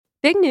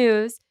Big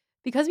news,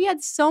 because we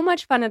had so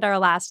much fun at our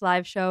last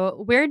live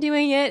show, we're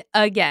doing it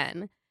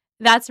again.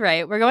 That's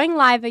right, we're going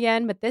live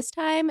again, but this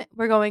time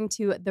we're going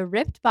to the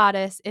Ripped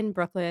Bodice in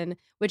Brooklyn,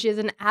 which is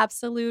an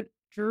absolute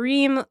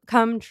dream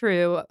come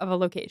true of a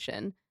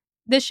location.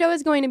 This show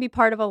is going to be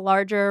part of a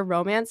larger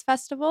romance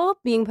festival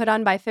being put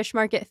on by Fish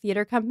Market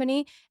Theater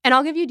Company, and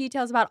I'll give you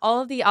details about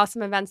all of the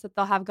awesome events that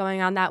they'll have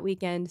going on that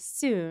weekend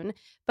soon.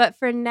 But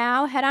for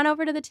now, head on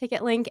over to the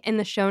ticket link in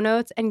the show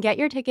notes and get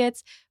your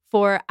tickets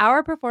for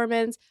our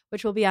performance,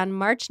 which will be on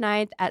March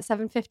 9th at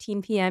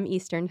 7:15 p.m.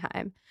 Eastern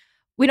Time.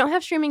 We don't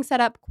have streaming set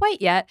up quite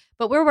yet,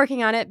 but we're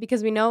working on it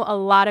because we know a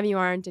lot of you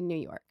aren't in New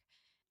York.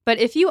 But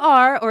if you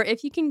are, or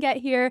if you can get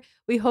here,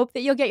 we hope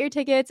that you'll get your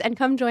tickets and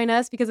come join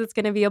us because it's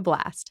going to be a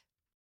blast.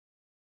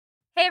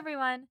 Hey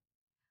everyone!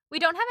 We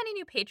don't have any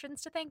new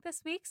patrons to thank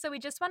this week, so we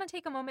just want to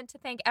take a moment to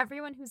thank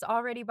everyone who's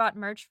already bought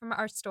merch from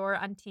our store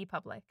on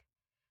TeePublic.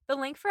 The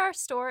link for our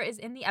store is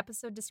in the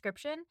episode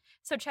description,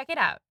 so check it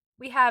out.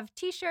 We have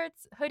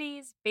t-shirts,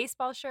 hoodies,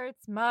 baseball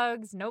shirts,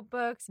 mugs,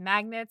 notebooks,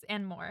 magnets,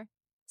 and more.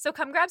 So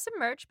come grab some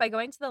merch by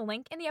going to the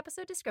link in the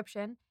episode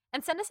description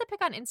and send us a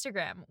pic on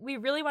Instagram. We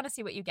really want to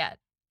see what you get.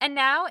 And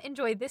now,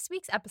 enjoy this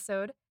week's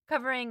episode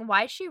covering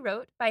Why She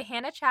Wrote by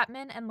Hannah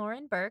Chapman and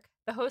Lauren Burke,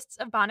 the hosts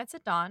of Bonnets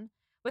at Dawn,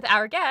 with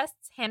our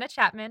guests, Hannah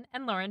Chapman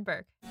and Lauren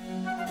Burke.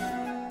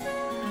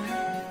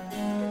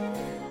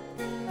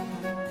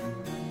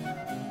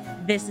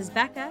 This is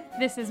Becca.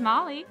 This is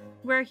Molly.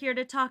 We're here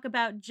to talk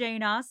about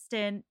Jane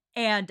Austen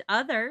and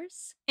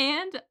others.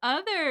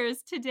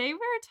 Today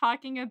we're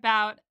talking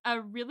about a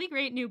really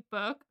great new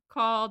book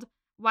called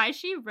Why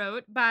She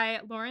Wrote by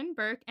Lauren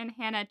Burke and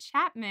Hannah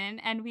Chapman.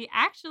 And we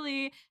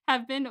actually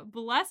have been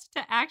blessed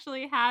to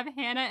actually have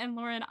Hannah and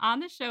Lauren on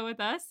the show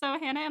with us. So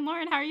Hannah and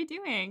Lauren, how are you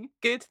doing?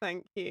 Good,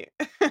 thank you.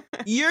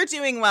 You're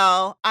doing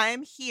well.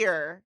 I'm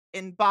here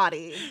in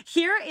body.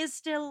 Here is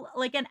still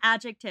like an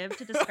adjective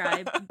to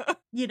describe,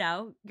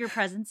 your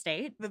present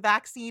state. The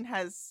vaccine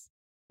has,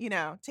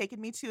 taken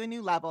me to a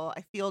new level.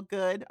 I feel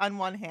good on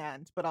one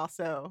hand, but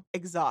also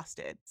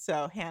exhausted.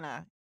 So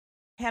Hannah,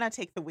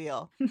 take the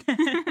wheel.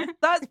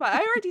 That's fine.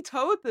 I already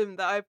told them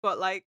that I've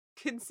got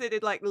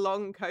considered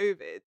long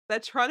COVID. They're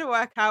trying to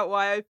work out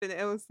why I've been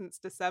ill since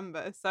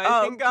December. So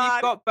I think you've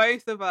got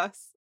both of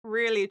us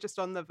really just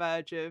on the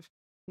verge of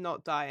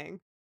not dying.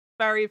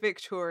 Very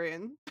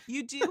Victorian.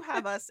 You do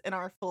have us in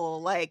our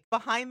full,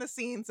 behind the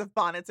scenes of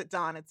Bonnets at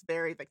Dawn. It's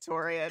very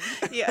Victorian.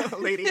 Yeah.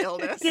 Lady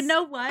illness. You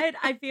know what?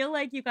 I feel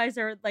like you guys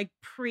are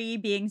pre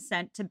being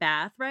sent to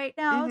Bath right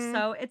now. Mhm.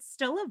 So it's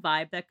still a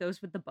vibe that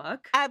goes with the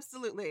book.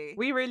 Absolutely.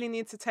 We really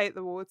need to take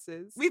the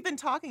waters. We've been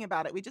talking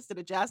about it. We just did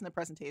a Jasna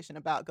presentation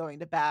about going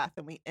to Bath,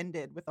 and we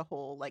ended with a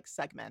whole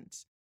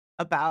segment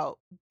about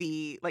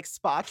the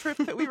spa trip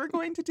that we were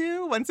going to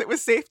do once it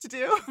was safe to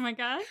do. Oh my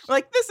gosh.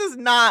 This is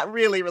not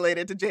really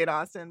related to Jane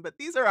Austen, but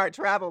these are our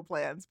travel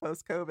plans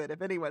post-COVID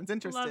if anyone's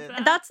interested.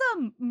 that. That's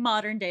a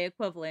modern day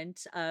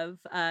equivalent of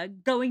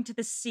going to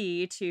the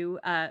sea to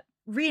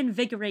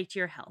reinvigorate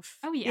your health.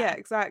 Oh yeah. Yeah,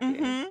 exactly.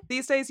 Mhm.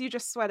 These days you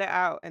just sweat it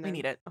out and We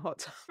need it. a hot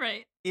tub.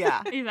 Right.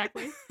 Yeah.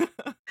 Exactly.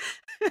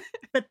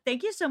 But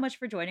thank you so much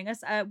for joining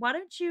us. Why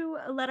don't you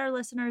let our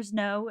listeners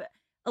know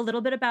a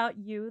little bit about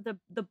you,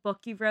 the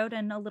book you wrote,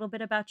 and a little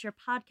bit about your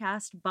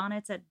podcast,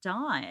 Bonnets at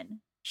Dawn.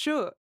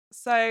 Sure.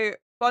 So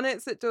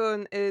Bonnets at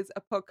Dawn is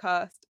a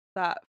podcast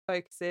that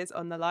focuses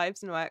on the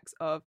lives and works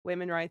of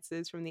women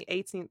writers from the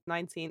 18th,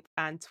 19th,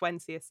 and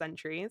 20th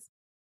centuries.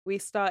 We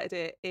started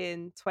it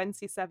in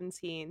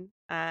 2017,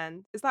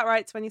 and is that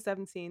right?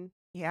 2017?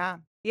 Yeah.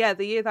 Yeah,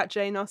 the year that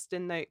Jane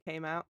Austen note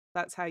came out.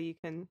 That's how you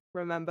can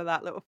remember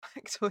that little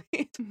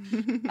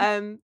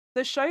factoid.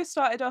 The show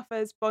started off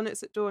as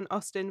Bonnets at Dawn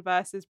Austen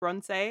versus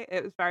Bronte.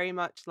 It was very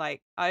much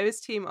I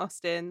was Team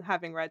Austen,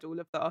 having read all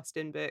of the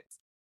Austen books,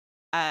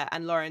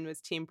 and Lauren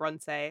was Team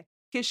Bronte.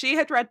 Because she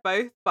had read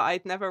both, but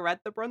I'd never read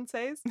the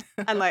Brontes,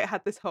 and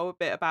had this whole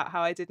bit about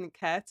how I didn't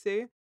care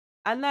to.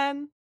 And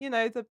then,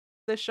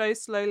 the show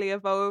slowly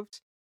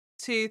evolved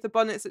to the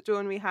Bonnets at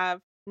Dawn we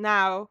have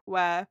now,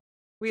 where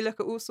we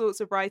look at all sorts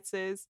of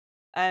writers.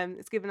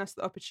 It's given us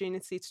the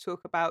opportunity to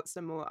talk about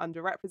some more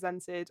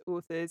underrepresented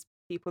authors,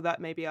 people that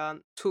maybe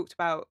aren't talked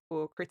about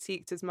or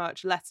critiqued as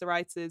much, letter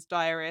writers,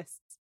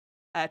 diarists,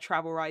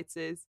 travel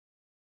writers.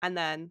 And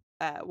then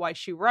Why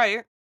She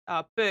Wrote,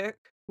 our book,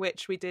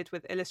 which we did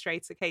with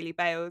illustrator Kaylee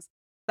Bales,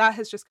 that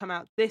has just come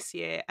out this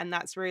year. And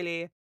that's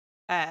really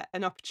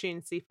an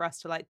opportunity for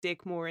us to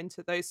dig more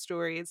into those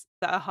stories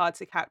that are hard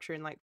to capture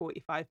in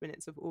 45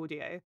 minutes of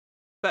audio.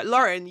 But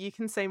Lauren, you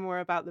can say more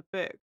about the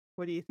book.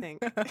 What do you think?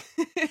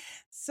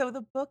 So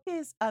the book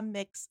is a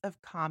mix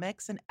of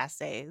comics and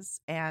essays.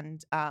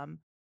 And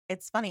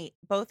it's funny,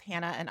 both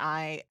Hannah and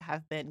I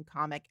have been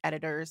comic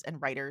editors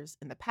and writers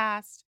in the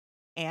past.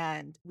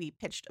 And we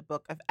pitched a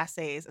book of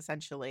essays,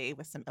 essentially,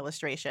 with some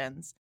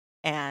illustrations.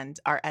 And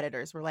our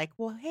editors were like,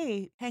 well,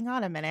 hey, hang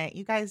on a minute.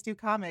 You guys do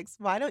comics.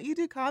 Why don't you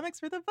do comics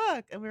for the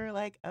book? And we were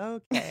like,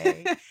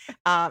 okay.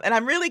 And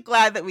I'm really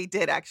glad that we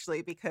did,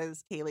 actually,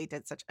 because Kaylee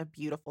did such a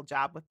beautiful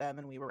job with them.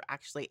 And we were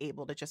actually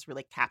able to just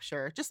really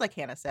capture, just like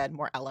Hannah said,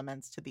 more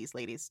elements to these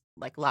ladies'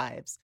 like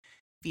lives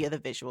via the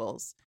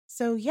visuals.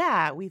 So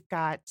yeah, we've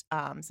got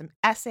some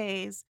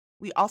essays.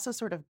 We also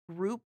sort of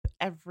group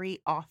every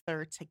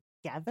author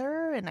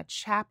together in a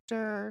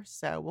chapter.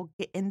 So we'll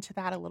get into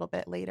that a little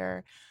bit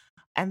later.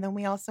 And then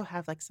we also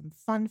have like some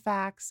fun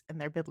facts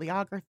and their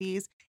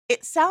bibliographies.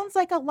 It sounds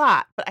like a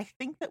lot, but I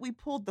think that we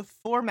pulled the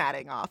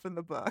formatting off in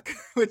the book,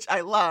 which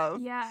I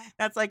love. Yeah.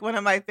 That's like one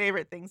of my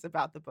favorite things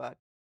about the book.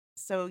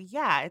 So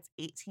yeah, it's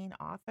 18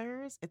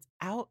 authors. It's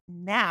out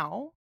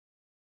now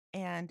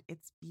and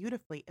it's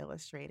beautifully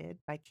illustrated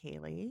by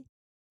Kaylee.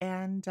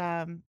 And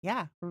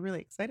yeah, we're really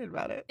excited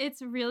about it.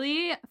 It's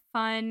really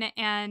fun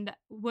and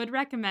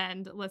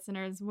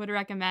listeners would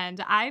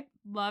recommend. I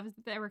loved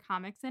that there were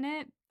comics in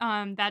it.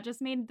 That just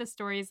made the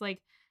stories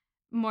like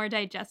more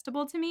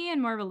digestible to me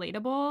and more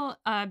relatable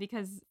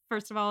because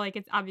first of all, like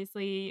it's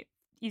obviously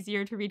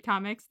easier to read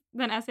comics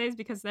than essays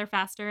because they're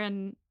faster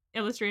and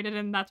illustrated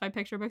and that's why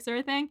picture books are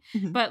a thing.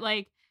 Mhm. But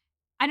like,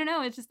 I don't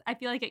know, it's just, I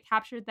feel like it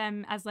captured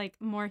them as like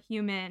more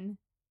human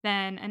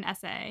than an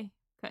essay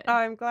could.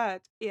 I'm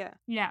glad. Yeah.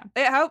 Yeah.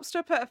 It helps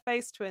to put a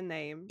face to a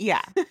name.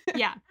 Yeah.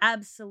 Yeah.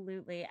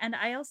 Absolutely. And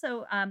I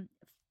also,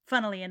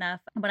 funnily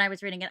enough, when I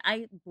was reading it,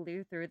 I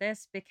blew through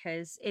this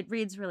because it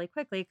reads really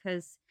quickly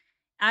because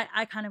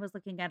I kind of was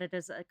looking at it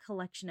as a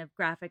collection of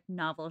graphic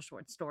novel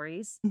short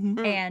stories. Mhm.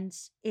 Mm.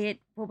 And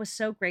what was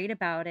so great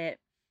about it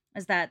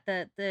is that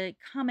the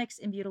comics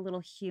imbued a little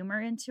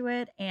humor into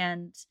it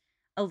and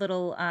a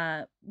little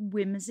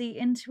whimsy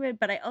into it.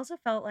 But I also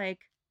felt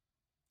like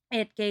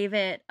it gave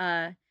it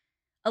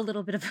a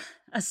little bit of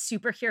a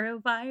superhero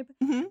vibe.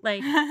 Mhm.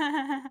 Like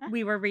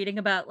we were reading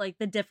about like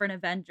the different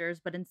Avengers,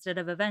 but instead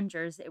of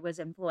Avengers, it was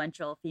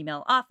influential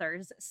female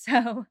authors.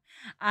 So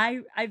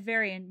I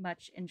very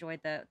much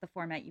enjoyed the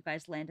format you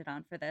guys landed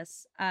on for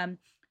this.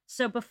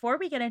 So before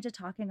we get into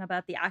talking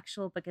about the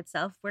actual book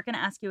itself, we're going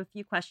to ask you a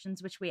few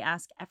questions, which we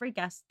ask every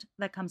guest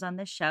that comes on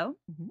this show.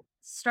 Mhm.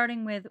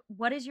 Starting with,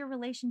 what is your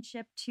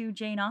relationship to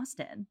Jane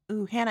Austen?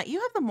 Ooh, Hannah,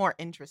 you have the more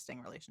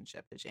interesting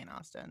relationship to Jane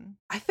Austen.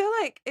 I feel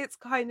like it's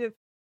kind of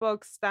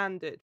bog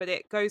standard, but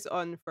it goes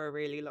on for a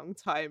really long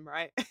time,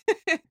 right?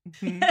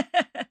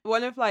 Mhm.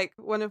 One of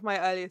my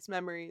earliest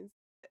memories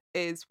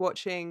is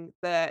watching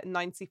the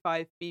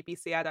 95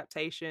 BBC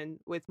adaptation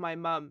with my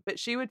mum, but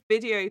she would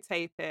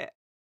videotape it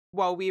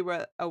while we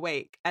were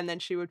awake and then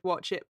she would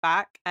watch it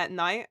back at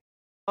night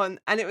and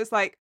it was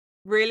like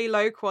really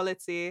low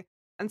quality.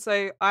 And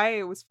so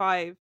I was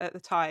 5 at the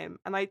time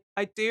and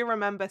I do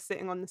remember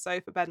sitting on the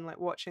sofa bed and like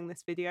watching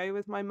this video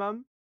with my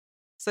mum.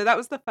 So that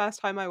was the first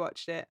time I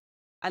watched it.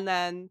 And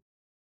then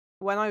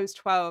when I was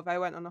 12, I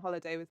went on a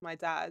holiday with my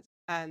dad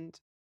and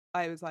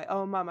I was like,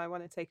 "Oh, mum, I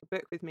want to take a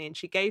book with me." And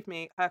she gave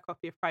me her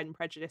copy of Pride and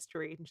Prejudice to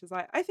read. And she's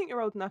like, "I think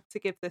you're old enough to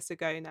give this a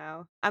go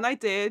now." And I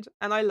did,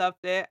 and I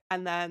loved it.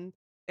 And then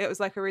it was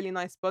like a really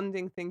nice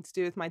bonding thing to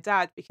do with my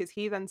dad because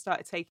he then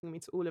started taking me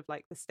to all of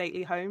like the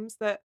stately homes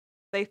that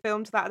they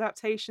filmed the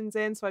adaptations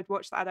in. So I'd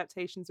watch the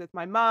adaptations with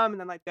my mum and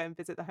then I'd go and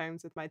visit the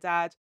homes with my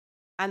dad.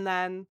 And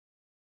then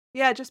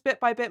yeah, just bit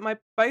by bit, my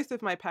both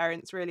of my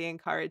parents really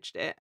encouraged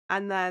it.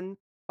 And then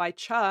by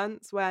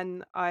chance,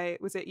 when I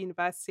was at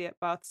university at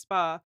Bath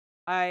Spa,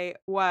 I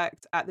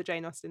worked at the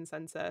Jane Austen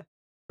Centre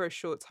for a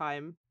short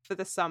time for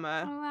the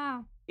summer. Oh,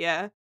 wow.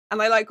 Yeah.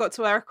 And I like got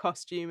to wear a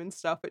costume and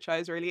stuff, which I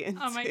was really into.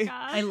 Oh my God.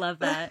 I love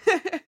that.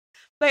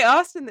 They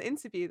asked in the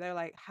interview, they were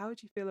like, "How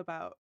would you feel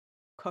about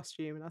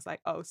costume?" And I was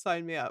like, "Oh,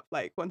 sign me up,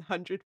 like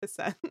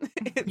 100%."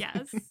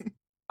 Yes.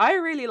 I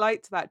really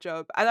liked that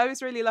job. And I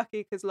was really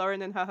lucky because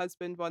Lauren and her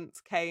husband once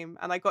came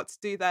and I got to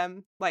do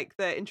them like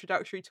the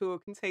introductory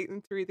talk and take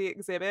them through the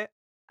exhibit.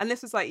 And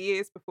this was like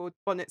years before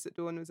Bonnets at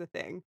Dawn was a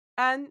thing.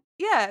 And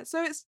yeah,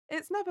 so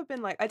it's never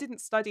been like I didn't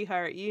study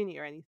her at uni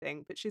or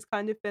anything, but she's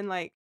kind of been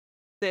like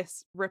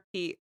this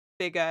repeat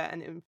figure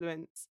and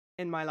influence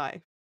in my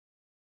life.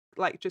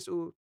 Like just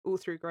all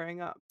through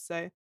growing up.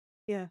 So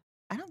yeah.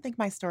 I don't think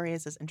my story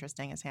is as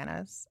interesting as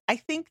Hannah's. I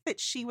think that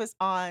she was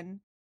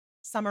on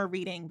summer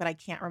reading, but I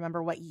can't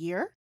remember what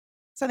year.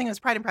 So I think it was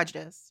Pride and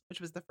Prejudice,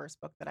 which was the first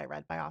book that I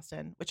read by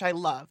Austen, which I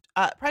loved.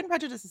 Pride and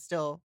Prejudice is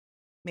still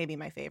maybe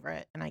my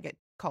favorite, and I get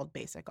called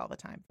basic all the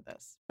time for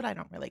this, but I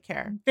don't really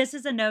care. This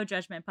is a no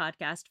judgment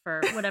podcast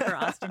for whatever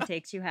Austen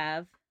takes you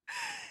have.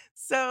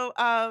 So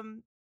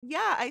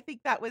yeah, I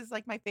think that was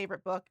like my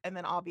favorite book. And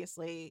then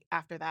obviously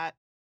after that,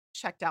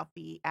 checked out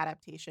the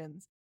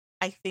adaptations.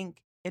 I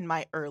think in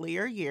my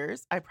earlier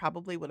years, I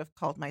probably would have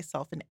called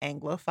myself an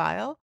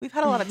Anglophile. We've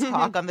had a lot of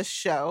talk on the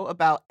show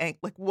about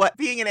like what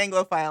being an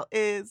Anglophile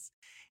is.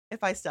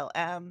 If I still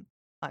am,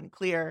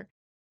 unclear.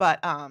 But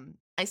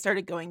I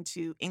started going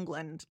to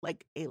England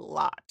like a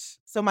lot.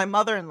 So my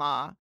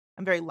mother-in-law,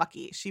 I'm very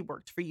lucky. She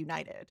worked for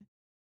United.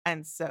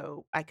 And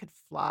so I could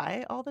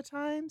fly all the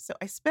time. So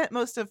I spent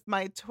most of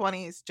my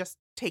 20s just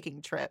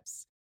taking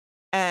trips.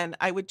 And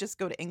I would just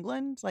go to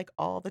England like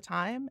all the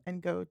time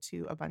and go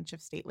to a bunch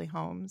of stately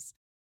homes.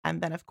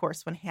 And then, of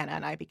course, when Hannah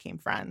and I became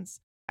friends,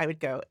 I would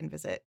go and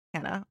visit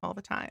Hannah all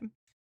the time.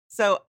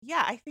 So,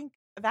 yeah, I think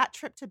that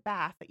trip to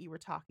Bath that you were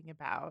talking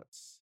about,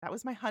 that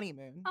was my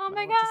honeymoon. Oh when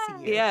my I went to see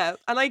God. you. Yeah,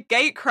 and I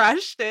gate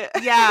crashed it.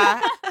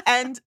 Yeah.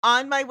 And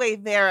on my way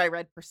there, I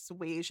read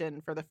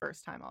Persuasion for the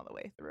first time all the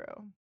way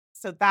through.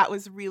 So that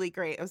was really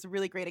great. It was a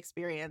really great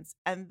experience.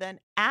 And then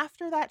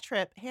after that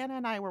trip, Hannah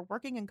and I were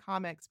working in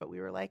comics, but we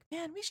were like,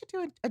 man, we should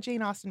do a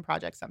Jane Austen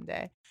project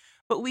someday.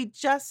 But we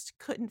just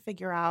couldn't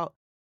figure out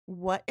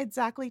what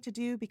exactly to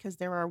do because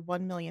there are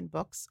 1 million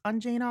books on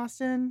Jane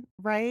Austen,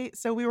 right?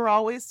 So we were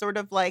always sort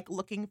of like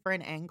looking for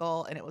an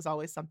angle, and it was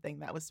always something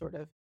that was sort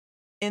of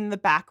in the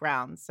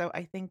background. So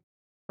I think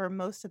for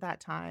most of that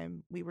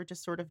time, we were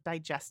just sort of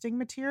digesting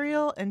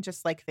material and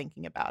just like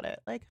thinking about it.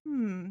 Like,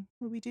 would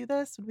we do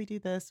this? Would we do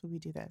this? Would we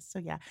do this? So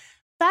yeah,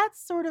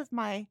 that's sort of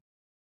my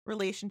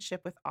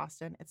relationship with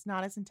Austen. It's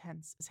not as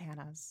intense as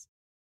Hannah's,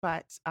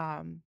 but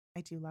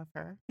I do love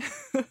her.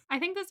 I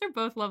think those are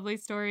both lovely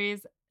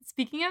stories.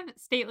 Speaking of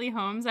stately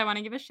homes, I want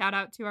to give a shout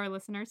out to our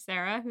listener,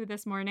 Sarah, who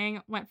this morning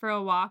went for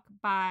a walk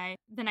by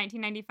the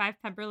 1995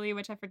 Pemberley,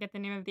 which I forget the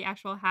name of the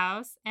actual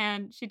house.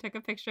 And she took a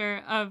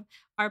picture of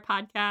our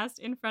podcast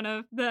in front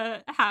of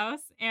the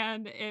house,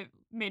 and it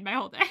made my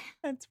whole day.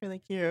 That's really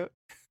cute.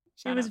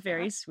 It was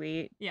very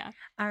sweet. Yeah.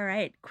 All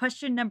right.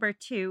 Question number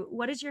 2.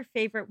 What is your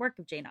favorite work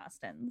of Jane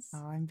Austen's?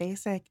 Oh, I'm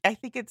basic. I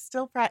think it's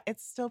still Pride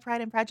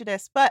and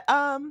Prejudice, but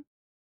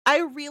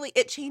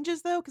it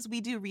changes though because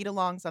we do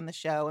read-alongs on the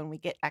show and we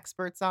get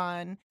experts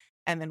on,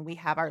 and then we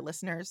have our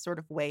listeners sort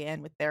of weigh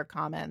in with their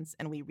comments,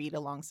 and we read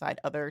alongside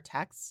other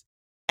texts.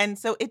 And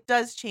so it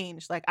does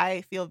change. Like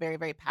I feel very,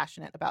 very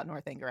passionate about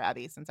Northanger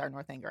Abbey since our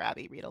Northanger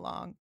Abbey read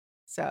along.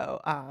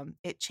 So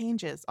it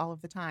changes all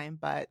of the time,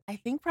 but I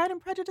think Pride and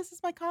Prejudice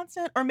is my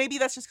constant, or maybe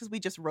that's just because we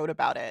just wrote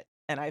about it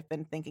and I've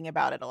been thinking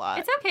about it a lot.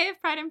 It's okay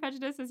if Pride and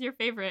Prejudice is your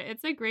favorite.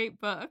 It's a great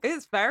book.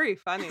 It's very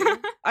funny.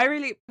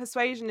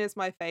 Persuasion is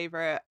my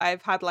favorite.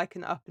 I've had like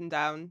an up and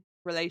down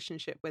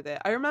relationship with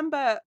it. I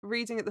remember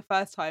reading it the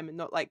first time and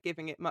not like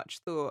giving it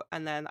much thought,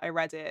 and then I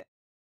read it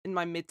in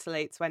my mid to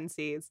late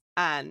 20s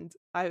and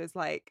I was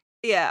like,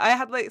 yeah, I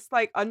had like this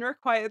like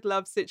unrequited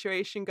love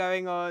situation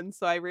going on,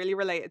 so I really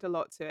related a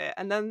lot to it.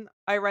 And then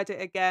I read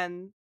it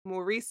again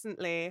more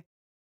recently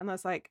and I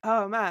was like,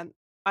 oh man,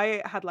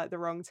 I had like the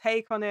wrong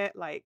take on it.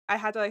 Like I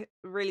had a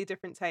really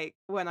different take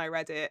when I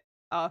read it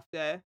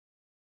after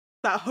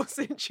that whole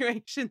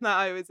situation that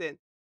I was in.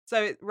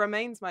 So it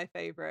remains my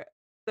favorite.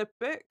 The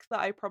book that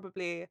I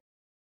probably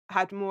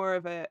had more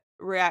of a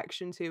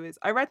reaction to is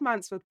I read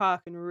Mansfield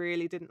Park and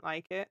really didn't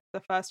like it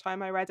the first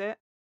time I read it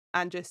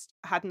and just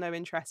had no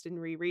interest in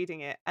rereading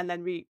it, and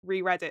then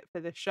reread it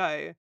for the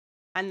show,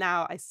 and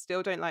now I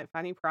still don't like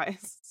Fanny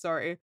Price.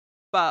 Sorry,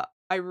 but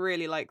I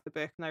really like the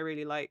book and I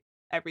really like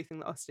everything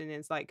that Austen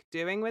is like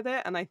doing with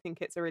it, and I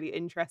think it's a really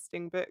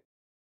interesting book.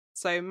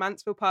 So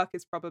Mansfield Park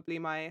is probably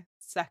my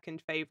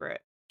second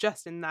favorite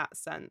just in that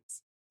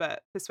sense,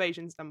 but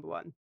Persuasion's number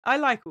 1. I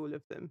like all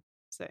of them.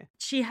 So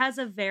she has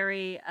a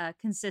very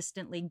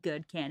consistently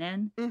good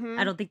canon.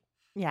 I don't think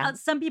Yeah.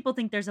 some people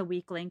think there's a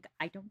weak link.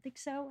 I don't think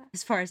so,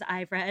 as far as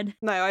I've read.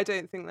 No, I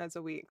don't think there's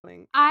a weak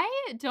link. I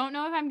don't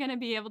know if I'm going to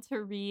be able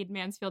to read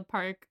Mansfield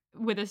Park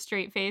with a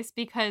straight face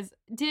because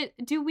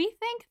do we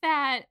think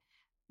that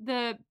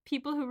the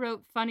people who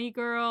wrote Funny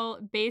Girl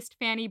based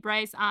Fanny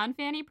Price on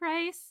Fanny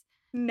Price?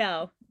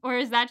 No. Or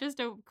is that just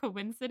a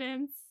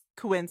coincidence?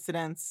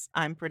 Coincidence,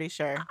 I'm pretty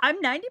sure.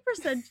 I'm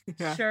 90%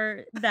 Yeah.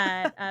 sure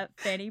that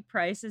Fanny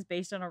Price is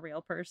based on a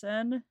real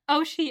person.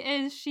 Oh, she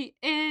is. She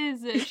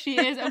is. She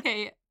is.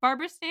 Okay,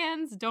 Barbara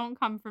stans, don't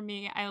come for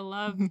me. I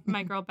love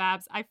my girl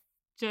Babs. I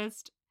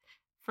just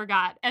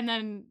forgot. And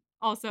then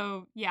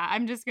also, yeah,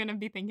 I'm just going to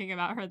be thinking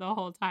about her the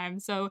whole time.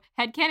 So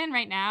headcanon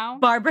right now.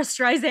 Barbara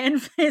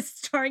Streisand is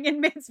starring in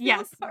Mansfield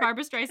Yes, Park.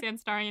 Barbara Streisand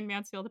starring in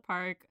Mansfield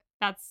Park.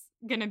 That's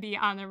going to be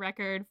on the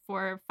record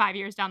for 5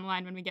 years down the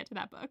line when we get to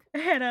that book.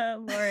 Hannah,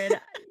 Lauren,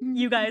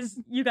 you guys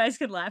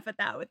could laugh at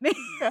that with me.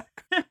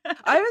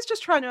 I was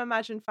just trying to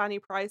imagine Fanny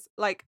Price.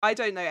 Like, I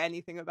don't know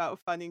anything about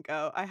Funny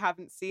Girl. I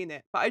haven't seen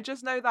it, but I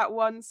just know that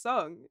one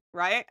song,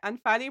 right?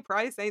 And Fanny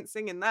Price ain't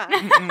singing that.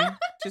 Mm-mm,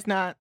 she's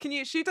not.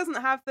 She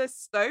doesn't have the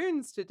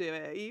stones to do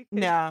it.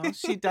 No,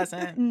 she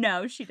doesn't.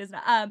 No, she does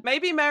not.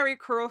 Maybe Mary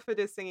Crawford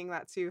is singing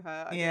that to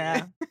her. I don't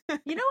Yeah. know.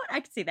 You know what?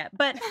 I could see that.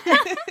 But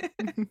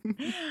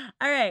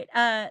all right.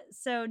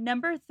 So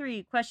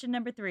question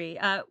number 3.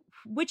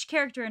 Which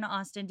character in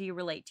Austen do you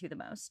relate to the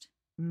most?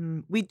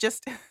 We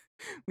just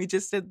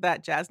did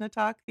that Jasna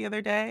talk the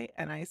other day,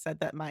 and I said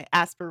that my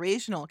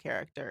aspirational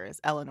character is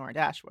Eleanor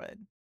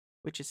Dashwood,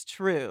 which is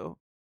true,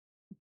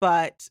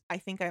 but I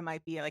think I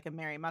might be like a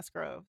Mary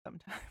Musgrove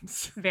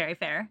sometimes, Very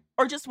fair.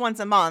 or just once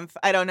a month.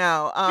 I don't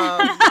know.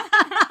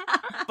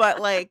 But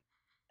like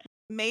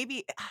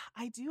maybe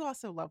I do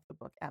also love the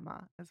book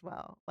Emma as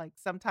well. Like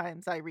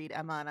sometimes I read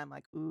Emma and I'm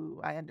like, ooh,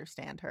 I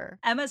understand her.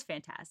 Emma's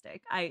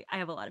fantastic. I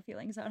have a lot of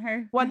feelings on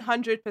her.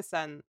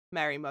 100%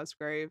 Mary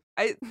Musgrove.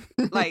 I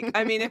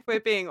mean, if we're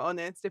being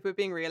honest, if we're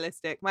being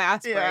realistic, my Yeah.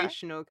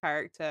 aspirational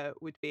character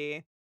would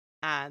be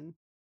Anne,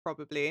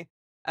 probably.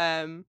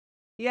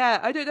 Yeah,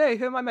 I don't know.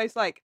 Who am I most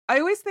like? I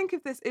always think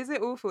of this, is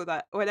it awful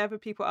that whenever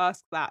people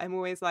ask that, I'm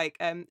always like,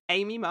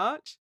 Amy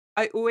March?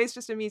 I always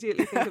just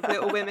immediately think of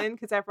Little Women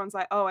because everyone's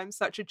like, oh, I'm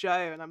such a Jo.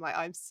 And I'm like,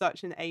 I'm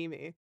such an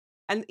Amy.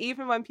 And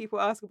even when people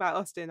ask about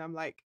Austen, I'm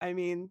like, I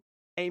mean,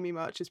 Amy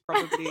March is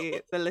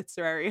probably the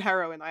literary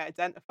heroine I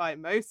identify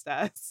most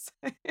as.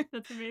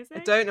 That's amazing. I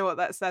don't know what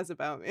that says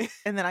about me.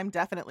 And then I'm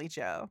definitely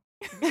Jo.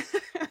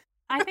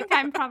 I think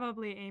I'm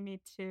probably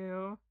Amy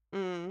too.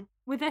 Mm.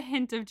 With a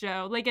hint of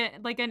Jo, like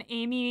an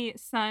Amy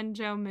Sun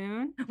Jo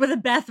Moon. With a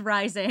Beth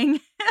Rising.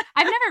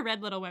 I've never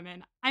read Little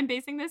Women. I'm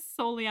basing this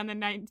solely on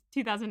the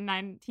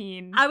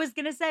 2019. I was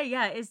gonna say,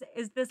 yeah, is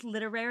this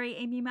literary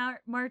Amy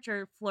March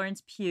or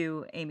Florence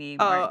Pugh Amy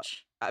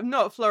March? I'm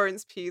not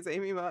Florence Pugh's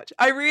Amy March.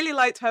 I really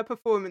liked her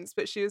performance,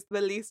 but she was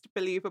the least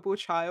believable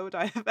child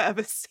I have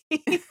ever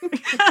seen.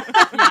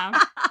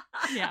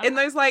 Yeah. In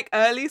those like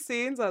early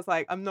scenes, I was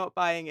like, I'm not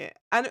buying it.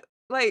 And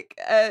like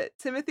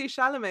Timothy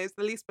Chalamet is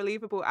the least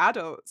believable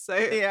adult, so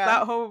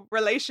that whole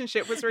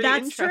relationship was really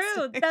interesting.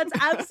 True. That's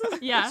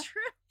absolutely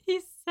true.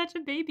 He's such a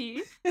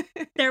baby.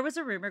 There was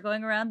a rumor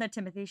going around that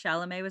Timothy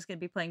Chalamet was going to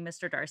be playing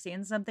Mr. Darcy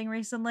in something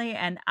recently,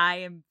 and I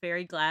am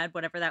very glad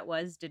whatever that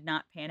was did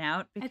not pan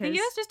out. Because I think it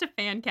was just a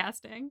fan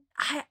casting.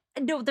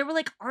 No, there were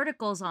like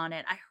articles on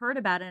it. I heard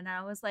about it, and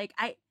I was like,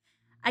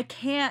 I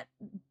can't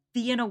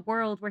be in a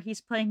world where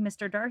he's playing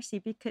Mr. Darcy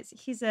because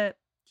he's a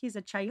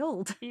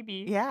child.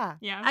 Baby. Yeah.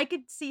 I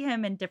could see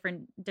him in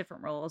different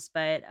roles,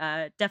 but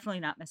definitely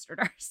not Mr.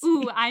 Darcy.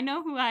 Ooh, I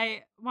know who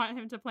I want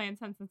him to play in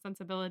Sense and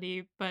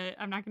Sensibility, but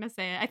I'm not going to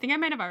say it. I think I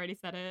might have already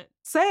said it.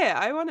 Say it.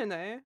 I want to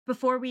know.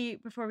 Before we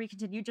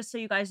continue, just so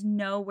you guys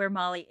know where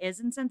Molly is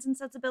in Sense and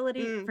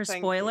Sensibility, for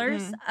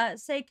spoilers'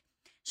 sake,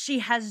 she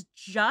has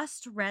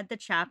just read the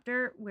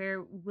chapter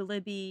where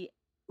Willoughby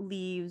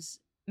leaves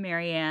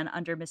Marianne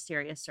under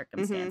mysterious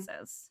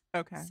circumstances.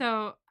 Okay.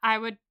 So I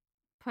would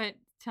put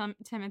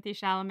Timothy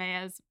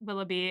Chalamet as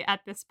Willoughby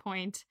at this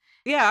point.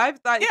 Yeah, I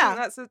think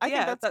that's a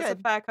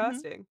good. fair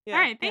casting. Yeah.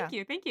 All right, thank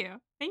you.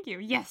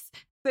 Yes.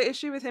 The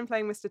issue with him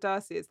playing Mr.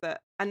 Darcy is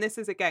that, and this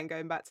is again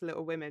going back to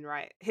Little Women,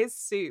 right? His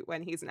suit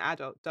when he's an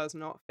adult does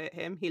not fit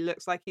him. He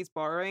looks like he's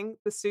borrowing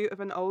the suit of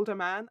an older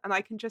man, and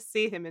I can just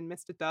see him in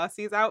Mr.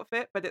 Darcy's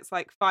outfit, but it's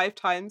like 5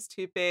 times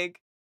too big,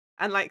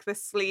 and like the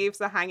sleeves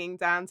are hanging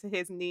down to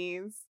his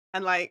knees,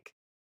 and like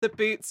the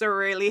boots are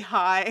really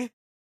high.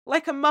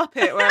 Like a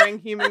Muppet wearing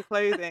human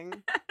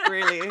clothing,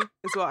 really,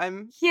 is what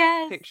I'm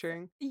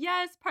picturing.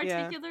 Yes,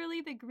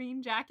 particularly the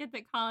green jacket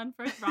that Colin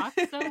Firth rocks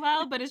so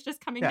well, but it's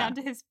just coming down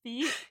to his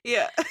feet.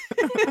 Yeah.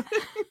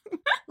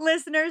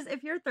 Listeners,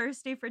 if you're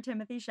thirsty for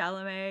Timothy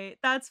Chalamet,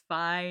 that's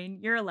fine.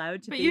 You're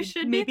allowed to but be. But you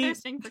should be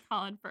thirsting for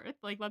Colin Firth.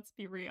 Like, let's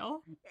be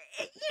real.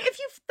 If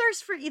you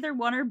thirst for either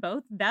one or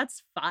both,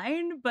 that's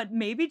fine. But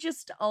maybe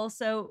just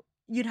also,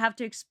 you'd have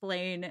to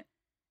explain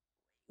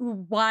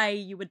why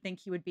you would think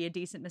he would be a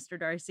decent Mr.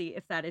 Darcy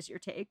if that is your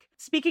take.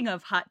 Speaking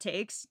of hot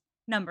takes,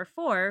 number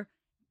 4,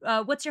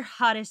 what's your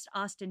hottest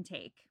Austen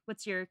take?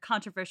 What's your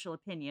controversial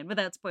opinion?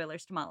 Without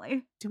spoilers to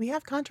Molly. Do we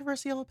have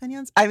controversial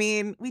opinions? I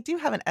mean, we do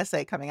have an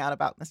essay coming out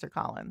about Mr.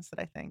 Collins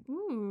that I think.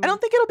 Ooh. I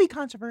don't think it'll be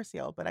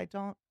controversial, but I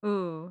don't.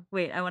 Ooh,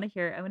 wait, I want to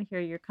hear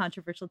your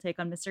controversial take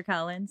on Mr.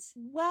 Collins.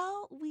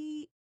 Well,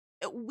 we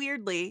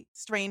weirdly,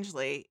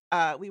 strangely,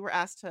 we were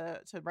asked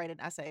to write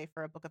an essay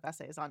for a book of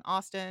essays on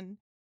Austen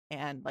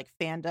and like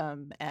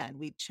fandom, and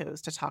we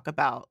chose to talk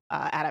about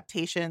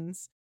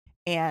adaptations.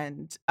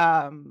 And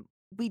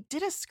we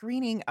did a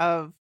screening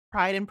of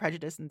Pride and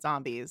Prejudice and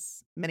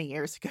Zombies many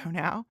years ago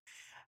now,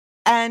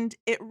 and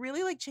it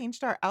really like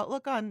changed our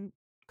outlook on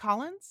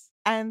Collins.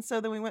 And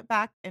so then we went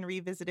back and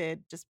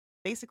revisited just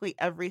basically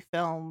every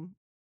film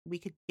we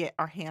could get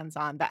our hands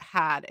on that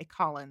had a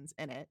Collins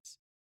in it,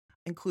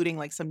 including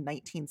like some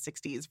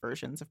 1960s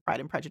versions of Pride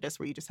and Prejudice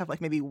where you just have like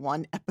maybe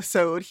one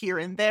episode here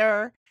and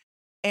there.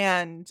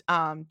 And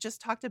just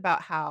talked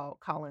about how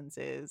Collins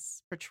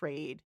is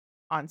portrayed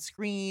on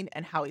screen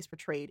and how he's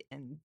portrayed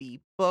in the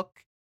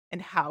book,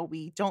 and how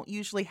we don't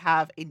usually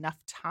have enough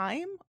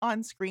time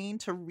on screen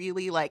to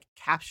really like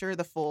capture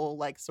the full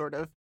like sort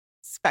of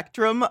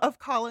spectrum of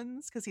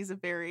Collins, because he's a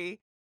very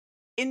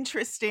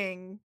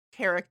interesting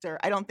character.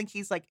 I don't think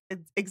he's like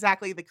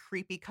exactly the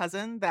creepy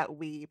cousin that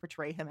we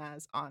portray him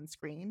as on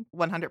screen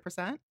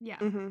 100%. Yeah.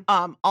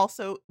 Mm-hmm.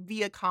 Also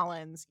via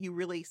Collins you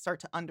really start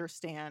to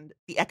understand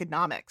the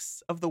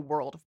economics of the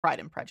world of Pride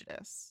and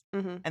Prejudice.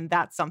 Mm-hmm. And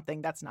that's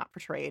something that's not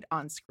portrayed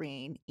on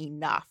screen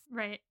enough.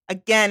 Right.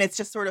 Again, it's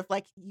just sort of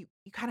like you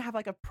kind of have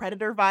like a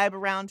predator vibe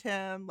around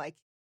him, like,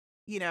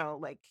 you know,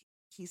 like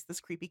he's this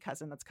creepy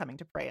cousin that's coming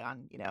to prey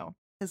on, you know,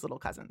 his little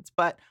cousins.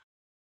 But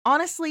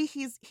honestly,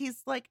 he's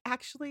like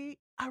actually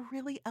a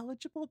really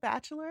eligible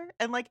bachelor,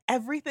 and like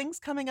everything's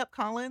coming up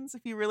Collins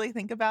if you really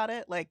think about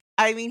it. Like,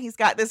 I mean, he's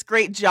got this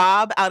great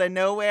job out of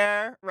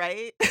nowhere,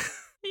 right?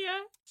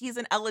 Yeah. He's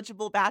an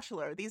eligible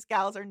bachelor. These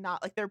gals are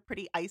not like they're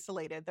pretty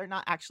isolated. They're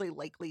not actually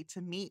likely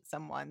to meet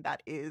someone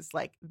that is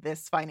like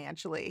this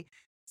financially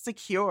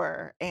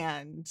secure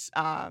and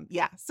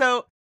yeah.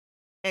 So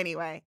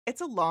anyway,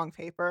 it's a long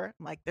paper.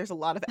 I'm like, there's a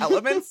lot of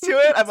elements to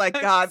it. I'm like,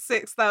 God,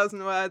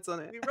 6,000 words on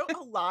it. we wrote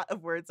a lot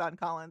of words on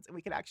Collins and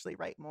we could actually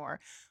write more.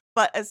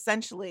 But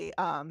essentially,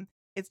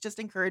 it's just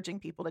encouraging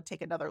people to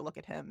take another look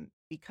at him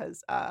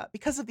because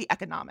of the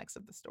economics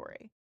of the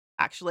story.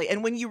 Actually,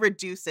 and when you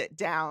reduce it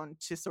down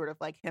to sort of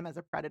like him as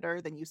a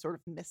predator, then you sort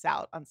of miss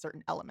out on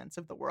certain elements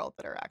of the world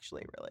that are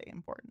actually really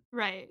important.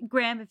 Right.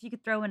 Graham, if you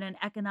could throw in an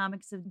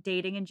economics of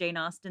dating and Jane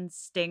Austen's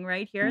sting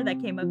right here,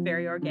 that came up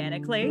very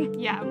organically.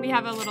 Yeah, we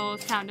have a little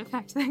sound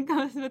effect that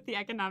goes with the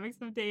economics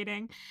of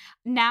dating.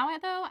 Now,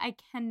 though, I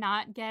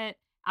cannot get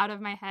out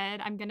of my head.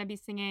 I'm going to be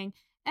singing,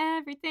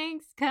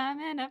 "Everything's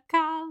coming up,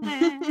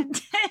 Colin."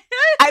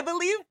 I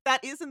believe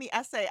that is in the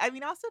essay. I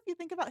mean, also, if you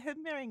think about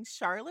him marrying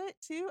Charlotte,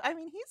 too, I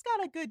mean, he's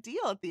got a good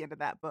deal at the end of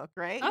that book,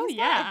 right? Oh, He's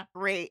got yeah. a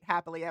great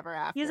happily ever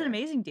after. He has an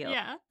amazing deal.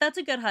 Yeah. That's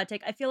a good hot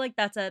take. I feel like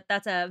that's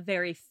a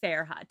very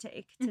fair hot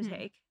take to Mhm.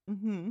 take.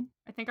 Mm-hmm.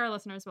 I think our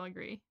listeners will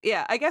agree.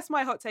 Yeah, I guess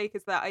my hot take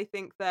is that I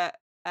think that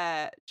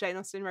Jane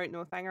Austen wrote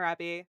Northanger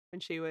Abbey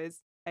when she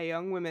was a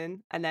young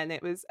woman, and then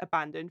it was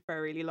abandoned for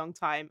a really long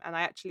time. And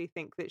I actually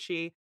think that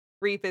she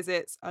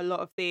revisits a lot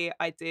of the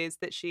ideas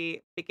that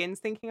she begins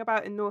thinking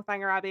about in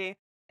Northanger Abbey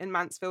in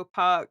Mansfield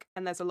Park,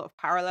 and there's a lot of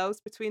parallels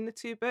between the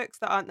two books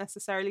that aren't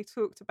necessarily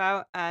talked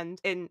about.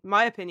 And in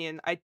my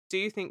opinion, I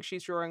do think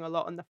she's drawing a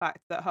lot on the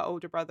fact that her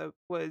older brother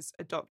was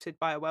adopted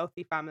by a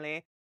wealthy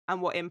family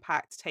and what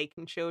impact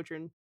taking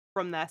children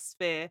from their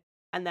sphere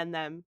and then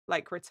them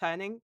like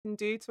returning can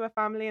do to a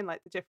family and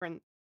like the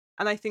different.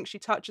 And I think she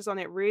touches on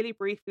it really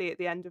briefly at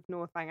the end of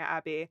Northanger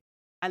Abbey,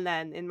 and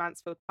then in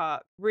Mansfield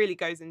Park really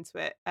goes into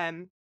it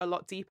a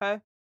lot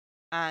deeper.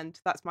 And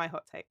that's my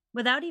hot take.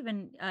 Without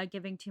even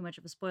giving too much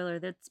of a spoiler,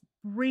 that's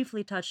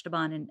briefly touched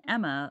upon in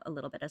Emma a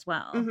little bit as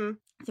well Mhm.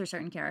 through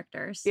certain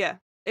characters. Yeah,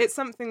 it's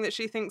something that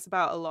she thinks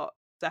about a lot,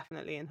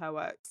 definitely in her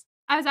works.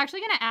 I was actually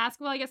going to ask,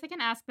 well, I guess I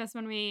can ask this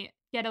when we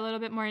get a little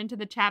bit more into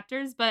the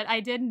chapters, but I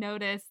did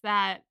notice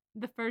that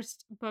the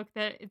first book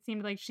that it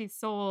seemed like she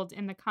sold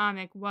in the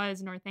comic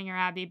was Northanger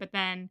Abbey, but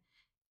then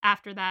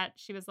after that,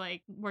 she was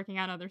like working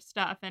on other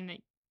stuff and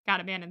it got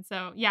abandoned.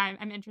 So, yeah,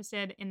 I'm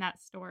interested in that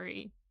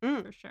story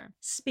for sure.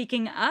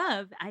 Speaking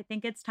of, I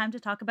think it's time to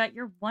talk about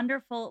your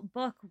wonderful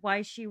book,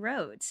 Why She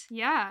Wrote.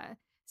 Yeah.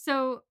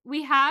 So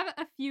we have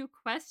a few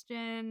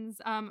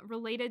questions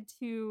related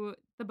to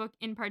the book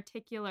in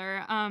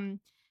particular.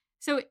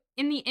 So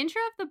in the intro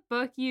of the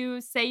book,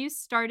 you say you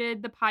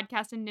started the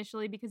podcast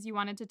initially because you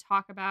wanted to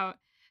talk about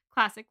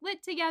classic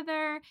lit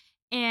together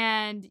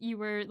and you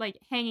were like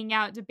hanging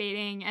out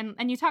debating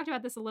and you talked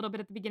about this a little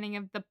bit at the beginning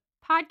of the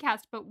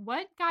podcast, but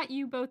what got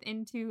you both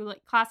into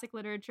like classic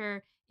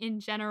literature in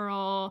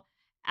general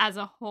as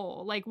a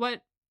whole? Like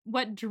what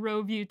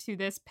drove you to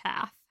this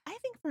path? I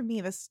think for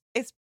me, this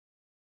it's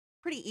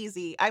pretty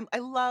easy. I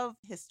love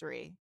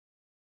history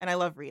and I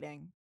love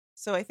reading.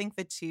 So I think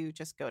the two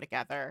just go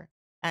together.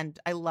 And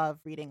I love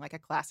reading like a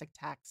classic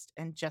text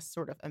and just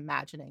sort of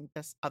imagining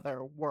this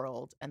other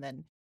world and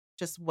then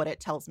just what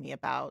it tells me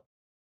about,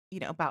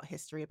 about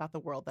history, about the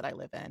world that I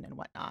live in and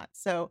whatnot.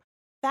 So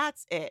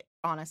that's it,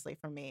 honestly,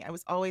 for me. I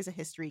was always a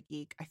history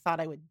geek. I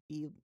thought I would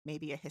be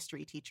maybe a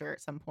history teacher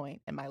at some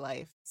point in my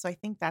life. So I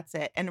think that's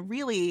it. And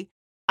really,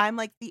 I'm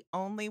like the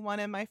only one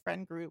in my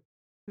friend group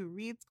who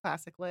reads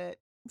classic lit,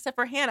 except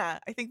for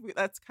Hannah. I think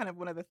that's kind of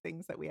one of the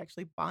things that we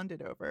actually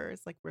bonded over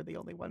is like we're the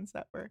only ones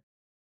that were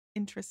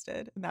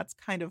interested. And that's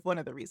kind of one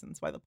of the reasons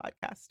why the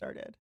podcast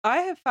started. I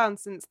have found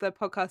since the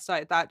podcast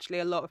started that actually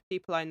a lot of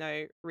people I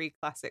know read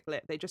classic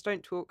lit. They just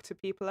don't talk to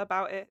people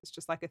about it. It's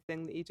just like a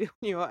thing that you do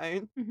on your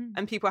own. Mm-hmm.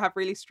 And people have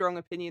really strong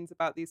opinions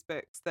about these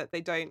books that they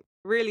don't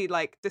really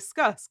like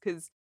discuss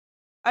because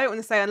I don't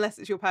want to say unless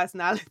it's your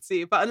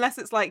personality, but unless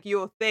it's like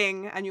your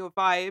thing and your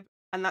vibe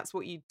and that's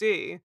what you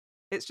do,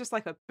 it's just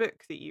like a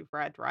book that you've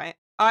read, right?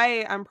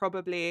 I am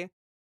probably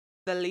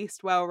the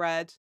least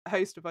well-read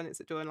host of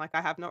Bonnets at Dawn. Like,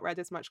 I have not read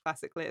as much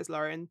classic lit as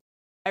Lauren.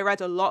 I read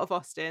a lot of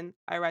Austen.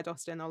 I read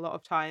Austen a lot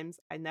of times.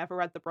 I never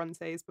read the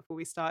Brontes before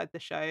we started the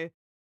show.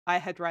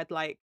 I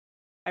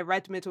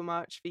read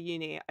Middlemarch for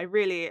uni. I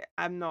really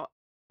am not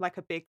like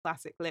a big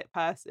classic lit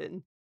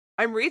person.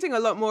 I'm reading a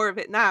lot more of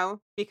it now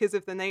because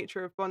of the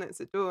nature of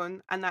Bonnets at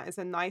Dawn, and that is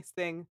a nice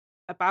thing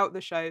about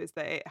the show is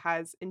that it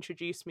has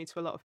introduced me to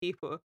a lot of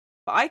people.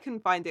 But I can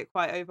find it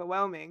quite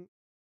overwhelming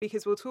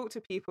because we'll talk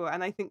to people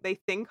and I think they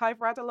think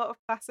I've read a lot of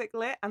classic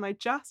lit and I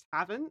just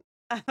haven't.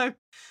 And I'm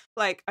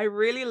like, I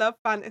really love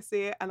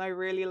fantasy and I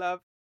really love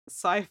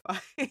sci-fi.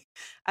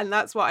 And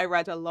that's what I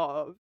read a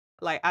lot of,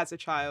 like as a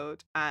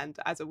child and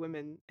as a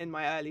woman in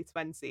my early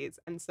 20s.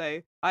 And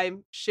so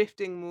I'm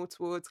shifting more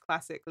towards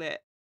classic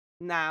lit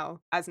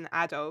now as an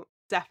adult.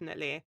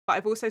 definitely. But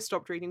I've also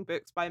stopped reading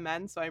books by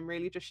men, so I'm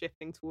really just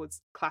shifting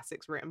towards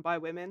classics written by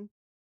women.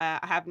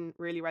 I haven't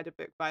really read a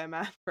book by a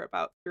man for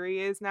about 3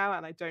 years now,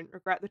 and I don't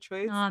regret the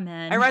choice. Aw, I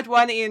man. read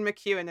one Ian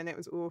McEwan and it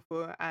was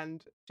awful,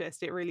 and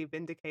just it really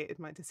vindicated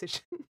my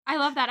decision. I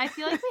love that. I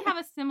feel like we have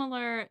a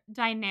similar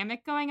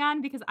dynamic going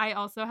on because I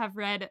also have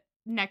read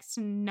next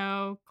to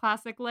no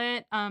classic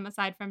lit,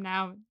 aside from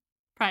now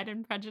Pride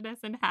and Prejudice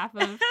and half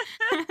of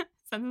Sense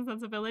and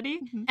Sensibility.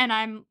 Mhm. And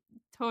I'm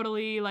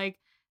totally like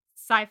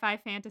sci-fi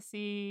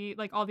fantasy,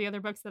 like all the other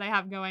books that I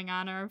have going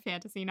on are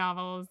fantasy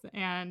novels.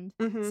 And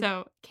Mhm.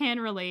 so can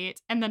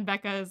relate. And then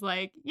Becca is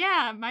like,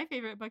 yeah, my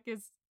favorite book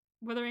is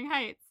Wuthering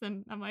Heights.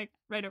 And I'm like,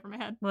 right over my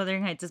head.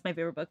 Wuthering Heights is my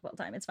favorite book of all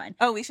time. It's fine.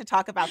 Oh, we should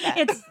talk about that.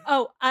 It's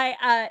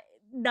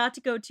not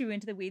to go too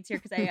into the weeds here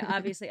because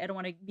I don't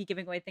want to be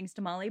giving away things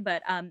to Molly,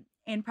 but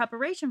in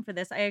preparation for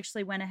this, I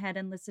actually went ahead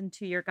and listened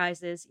to your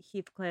guys'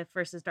 Heathcliff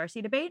versus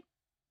Darcy debate.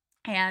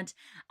 And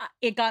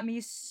it got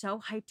me so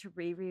hyped to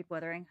reread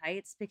Wuthering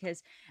Heights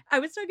because I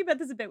was talking about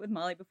this a bit with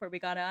Molly before we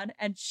got on,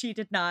 and she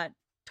did not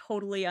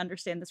totally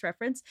understand this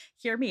reference.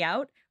 Hear me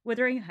out.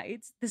 Wuthering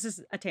Heights, this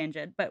is a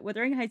tangent, but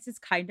Wuthering Heights is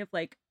kind of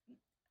like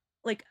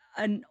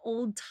an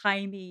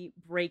old-timey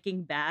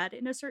Breaking Bad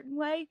in a certain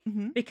way.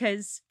 Mhm.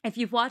 Because if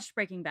you've watched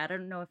Breaking Bad, I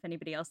don't know if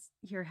anybody else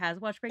here has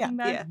watched Breaking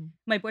Bad. Yeah.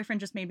 My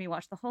boyfriend just made me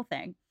watch the whole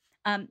thing.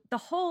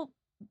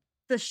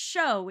 The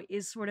show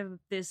is sort of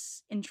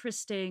this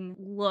interesting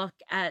look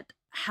at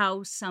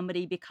how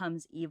somebody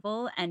becomes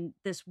evil and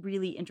this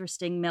really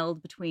interesting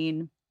meld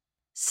between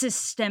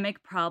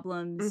systemic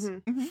problems,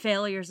 Mhm. Mhm.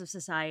 failures of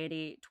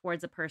society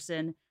towards a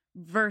person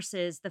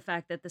versus the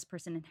fact that this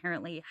person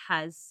inherently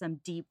has some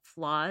deep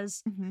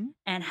flaws Mhm.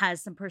 and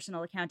has some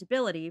personal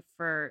accountability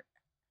for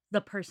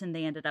the person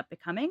they ended up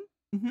becoming.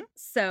 Mhm.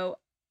 So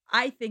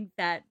I think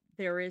that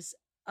there is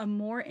a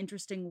more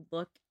interesting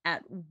look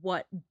at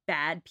what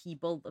bad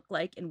people look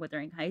like in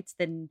Wuthering Heights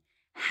than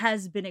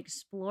has been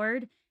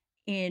explored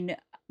in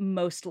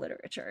most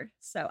literature.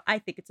 So I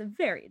think it's a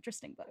very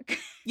interesting book.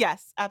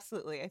 Yes,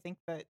 absolutely. I think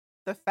that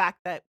the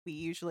fact that we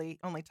usually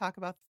only talk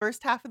about the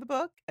first half of the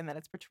book and then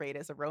it's portrayed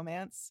as a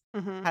romance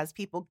Mhm. has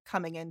people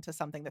coming into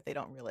something that they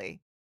don't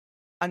really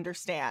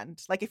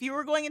understand. Like if you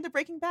were going into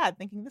Breaking Bad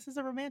thinking this is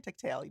a romantic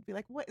tale, you'd be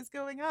like, what is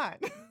going on?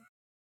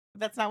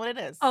 That's not what it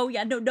is. Oh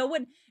yeah, no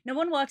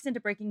one walks into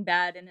Breaking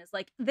Bad and is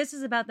like, this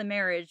is about the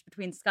marriage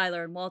between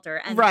Skylar and Walter.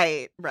 And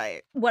right.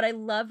 what I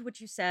loved what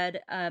you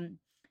said,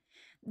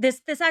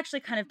 this actually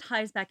kind of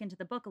ties back into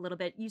the book a little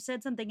bit. You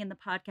said something in the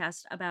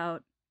podcast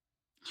about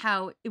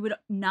how it would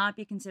not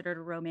be considered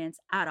a romance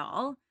at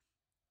all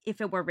if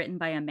it were written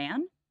by a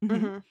man. Mhm.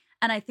 Mhm.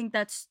 And I think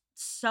that's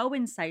so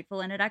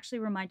insightful. And it actually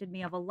reminded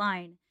me of a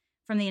line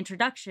from the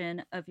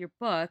introduction of your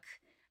book.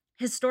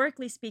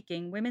 Historically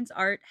speaking, women's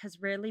art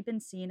has rarely been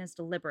seen as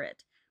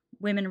deliberate.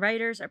 Women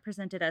writers are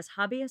presented as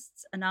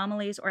hobbyists,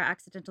 anomalies, or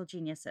accidental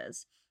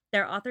geniuses.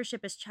 Their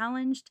authorship is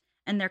challenged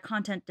and their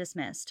content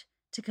dismissed.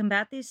 To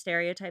combat these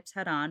stereotypes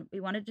head on, we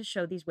wanted to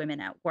show these women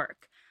at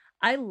work.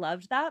 I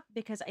loved that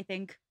because I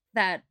think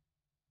that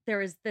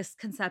there is this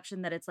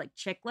conception that it's like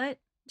chick lit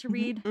to Mhm.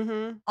 read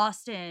Mhm.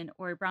 Austen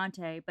or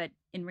Bronte, but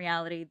in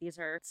reality, these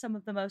are some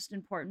of the most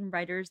important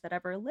writers that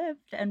ever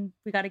lived, and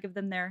we got to give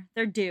them their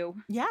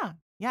due. Yeah.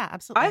 Yeah,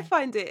 absolutely. I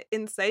find it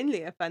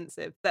insanely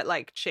offensive that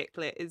like chick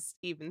lit is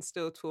even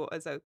still taught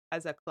as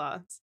a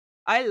class.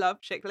 I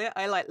love chick lit.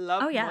 I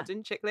love Oh yeah,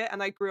 modern chick lit,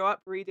 and I grew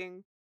up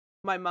reading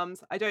my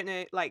mum's. I don't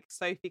know, like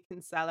Sophie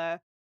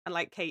Kinsella and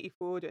like Katie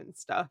Ford and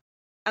stuff,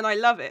 and I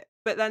love it.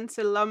 But then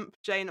to lump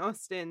Jane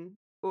Austen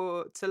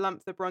or to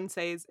lump the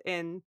Brontes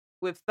in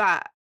with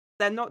that,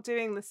 they're not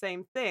doing the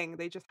same thing.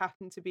 They just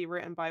happen to be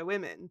written by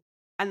women,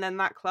 and then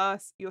that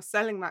class, you're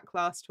selling that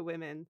class to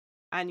women,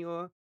 and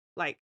you're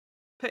like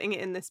putting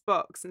it in this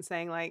box and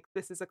saying like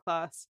this is a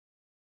class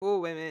for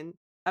women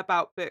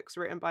about books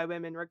written by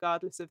women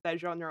regardless of their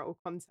genre or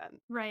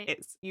content. Right.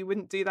 It's you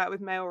wouldn't do that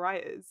with male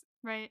writers.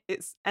 Right.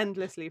 It's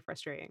endlessly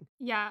frustrating.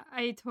 Yeah,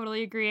 I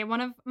totally agree. One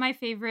of my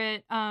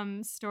favorite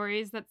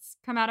stories that's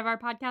come out of our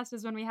podcast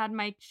is when we had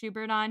Mike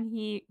Schubert on.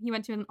 He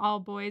went to an all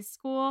boys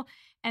school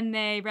and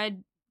they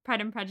read Pride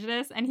and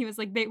Prejudice, and he was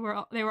like they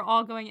were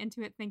all going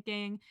into it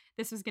thinking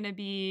this was going to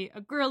be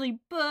a girly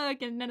book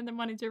and none of them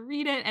wanted to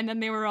read it, and then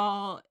they were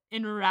all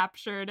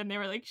enraptured and they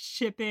were like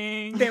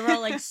shipping. they were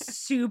all like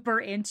super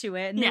into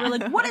it, and they Yeah. were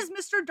like, "What is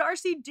Mr.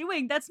 Darcy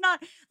doing? That's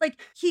not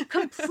like he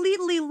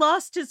completely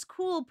lost his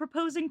cool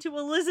proposing to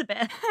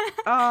Elizabeth."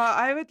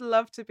 I would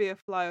love to be a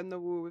fly on the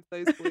wall with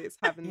those boys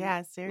having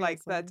Yeah,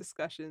 like their seriously.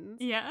 discussions.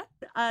 Yeah.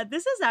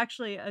 This is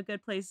actually a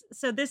good place.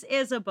 So this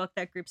is a book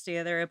that groups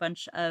together a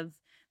bunch of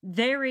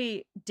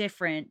very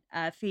different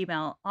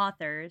female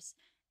authors.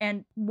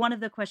 And one of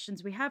the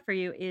questions we have for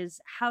you is,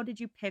 how did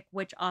you pick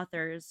which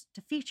authors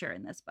to feature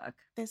in this book?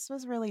 This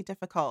was really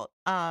difficult.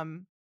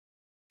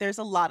 There's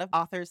a lot of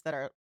authors that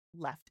are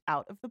left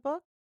out of the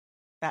book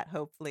that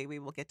hopefully we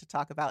will get to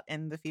talk about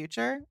in the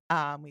future.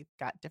 We've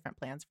got different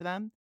plans for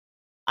them.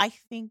 I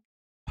think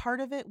part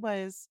of it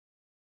was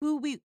who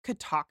we could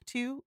talk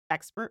to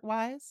expert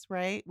wise,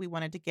 right? We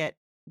wanted to get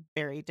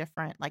very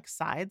different like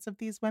sides of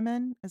these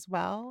women as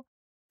well.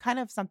 Kind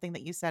of something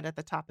that you said at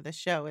the top of the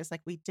show is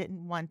like we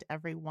didn't want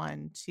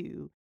everyone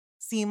to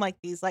seem like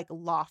these like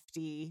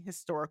lofty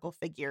historical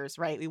figures,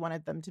 right? We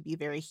wanted them to be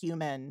very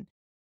human.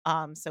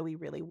 So we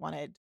really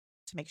wanted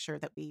to make sure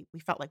that we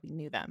felt like we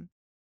knew them.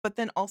 But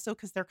then also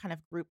because they're kind of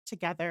grouped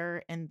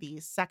together in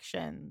these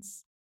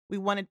sections, we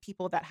wanted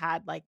people that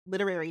had like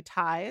literary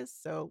ties.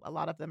 So a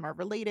lot of them are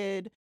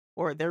related,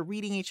 or they're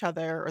reading each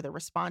other, or they're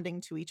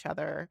responding to each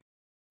other,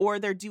 or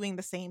they're doing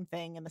the same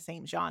thing in the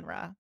same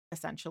genre,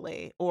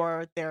 essentially,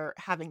 or they're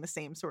having the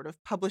same sort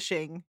of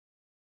publishing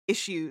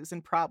issues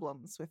and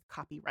problems with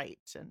copyright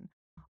and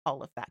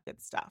all of that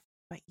good stuff.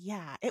 But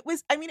yeah, it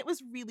was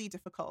really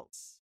difficult.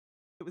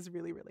 It was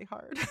really, really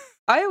hard.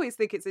 I always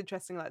think it's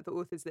interesting, like the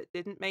authors that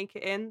didn't make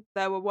it in.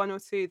 There were one or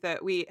two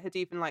that we had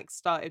even like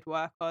started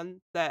work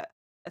on that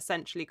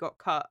essentially got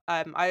cut.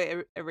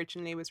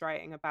 Originally was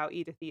writing about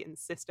Edith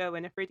Eaton's sister,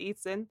 Winifred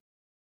Eaton,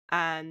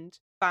 and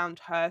found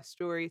her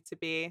story to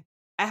be.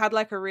 I had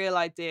like a real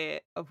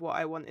idea of what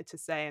I wanted to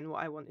say and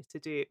what I wanted to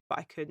do, but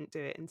I couldn't do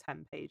it in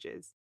 10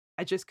 pages.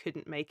 I just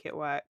couldn't make it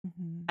work.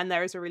 Mhm. And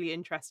there is a really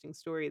interesting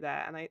story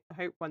there. And I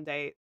hope one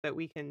day that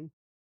we can,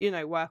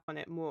 work on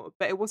it more.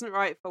 But it wasn't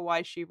right for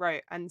why she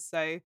wrote. And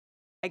so,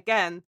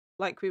 again,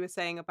 like we were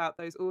saying about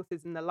those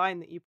authors in the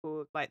line that you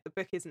pulled, like the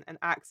book isn't an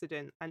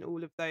accident, and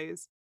all of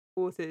those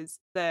authors,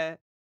 the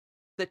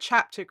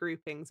chapter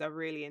groupings are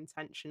really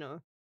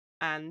intentional.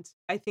 And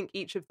I think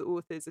each of the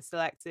authors are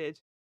selected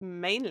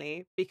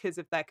mainly because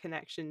of their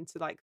connection to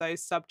like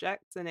those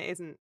subjects. And it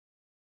isn't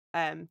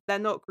they're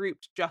not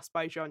grouped just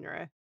by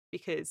genre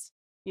because,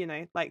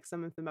 like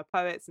some of them are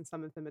poets and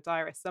some of them are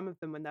diarists, some of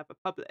them were never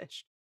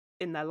published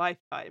in their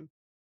lifetime.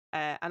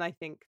 And I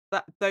think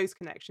that those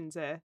connections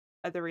are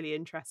the really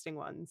interesting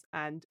ones.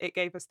 And it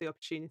gave us the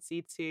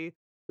opportunity to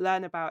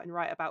learn about and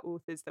write about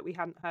authors that we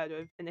hadn't heard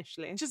of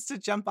initially. Just to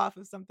jump off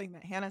of something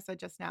that Hannah said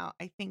just now,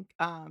 I think,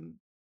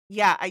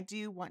 yeah, I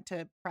do want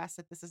to press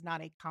that this is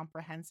not a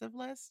comprehensive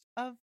list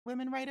of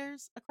women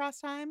writers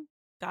across time.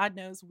 God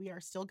knows we are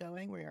still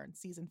going. We are in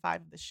season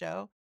 5 of the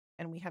show,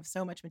 and we have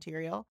so much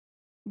material.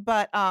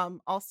 But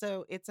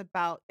also it's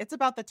about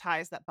the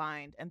ties that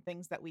bind and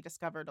things that we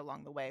discovered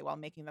along the way while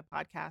making the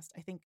podcast.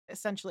 I think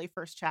essentially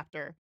first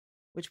chapter,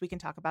 which we can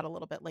talk about a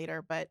little bit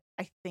later, but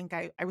I think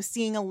I was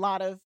seeing a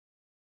lot of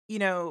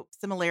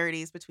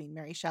similarities between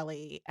Mary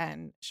Shelley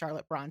and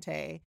Charlotte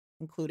Bronte,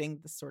 including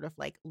the sort of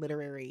like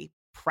literary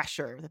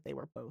pressure that they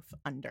were both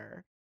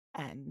under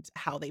and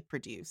how they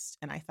produced.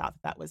 And I thought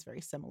that was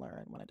very similar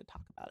and wanted to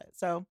talk about it.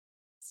 So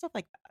stuff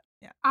like that.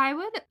 Yeah. I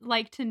would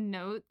like to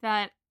note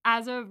that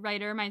as a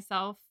writer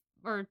myself,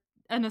 or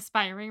an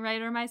aspiring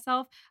writer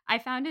myself, I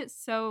found it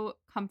so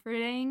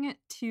comforting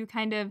to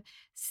kind of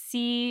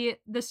see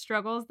the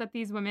struggles that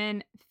these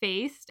women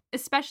faced,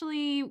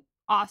 especially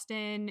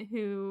Austen,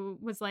 who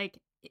was like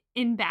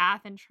in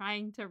Bath and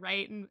trying to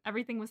write, and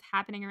everything was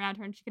happening around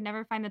her, and she could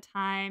never find the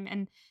time.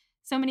 And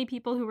so many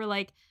people who were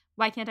like,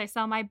 why can't I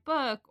sell my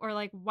book? Or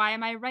like, why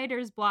am I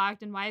writer's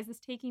blocked? And why is this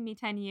taking me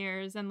 10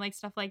 years? And like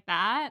stuff like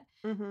that.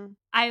 Mm-hmm.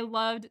 I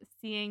loved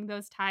seeing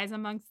those ties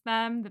amongst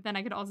them that then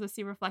I could also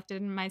see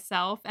reflected in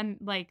myself and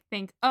like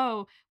think,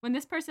 oh, when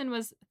this person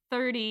was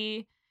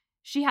 30,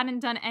 she hadn't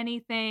done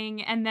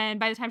anything. And then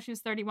by the time she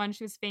was 31,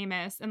 she was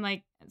famous and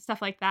like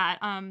stuff like that.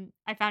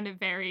 I found it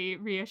very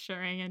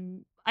reassuring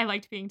and I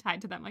liked being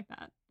tied to them like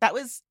that. That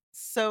was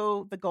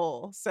so the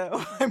goal.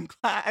 So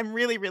I'm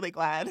really, really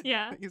glad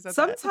Yeah. that you said that.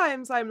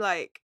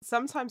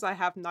 Sometimes I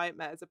have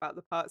nightmares about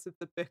the parts of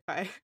the book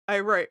I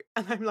wrote,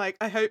 and I'm like,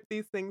 I hope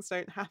these things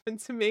don't happen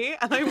to me.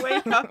 And I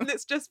wake up and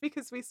it's just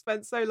because we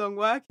spent so long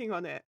working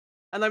on it.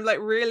 And I'm like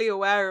really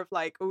aware of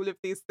like all of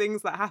these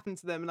things that happen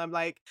to them. And I'm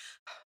like,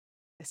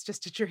 it's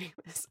just a dream.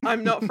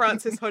 I'm not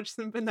Frances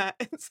Hodgson Burnett.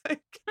 It's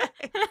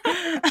okay.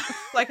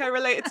 Like I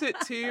related to it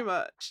too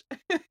much.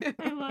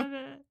 I love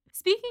it.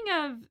 Speaking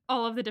of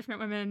all of the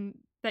different women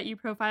that you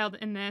profiled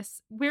in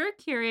this, we're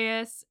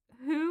curious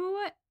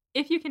who,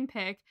 if you can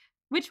pick,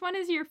 which one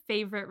is your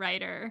favorite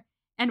writer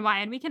and why?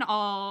 And we can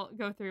all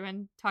go through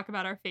and talk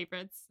about our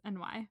favorites and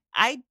why.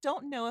 I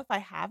don't know if I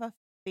have a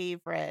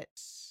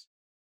favorite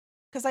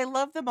because I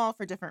love them all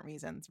for different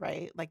reasons,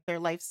 right? Like their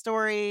life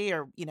story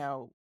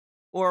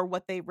or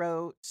what they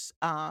wrote.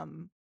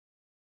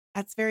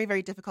 That's very,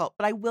 very difficult.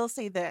 But I will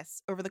say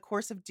this, over the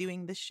course of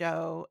doing the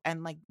show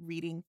and like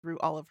reading through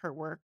all of her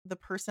work, the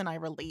person I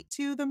relate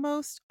to the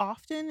most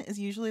often is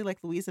usually like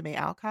Louisa May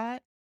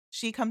Alcott.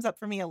 She comes up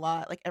for me a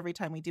lot, like every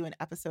time we do an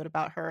episode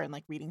about her and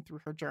like reading through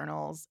her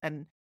journals.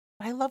 And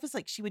what I love is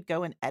like she would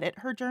go and edit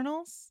her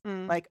journals.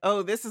 Mm. Like,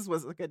 oh,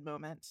 was a good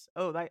moment.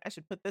 Oh, I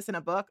should put this in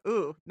a book.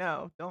 Ooh,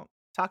 no, don't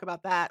talk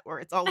about that. Or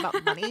it's all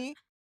about money.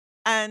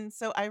 And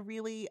so I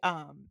really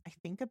I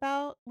think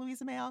about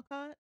Louisa May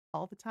Alcott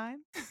all the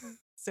time.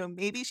 So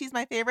maybe she's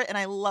my favorite, and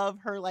I love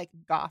her like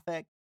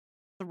gothic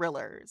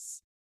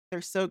thrillers. They're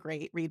so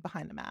great. Read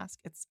Behind the Mask.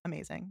 It's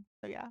amazing.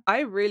 So yeah.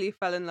 I really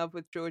fell in love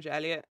with George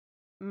Eliot,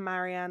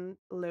 Marianne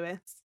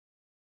Lewis,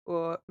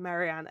 or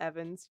Marianne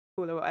Evans,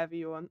 call her whatever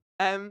you want.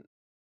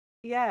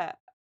 Yeah,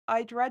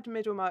 I'd read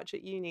Middlemarch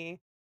at uni,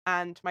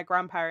 and my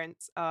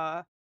grandparents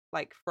are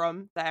like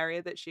from the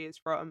area that she is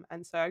from,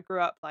 and so I grew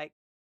up like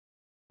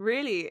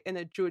really in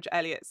a George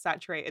Eliot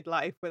saturated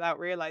life without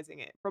realizing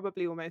it,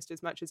 probably almost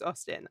as much as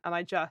Austen. And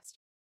I just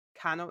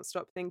cannot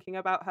stop thinking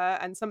about her.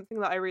 And something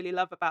that I really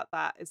love about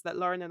that is that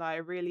Lauren and I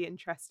are really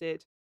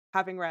interested,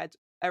 having read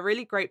a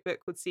really great book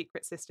called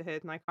Secret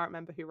Sisterhood, and I can't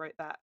remember who wrote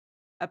that,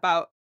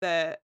 about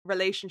the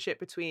relationship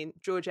between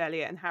George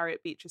Eliot and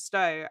Harriet Beecher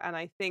Stowe. And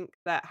I think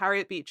that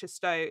Harriet Beecher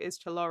Stowe is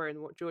to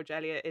Lauren what George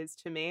Eliot is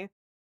to me.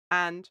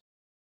 And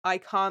I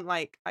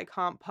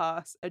can't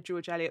pass a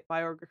George Eliot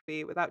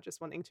biography without just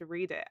wanting to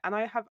read it. And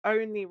I have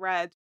only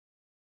read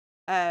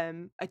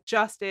I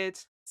just did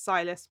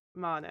Silas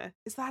Marner.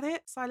 Is that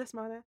it? Silas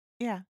Marner?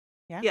 Yeah.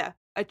 Yeah. Yeah.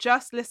 I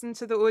just listened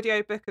to the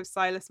audiobook of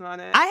Silas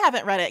Marner. I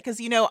haven't read it because,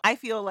 I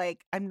feel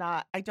like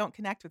I don't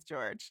connect with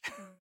George.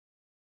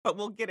 But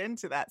we'll get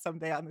into that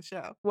someday on the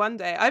show. One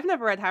day. I've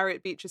never read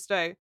Harriet Beecher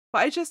Stowe, but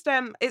I just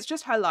it's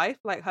just her life.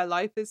 Like her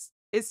life is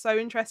so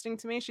interesting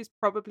to me. She's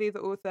probably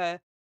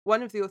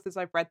one of the authors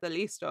I've read the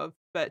least of,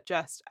 but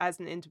just as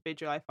an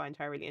individual I find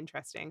her really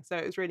interesting. So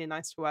it was really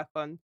nice to work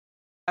on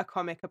a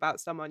comic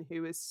about someone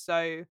who was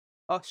so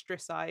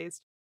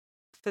ostracized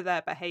for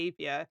their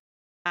behavior,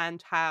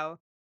 and how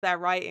their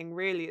writing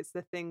really is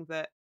the thing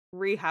that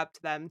rehabbed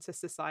them to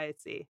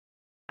society,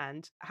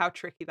 and how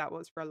tricky that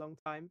was for a long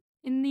time.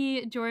 In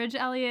the George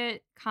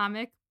Eliot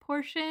comic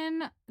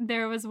portion,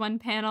 there was one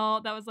panel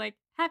that was like,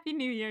 Happy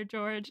New Year,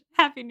 George.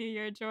 Happy New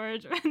Year,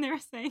 George. When they were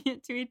saying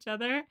it to each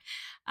other,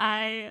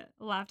 I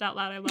laughed out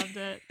loud. I loved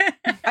it.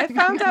 I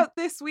found out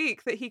this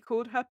week that he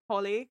called her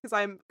Polly because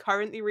I'm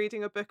currently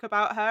reading a book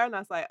about her, and I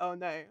was like, oh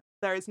no,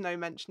 there is no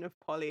mention of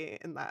Polly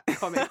in that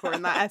comic or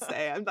in that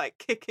essay. I'm like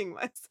kicking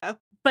myself.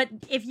 But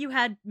if you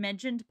had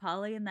mentioned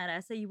Polly in that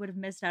essay, you would have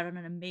missed out on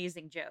an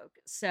amazing joke.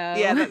 So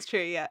Yeah, that's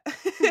true. Yeah.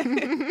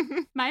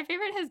 My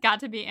favorite has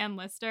got to be Anne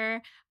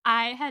Lister.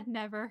 I had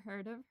never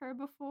heard of her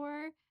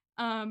before.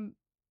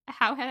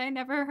 How had I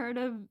never heard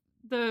of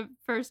the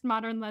first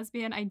modern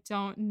lesbian? I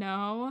don't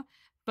know,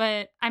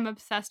 but I'm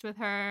obsessed with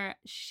her.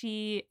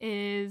 She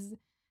is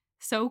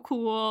so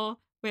cool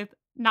with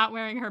not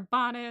wearing her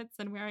bonnets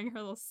and wearing her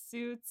little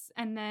suits.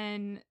 And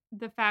then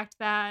the fact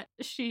that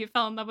she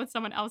fell in love with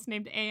someone else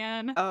named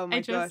Anne. Oh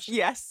my gosh.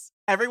 Yes.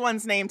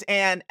 Everyone's named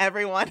Anne.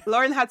 Everyone.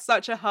 Lauren had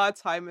such a hard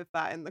time with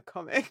that in the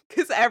comic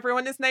because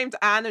everyone is named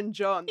Anne and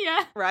John.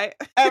 Yeah. Right?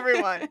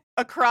 Everyone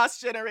across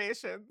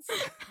generations.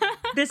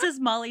 This is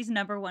Molly's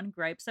number one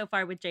gripe so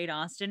far with Jane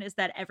Austen is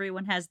that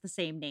everyone has the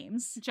same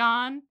names.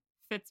 John,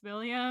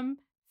 Fitzwilliam,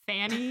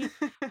 Fanny.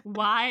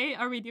 Why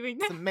are we doing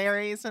this? Some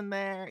Marys in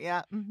there.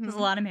 Yeah. Mm-hmm. There's a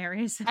lot of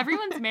Marys.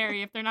 Everyone's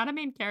Mary. If they're not a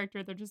main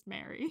character, they're just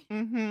Mary.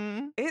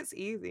 Mm-hmm. It's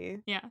easy.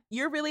 Yeah.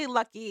 You're really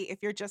lucky if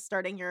you're just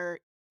starting your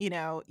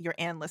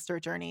Anne Lister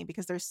journey,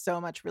 because there's so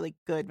much really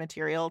good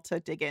material to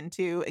dig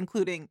into,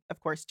 including, of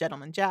course,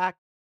 Gentleman Jack.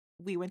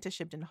 We went to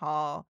Shibden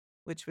Hall,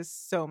 which was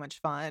so much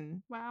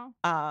fun.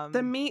 Wow.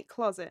 The meat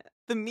closet.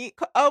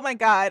 Oh my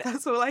God.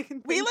 That's all I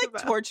can think We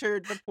about.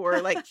 tortured the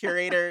poor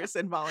curators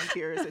and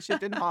volunteers at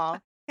Shibden Hall.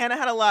 Hannah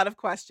had a lot of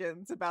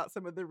questions about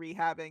some of the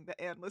rehabbing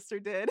that Anne Lister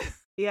did.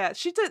 Yeah,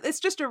 she did. It's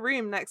just a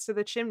room next to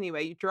the chimney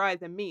where you dry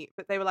the meat,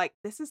 but they were like,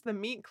 this is the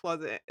meat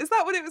closet. Is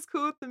that what it was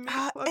called? The meat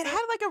closet? It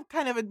had a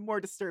kind of a more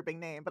disturbing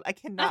name, but I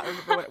cannot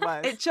remember what it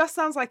was. It just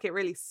sounds like it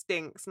really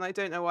stinks, and I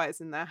don't know why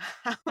it's in their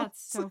house.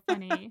 That's so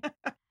funny.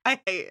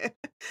 I hate it.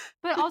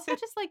 But also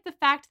just the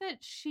fact that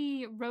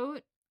she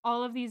wrote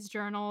all of these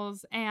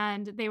journals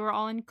and they were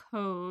all in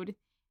code.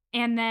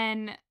 And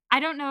then I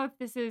don't know if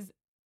this is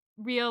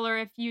real or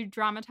if you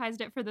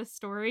dramatized it for the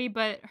story,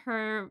 but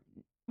her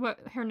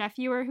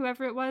nephew or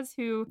whoever it was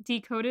who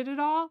decoded it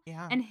all,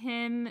 Yeah. and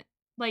him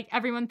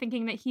everyone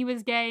thinking that he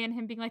was gay and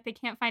him being like, they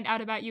can't find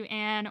out about you,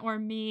 Anne, or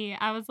me.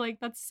 I was like,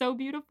 that's so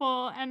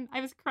beautiful, and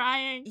I was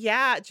crying.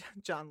 Yeah,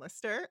 John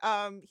Lister.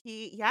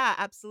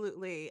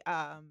 Absolutely.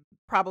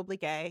 Probably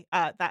gay.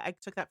 That I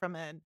took that from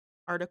an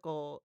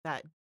article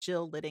that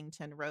Jill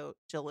Liddington wrote.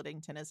 Jill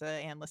Liddington is a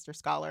Anne Lister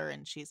scholar,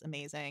 and she's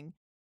amazing.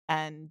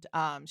 And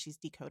she's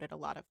decoded a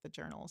lot of the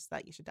journals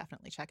that you should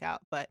definitely check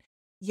out. But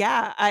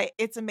yeah,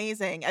 it's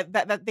amazing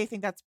that they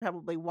think that's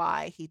probably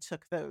why he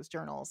took those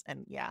journals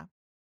and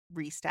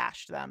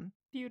restashed them.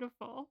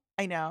 Beautiful.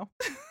 I know.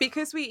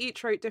 Because we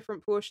each wrote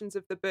different portions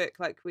of the book,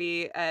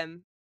 we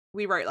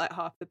wrote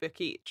half the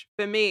book each.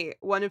 For me,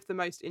 one of the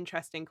most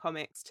interesting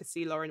comics to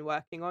see Lauren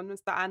working on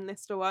was the Anne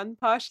Lister one,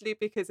 partially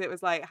because it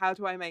was like, how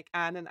do I make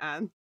Anne and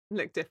Anne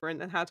look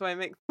different, and how do I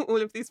make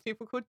all of these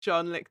people called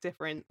John look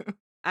different?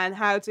 And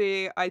how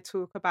do I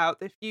talk about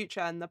the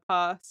future and the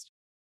past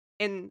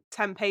in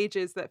 10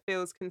 pages that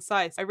feels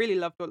concise? I really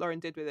loved what Lauren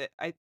did with it.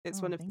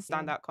 It's one of the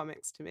standout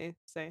comics to me.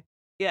 So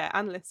yeah,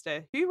 Anne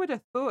Lister. Who would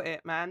have thought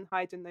it, man?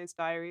 Hiding those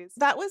diaries.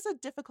 That was a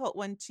difficult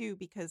one too,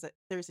 because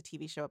there's a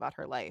TV show about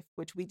her life,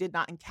 which we did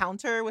not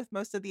encounter with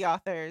most of the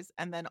authors.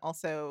 And then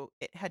also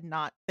it had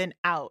not been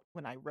out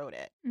when I wrote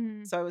it.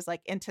 Mm. So I was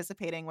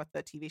anticipating what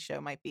the TV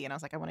show might be. And I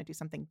was like, I want to do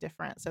something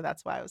different. So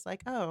that's why I was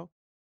like, oh,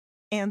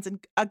 Anne's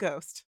a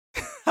ghost.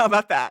 How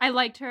about that? I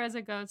liked her as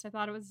a ghost. I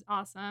thought it was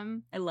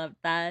awesome. I loved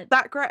that.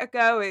 That Greta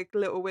Gerwig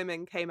Little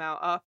Women came out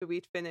after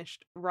we'd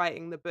finished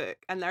writing the book,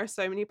 and there are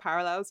so many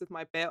parallels with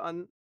my bit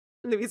on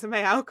Louisa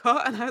May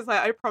Alcott, and I was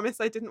like, I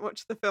promise I didn't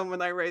watch the film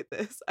when I wrote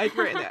this. I'd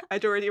written it.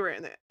 I'd already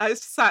written it. I was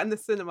just sat in the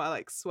cinema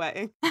like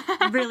sweating.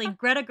 Really,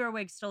 Greta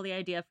Gerwig stole the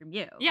idea from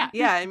you. Yeah.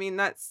 Yeah, I mean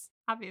that's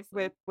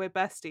Obviously. we're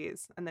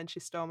besties, and then she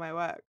stole my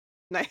work.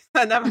 No,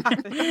 that never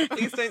happened.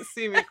 Please don't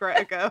sue me,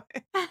 Greta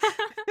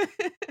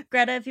Gerwig.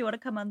 Greta, if you want to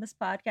come on this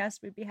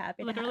podcast, we'd be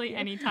happy Literally to have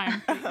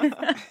anytime.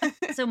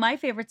 you. So my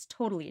favorite's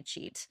totally a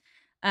cheat,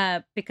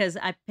 because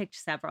I picked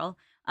several.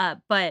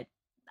 But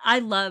I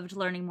loved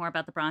learning more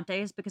about the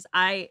Brontes because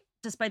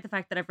despite the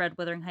fact that I've read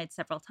Wuthering Heights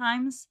several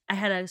times, I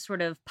had a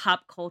sort of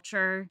pop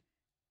culture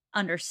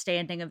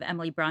understanding of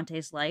Emily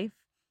Bronte's life,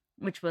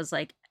 which was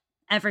like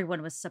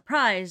everyone was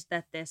surprised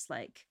that this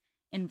like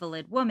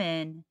invalid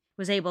woman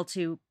was able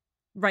to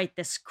write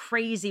this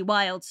crazy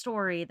wild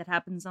story that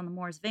happens on the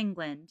moors of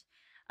England.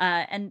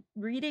 And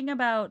reading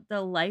about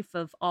the life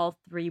of all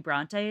three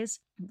Brontes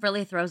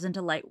really throws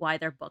into light why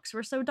their books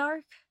were so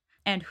dark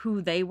and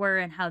who they were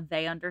and how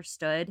they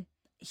understood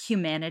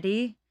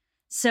humanity.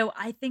 So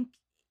I think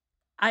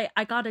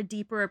I got a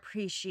deeper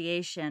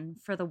appreciation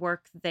for the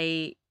work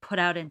they put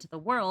out into the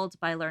world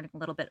by learning a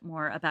little bit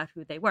more about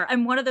who they were.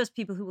 I'm one of those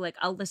people who like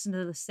I'll listen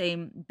to the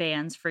same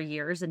bands for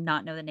years and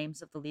not know the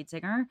names of the lead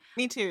singer.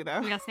 Me too,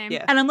 though. Yeah, same.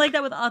 Yeah. And I'm like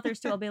that with authors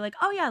too. I'll be like,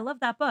 oh yeah, I love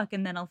that book.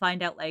 And then I'll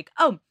find out like,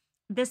 oh,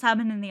 this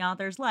happened in the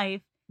author's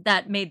life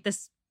that made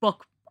this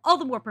book all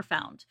the more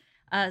profound.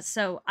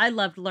 So I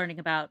loved learning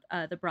about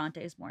the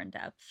Brontes more in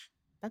depth.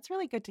 That's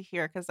really good to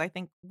hear because I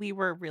think we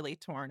were really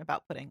torn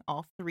about putting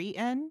all three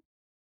in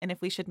and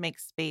if we should make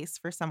space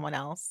for someone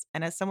else.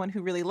 And as someone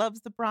who really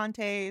loves the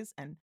Brontes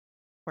and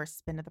of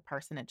course been to the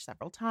parsonage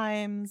several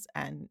times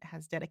and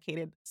has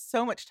dedicated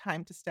so much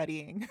time to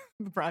studying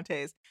the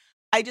Brontes,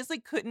 I just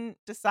like couldn't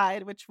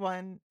decide which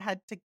one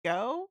had to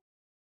go.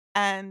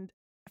 And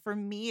for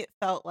me, it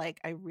felt like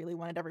I really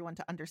wanted everyone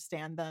to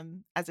understand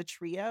them as a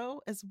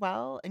trio as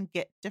well and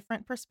get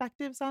different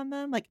perspectives on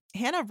them. Like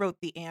Hannah wrote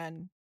the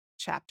Anne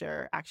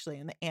chapter actually,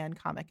 and the Anne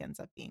comic ends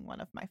up being one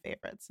of my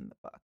favorites in the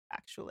book,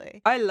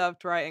 actually. I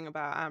loved writing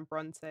about Anne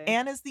Bronte.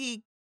 Anne is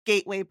the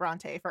gateway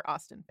Bronte for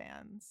Austen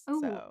fans.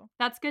 Oh, So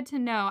that's good to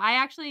know.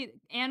 Anne was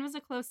Anne was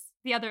a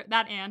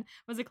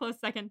close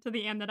second to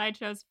the Anne that I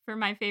chose for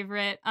my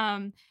favorite.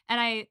 And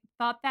I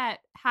thought that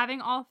having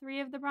all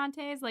three of the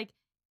Brontes, like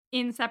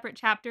in separate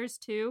chapters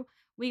too,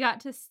 we got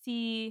to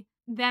see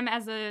them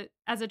as a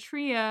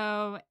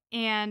trio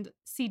and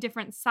see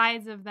different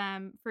sides of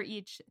them for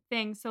each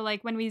thing. So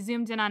like when we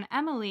zoomed in on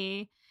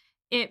Emily,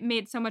 it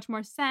made so much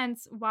more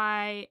sense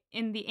why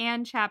in the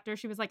Anne chapter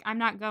she was like, I'm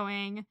not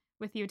going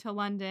with you to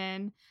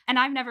London. And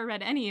I've never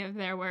read any of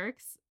their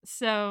works.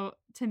 So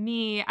to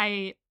me,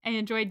 I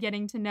enjoyed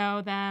getting to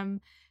know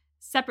them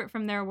separate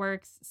from their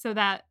works so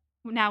that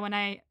now when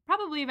I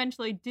probably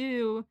eventually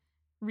do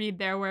read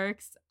their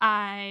works,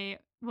 I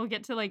will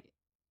get to like,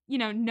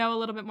 know a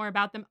little bit more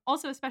about them.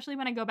 Also, especially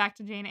when I go back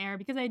to Jane Eyre,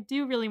 because I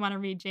do really want to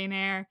read Jane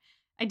Eyre.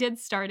 I did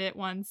start it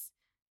once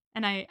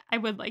and I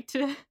would like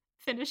to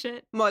finish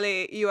it.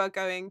 Molly, you are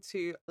going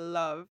to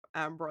love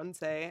Anne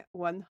Bronte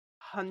 100%.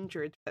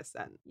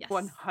 Yes.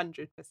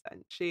 100%.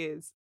 She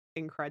is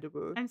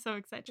incredible. I'm so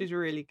excited. She's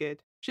really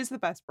good. She's the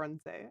best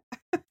Bronte.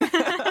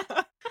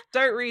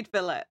 Don't read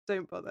Villette.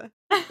 Don't bother.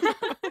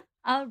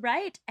 All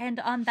right. And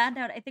on that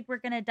note, I think we're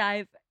going to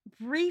dive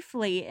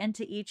briefly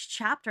into each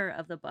chapter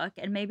of the book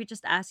and maybe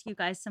just ask you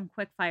guys some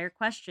quick fire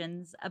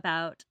questions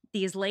about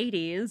these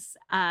ladies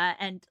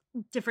and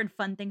different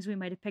fun things we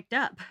might have picked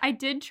up. I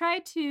did try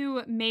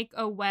to make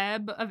a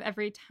web of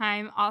every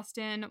time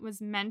Austen was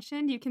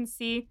mentioned. You can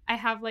see I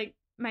have like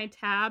my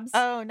tabs.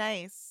 Oh,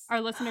 nice. Our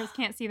listeners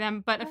can't see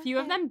them, but a few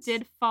of them Perfect.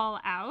 did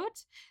fall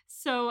out.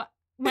 So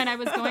when I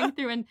was going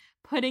through and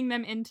putting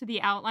them into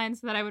the outline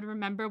so that I would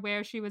remember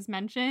where she was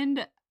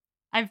mentioned,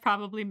 I've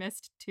probably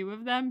missed two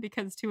of them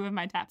because two of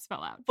my tabs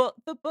fell out. Well,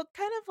 the book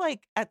kind of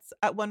like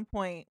at one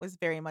point was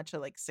very much a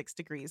like 6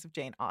 degrees of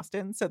Jane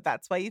Austen. So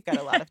that's why you've got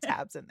a lot of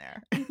tabs in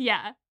there.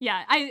 Yeah.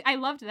 I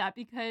loved that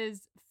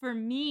because for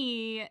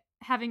me,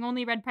 having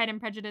only read Pride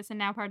and Prejudice and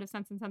now part of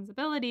Sense and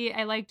Sensibility,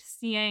 I liked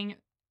seeing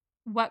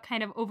what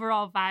kind of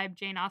overall vibe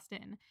Jane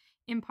Austen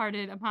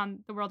imparted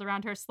upon the world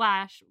around her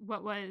 /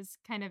 what was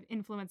kind of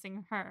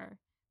influencing her.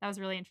 That was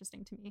really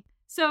interesting to me.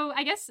 So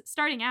I guess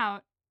starting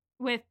out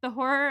with the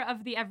horror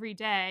of the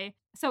everyday.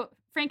 So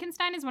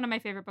Frankenstein is one of my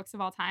favorite books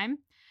of all time.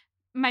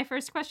 My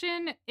first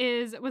question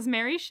is, was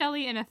Mary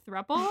Shelley in a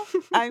throuple?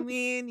 I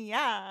mean,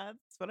 yeah,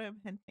 that's what I'm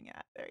hinting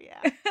at there.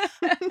 Yeah.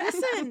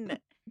 Listen,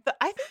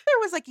 I think there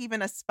was like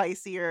even a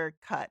spicier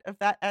cut of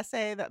that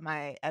essay that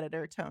my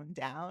editor toned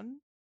down.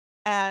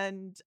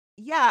 And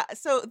yeah,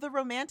 so the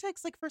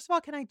romantics, like, first of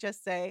all, can I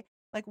just say,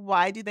 Like,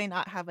 why do they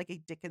not have like a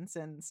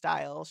Dickinson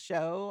style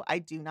show? I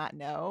do not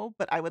know,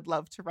 but I would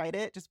love to write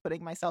it, just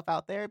putting myself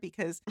out there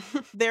because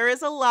there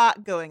is a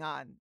lot going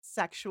on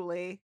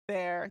sexually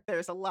there.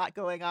 There's a lot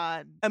going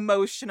on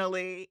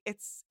emotionally.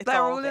 It's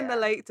They're all all in the there.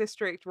 Lake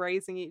District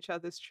raising each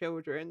other's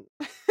children.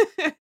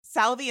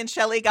 Salvi and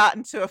Shelley got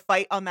into a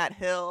fight on that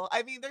hill.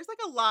 I mean, there's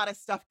like a lot of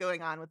stuff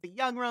going on with the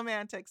young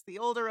romantics, the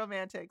older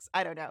romantics.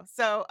 I don't know.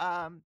 So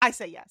I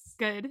say yes.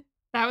 Good.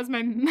 That was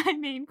my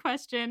main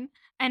question.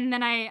 And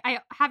then I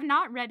have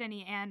not read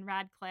any Anne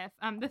Radcliffe.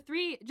 The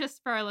three,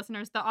 just for our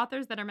listeners, the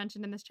authors that are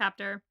mentioned in this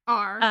chapter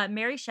are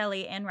Mary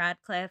Shelley, Anne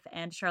Radcliffe,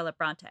 and Charlotte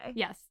Bronte.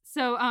 Yes.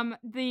 So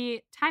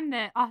the time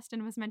that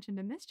Austen was mentioned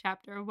in this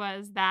chapter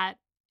was that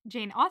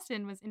Jane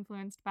Austen was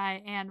influenced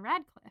by Anne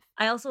Radcliffe.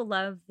 I also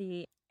love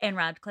the Anne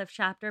Radcliffe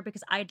chapter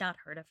because I had not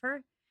heard of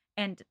her.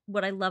 And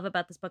what I love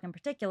about this book in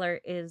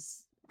particular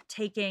is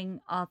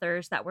taking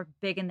authors that were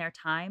big in their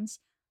times,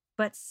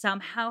 but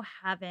somehow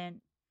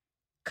haven't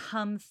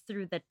come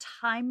through the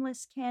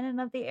timeless canon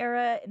of the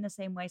era in the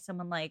same way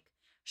someone like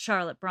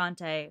Charlotte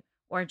Bronte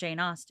or Jane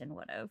Austen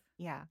would have.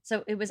 Yeah.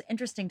 So it was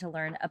interesting to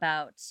learn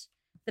about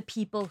the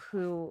people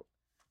who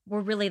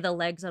were really the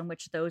legs on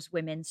which those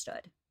women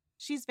stood.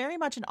 She's very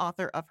much an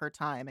author of her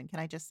time. And can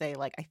I just say,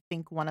 like, I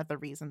think one of the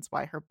reasons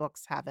why her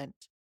books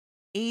haven't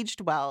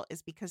aged well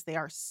is because they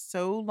are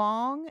so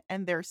long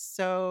and they're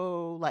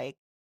so, like,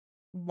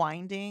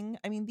 winding.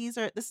 I mean, this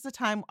is a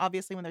time,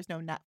 obviously, when there's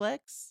no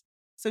Netflix.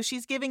 So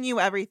she's giving you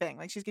everything.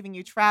 Like, she's giving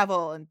you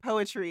travel and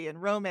poetry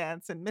and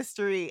romance and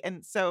mystery.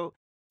 And so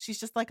she's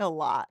just, like, a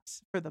lot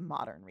for the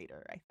modern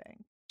reader, I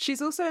think.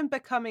 She's also in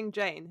Becoming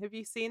Jane. Have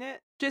you seen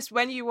it? Just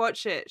when you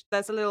watch it,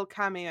 there's a little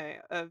cameo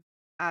of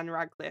Anne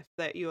Radcliffe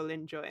that you'll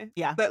enjoy.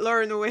 Yeah. That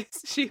Lauren always,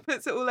 she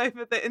puts it all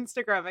over the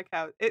Instagram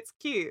account. It's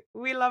cute.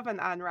 We love an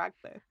Anne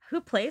Radcliffe. Who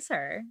plays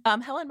her?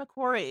 Helen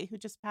McCrory, who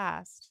just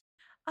passed.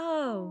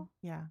 Oh,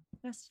 Yeah.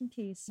 rest in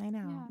peace. I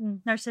know. Yeah.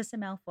 Narcissa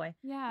Malfoy.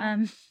 Yeah.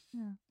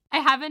 I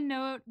have a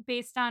note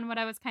based on what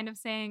I was kind of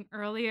saying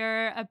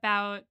earlier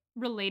about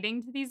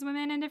relating to these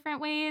women in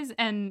different ways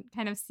and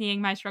kind of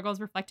seeing my struggles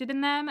reflected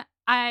in them.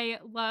 I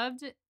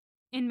loved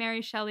in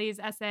Mary Shelley's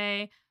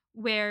essay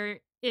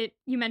where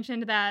you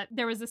mentioned that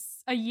there was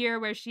a year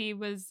where she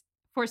was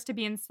forced to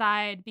be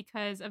inside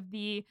because of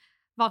the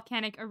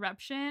volcanic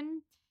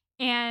eruption.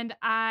 And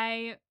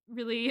I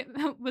really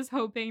was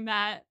hoping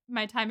that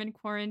my time in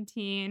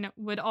quarantine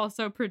would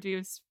also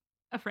produce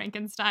a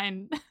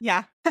Frankenstein.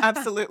 Yeah,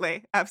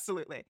 absolutely.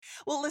 Absolutely.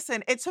 Well,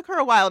 listen, it took her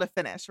a while to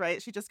finish, right?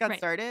 She just got Right.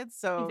 started.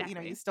 So,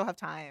 Exactly. you still have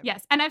time.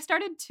 Yes. And I've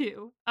started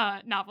 2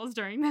 novels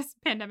during this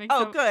pandemic.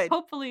 Oh, so good.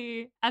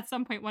 Hopefully at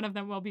some point one of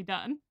them will be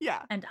done.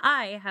 Yeah. And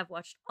I have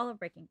watched all of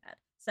Breaking Bad.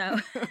 So,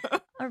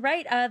 all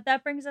right,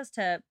 that brings us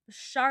to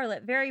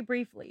Charlotte very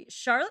briefly.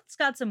 Charlotte's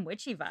got some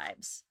witchy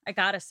vibes, I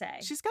gotta say.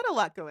 She's got a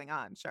lot going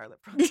on, Charlotte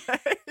Bronte.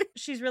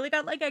 She's really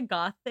got like a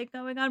goth thing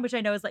going on, which I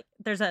know is like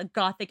there's a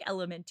gothic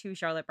element to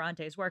Charlotte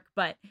Bronte's work,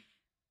 but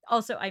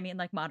also, I mean,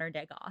 like modern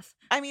day goth.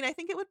 I mean, I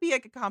think it would be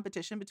like a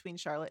competition between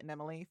Charlotte and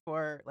Emily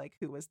for like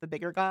who was the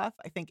bigger goth.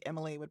 I think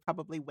Emily would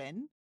probably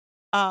win.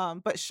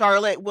 But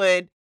Charlotte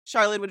would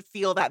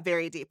feel that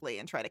very deeply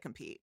and try to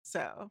compete.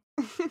 So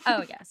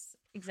Oh, yes,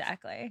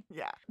 exactly.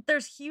 yeah.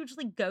 There's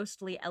hugely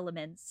ghostly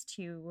elements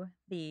to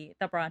the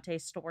Bronte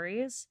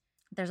stories.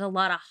 There's a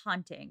lot of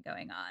haunting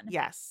going on.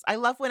 Yes. I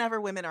love whenever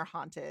women are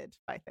haunted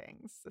by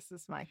things. This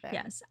is my thing.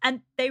 Yes.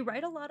 And they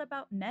write a lot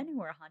about men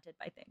who are haunted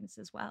by things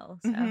as well.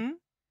 So Mhm.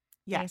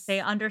 Yes. they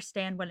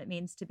understand what it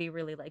means to be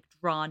really like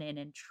drawn in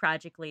and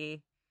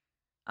tragically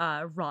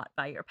wrought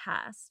by your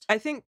past. I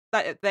think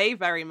that they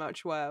very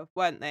much were,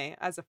 weren't they,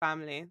 as a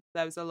family?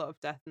 There was a lot of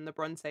death in the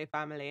Bronte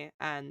family,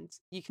 and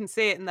you can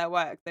see it in their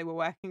work. They were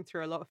working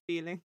through a lot of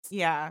feelings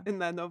Yeah. in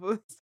their novels.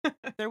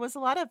 There was a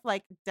lot of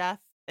like death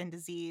and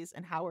disease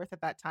in Haworth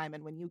at that time.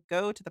 And when you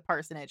go to the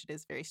parsonage, it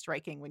is very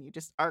striking when you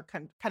just are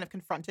kind of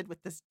confronted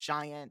with this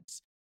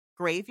giant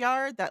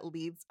graveyard that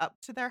leads up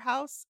to their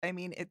house. I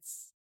mean,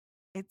 it's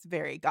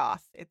very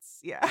goth.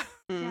 Yeah.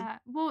 Yeah.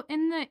 Well,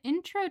 in the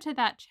intro to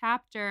that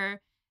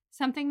chapter,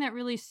 something that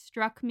really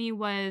struck me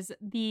was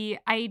the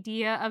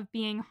idea of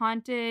being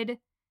haunted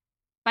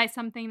by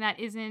something that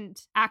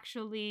isn't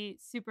actually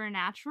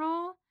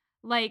supernatural.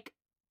 Like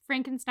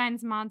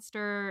Frankenstein's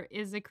monster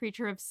is a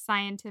creature of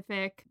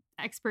scientific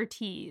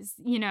expertise,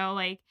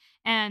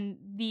 and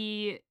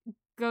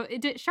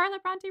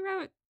Charlotte Bronte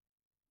wrote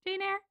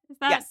Jane Eyre? Is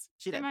that Yes,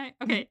 she did.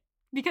 okay?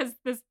 Because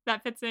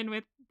that fits in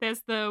with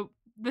this. The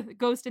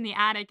ghost in the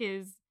attic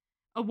is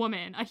a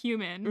woman, a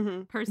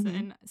human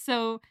person.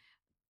 So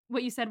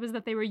what you said was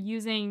that they were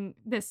using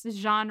this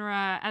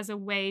genre as a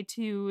way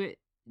to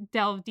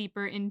delve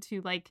deeper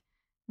into like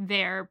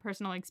their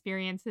personal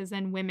experiences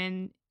and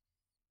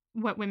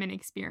what women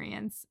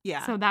experience.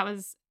 Yeah. So that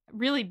was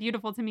really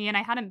beautiful to me. And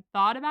I hadn't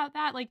thought about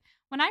that. Like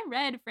when I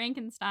read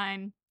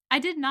Frankenstein, I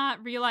did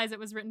not realize it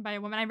was written by a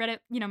woman. I read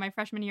it, my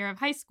freshman year of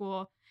high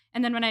school.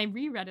 And then when I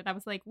reread it, I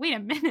was like, wait a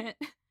minute.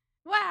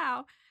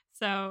 Wow.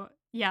 So,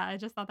 yeah, I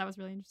just thought that was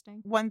really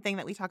interesting. One thing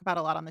that we talk about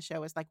a lot on the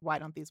show is like, why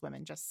don't these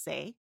women just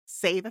say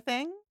the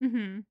thing?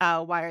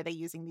 Mm-hmm. Why are they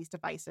using these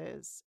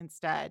devices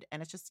instead?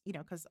 And it's just,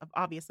 because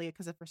obviously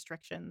because of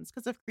restrictions,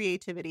 because of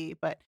creativity.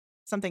 But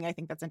something I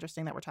think that's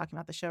interesting that we're talking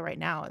about the show right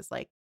now is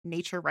like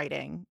nature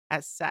writing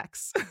as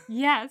sex.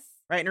 Yes.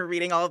 Right. And we're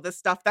reading all of this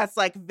stuff that's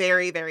like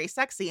very, very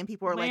sexy. And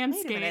people are like,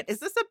 wait a minute, is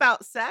this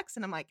about sex?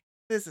 And I'm like,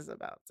 this is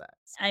about sex.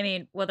 I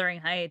mean,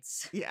 Wuthering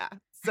Heights. Yeah.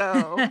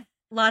 So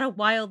A lot of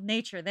wild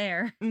nature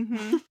there.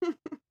 mhm.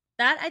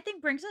 That, I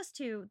think, brings us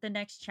to the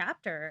next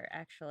chapter,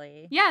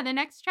 actually. Yeah, the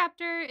next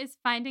chapter is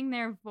finding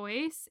their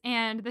voice.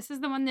 And this is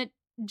the one that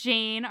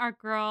Jane, our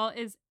girl,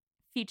 is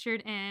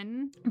featured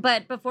in.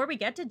 But before we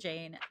get to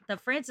Jane, the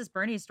Frances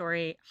Burney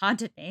story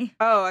haunted me.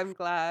 Oh, I'm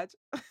glad.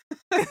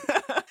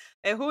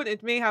 It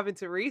haunted me having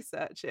to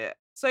research it.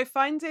 So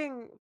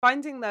finding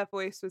their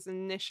voice was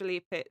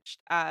initially pitched.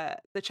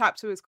 The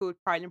chapter was called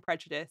Pride and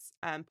Prejudice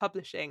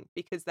Publishing,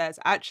 because there's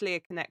actually a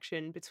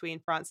connection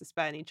between Frances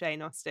Burney,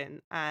 Jane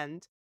Austen,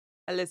 and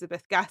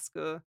Elizabeth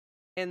Gaskell,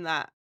 in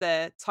that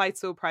the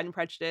title Pride and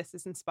Prejudice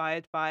is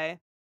inspired by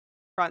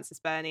Frances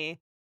Burney,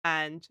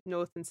 and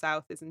North and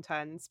South is in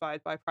turn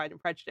inspired by Pride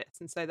and Prejudice.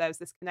 And so there was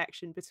this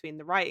connection between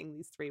the writing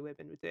these three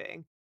women were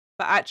doing.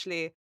 But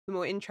actually, the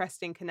more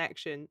interesting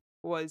connection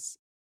was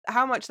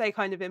how much they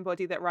kind of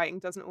embody that writing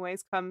doesn't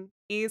always come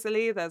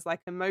easily. There's like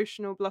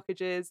emotional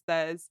blockages,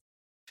 there's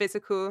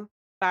physical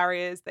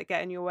barriers that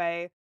get in your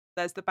way,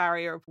 there's the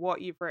barrier of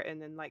what you've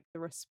written and like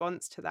the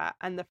response to that.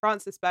 And the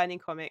Frances Burney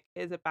comic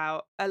is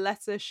about a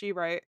letter she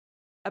wrote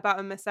about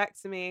a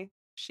mastectomy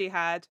she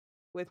had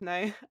with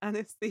no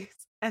anesthesia.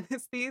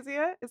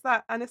 Is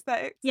that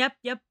anesthetics? Yep.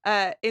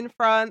 In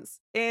France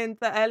in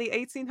the early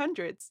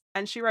 1800s.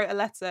 And she wrote a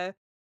letter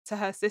to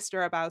her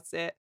sister about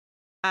it.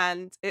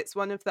 And it's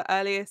one of the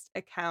earliest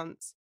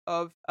accounts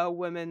of a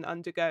woman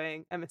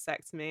undergoing a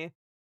mastectomy.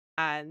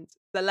 And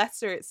the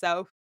letter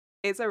itself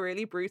is a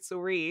really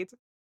brutal read.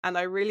 And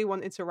I really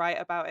wanted to write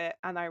about it.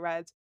 And I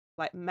read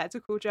like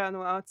medical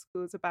journal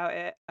articles about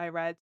it. I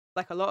read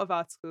like a lot of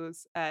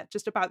articles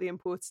just about the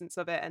importance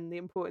of it and the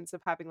importance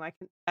of having like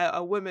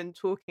a woman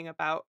talking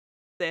about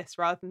this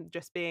rather than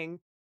just being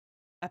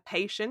a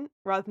patient,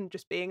 rather than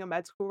just being a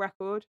medical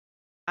record.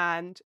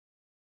 And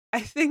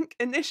I think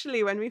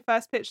initially when we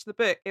first pitched the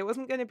book, it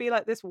wasn't going to be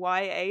like this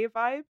YA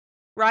vibe,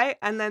 right?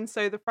 And then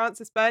so the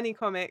Frances Burney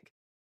comic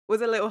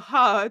was a little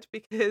hard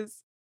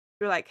because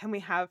we were like, can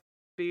we have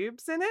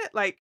boobs in it?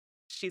 Like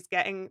she's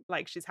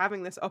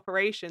having this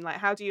operation. Like,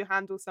 how do you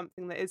handle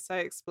something that is so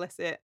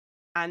explicit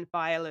and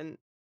violent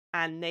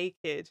and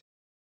naked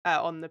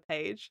on the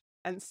page?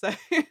 And so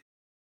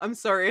I'm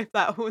sorry if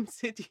that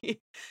haunted you.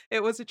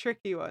 It was a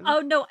tricky one. Oh,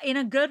 no, in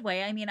a good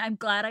way. I mean, I'm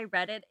glad I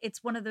read it.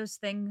 It's one of those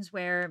things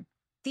where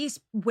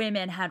these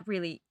women had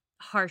really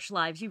harsh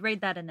lives. You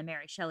read that in the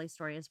Mary Shelley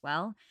story as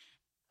well.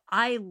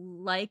 I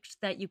liked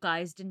that you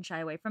guys didn't shy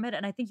away from it.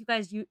 And I think you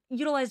guys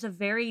utilized a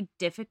very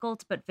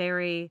difficult but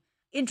very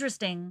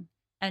interesting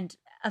and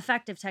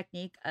effective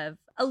technique of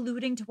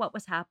alluding to what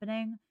was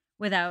happening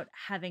without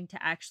having to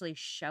actually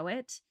show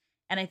it.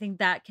 And I think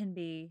that can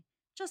be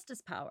just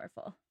as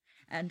powerful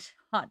and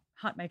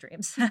haunt my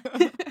dreams.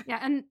 Yeah,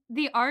 and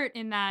the art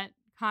in that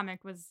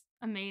comic was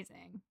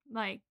amazing.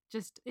 Like,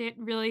 just it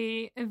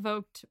really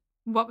evoked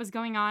what was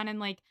going on, and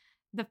like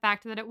the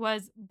fact that it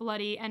was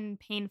bloody and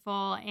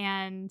painful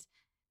and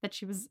that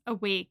she was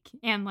awake,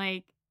 and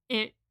like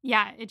it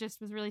just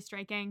was really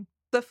striking.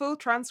 The full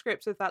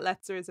transcript of that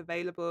letter is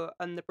available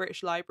on the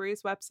British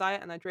Library's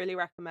website, and I'd really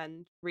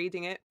recommend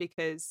reading it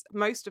because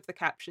most of the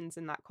captions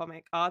in that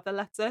comic are the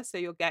letter, so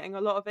you're getting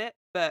a lot of it,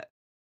 but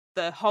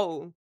the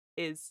whole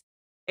is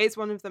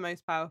one of the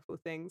most powerful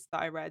things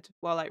that I read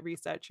while like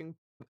researching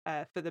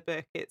for the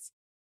book.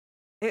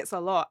 It's a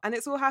lot, and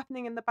it's all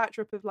happening in the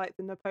backdrop of like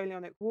the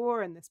Napoleonic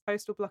War and this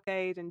postal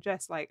blockade, and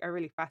just like a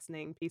really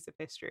fascinating piece of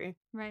history.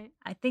 Right.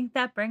 I think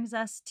that brings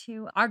us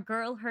to our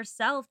girl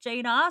herself,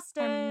 Jane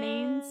Austen. Our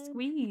main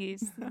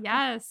squeeze.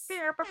 Yes.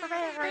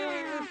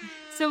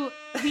 So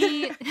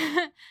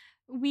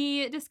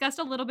we discussed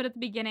a little bit at the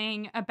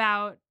beginning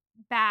about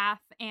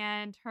Bath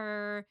and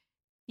her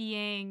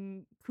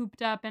being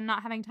cooped up and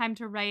not having time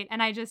to write.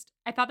 And I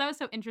thought that was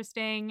so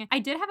interesting. I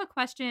did have a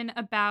question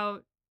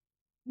about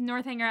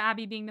Northanger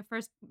Abbey being the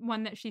first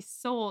one that she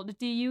sold.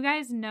 Do you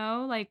guys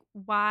know like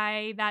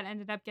why that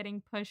ended up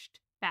getting pushed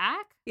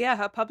back? Yeah,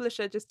 her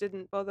publisher just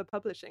didn't bother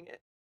publishing it.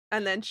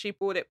 And then she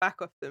bought it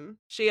back off them.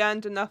 She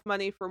earned enough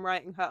money from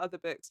writing her other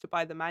books to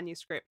buy the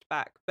manuscript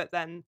back. But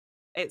then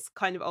it's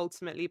kind of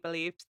ultimately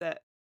believed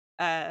that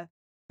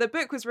the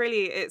book was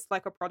it's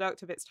like a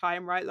product of its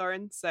time, right,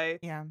 Lauren? So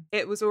Yeah.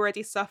 it was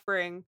already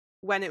suffering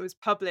when it was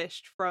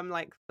published from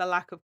like the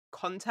lack of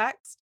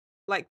context.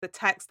 Like the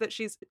text that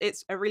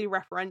it's a really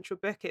referential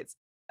book. It's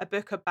a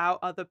book about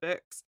other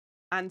books.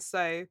 And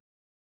so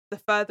the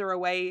further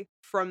away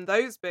from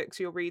those books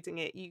you're reading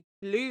it, you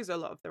lose a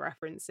lot of the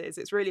references.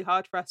 It's really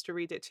hard for us to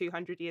read it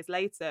 200 years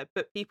later,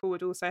 but people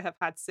would also have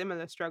had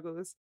similar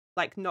struggles,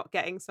 like not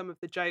getting some of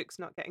the jokes,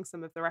 not getting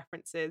some of the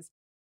references.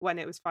 when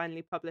it was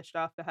finally published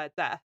after her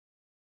death.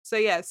 So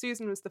yeah,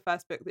 Susan was the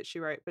first book that she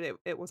wrote, but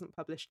it wasn't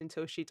published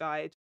until she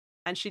died.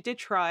 And she did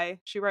try.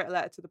 She wrote a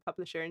letter to the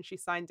publisher and she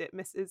signed it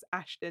Mrs.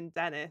 Ashton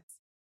Dennis.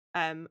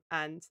 And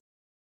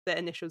the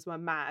initials were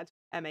MAD,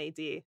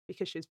 MAD,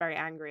 because she was very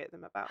angry at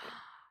them about it.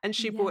 And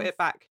she bought Yes. it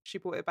back. She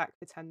bought it back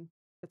for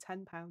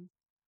 £10.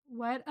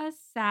 What a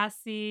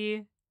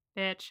sassy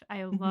bitch.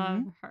 I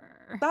love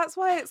her. That's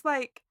why it's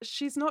like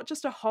she's not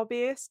just a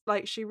hobbyist.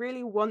 Like she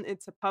really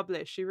wanted to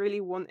publish. She really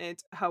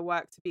wanted her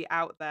work to be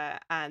out there.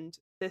 And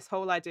this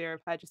whole idea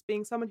of her just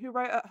being someone who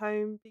wrote at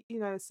home, you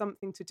know,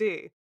 something to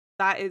do.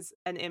 That is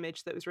an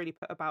image that was really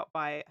put about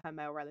by her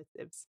male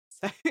relatives.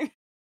 So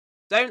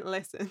don't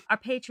listen. Our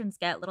patrons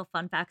get little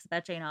fun facts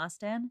about Jane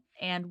Austen.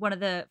 And one of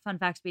the fun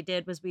facts we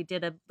did was we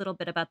did a little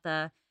bit about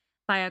the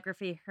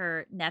biography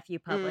her nephew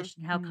published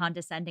and how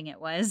condescending it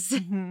was.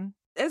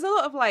 There's a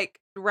lot of like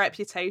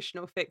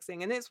reputational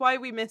fixing, and it's why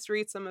we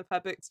misread some of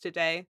her books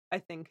today. I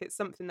think it's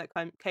something that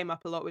came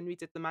up a lot when we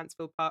did the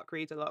Mansfield Park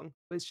read along,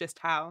 was just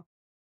how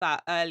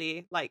that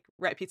early like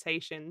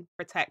reputation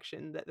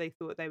protection that they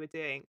thought they were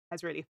doing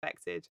has really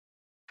affected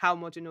how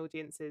modern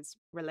audiences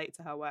relate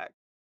to her work,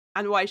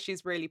 and why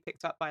she's really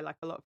picked up by like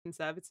a lot of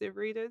conservative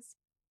readers.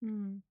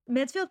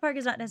 Mansfield Park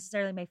is not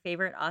necessarily my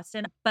favorite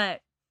Austen,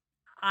 but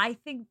I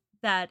think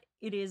that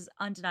it is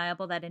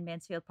undeniable that in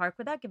Mansfield Park,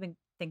 without giving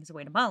things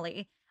away to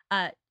Molly,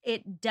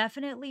 it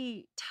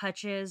definitely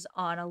touches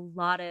on a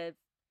lot of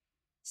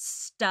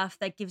stuff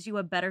that gives you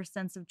a better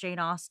sense of Jane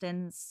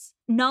Austen's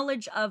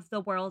knowledge of the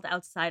world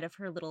outside of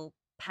her little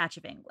patch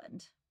of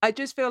England. I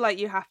just feel like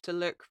you have to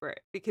look for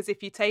it, because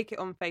if you take it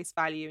on face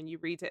value and you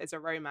read it as a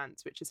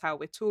romance, which is how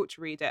we're taught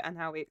to read it and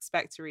how we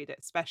expect to read it,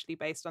 especially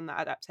based on the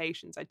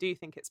adaptations, I do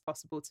think it's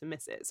possible to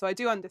miss it. So I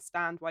do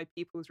understand why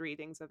people's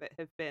readings of it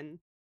have been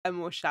a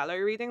more shallow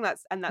reading.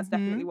 That's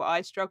definitely what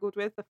I struggled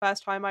with the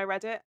first time I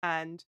read it.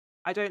 And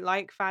I don't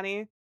like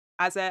Fanny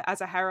as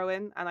a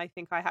heroine, and I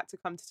think I had to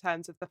come to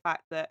terms with the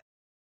fact that,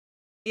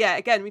 yeah,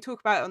 again, we talk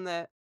about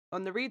it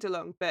on the read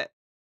along, but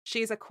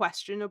she's a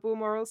questionable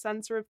moral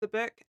center of the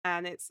book,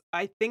 and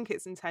I think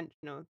it's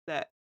intentional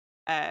that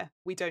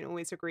we don't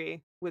always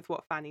agree with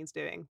what Fanny's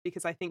doing,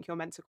 because I think you're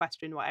meant to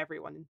question what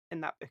everyone in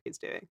that book is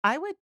doing. I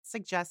would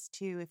suggest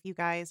too, if you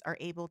guys are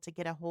able to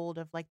get a hold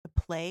of like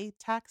the play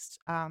text,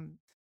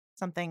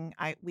 something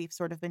we've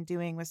sort of been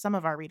doing with some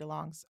of our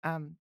read-alongs.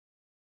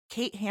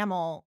 Kate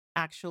Hamill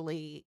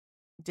actually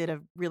did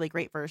a really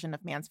great version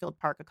of Mansfield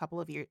Park a couple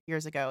of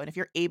years ago, and if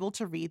you're able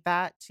to read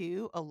that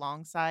too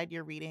alongside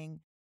your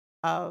reading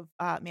of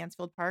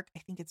Mansfield Park, I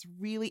think it's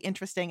really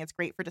interesting. It's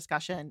great for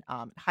discussion.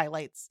 It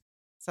highlights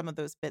some of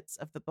those bits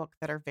of the book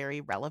that are very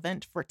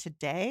relevant for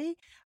today.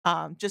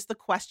 Just the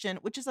question,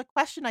 which is a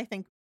question I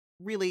think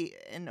really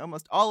in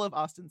almost all of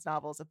Austen's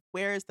novels, of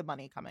where is the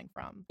money coming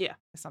from? Yeah,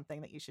 is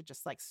something that you should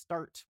just like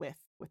start with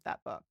that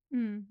book.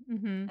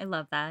 I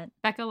love that.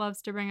 Becca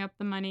loves to bring up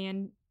the money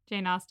in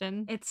Jane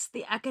Austen. It's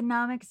the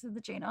economics of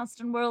the Jane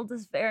Austen world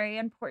is very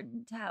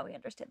important to how we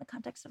understand the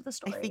context of the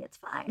story. It's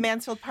fine.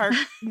 Mansfield Park,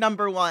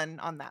 number one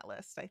on that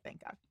list, I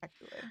think,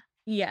 actually.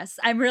 Yes,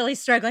 I'm really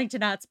struggling to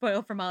not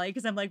spoil for Molly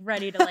because I'm like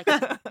ready to like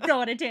go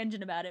on a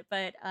tangent about it,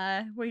 but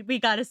we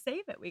gotta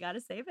save it. We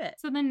gotta save it.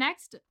 So the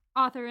next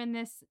author in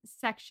this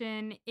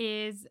section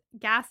is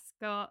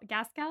Gaskell.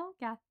 Gaskell.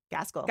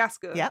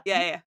 Yep.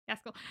 Yeah.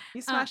 Gaskell.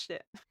 You smashed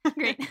it.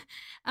 Great.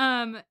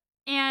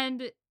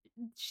 And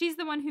she's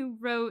the one who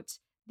wrote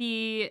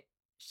the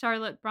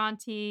Charlotte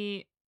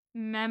Bronte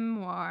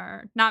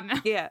memoir,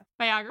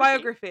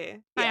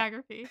 biography.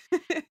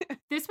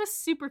 This was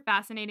super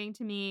fascinating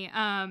to me,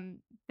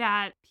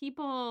 that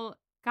people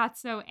got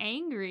so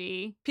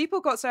angry.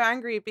 People got so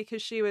angry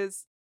because she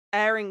was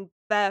airing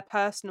their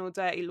personal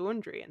dirty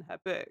laundry in her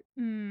book.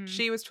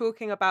 She was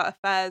talking about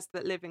affairs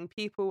that living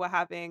people were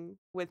having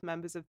with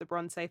members of the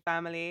Bronte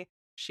family.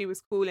 She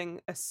was calling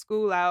a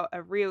school out,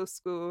 a real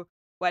school,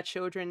 where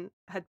children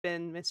had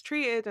been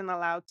mistreated and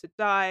allowed to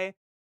die,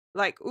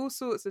 like all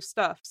sorts of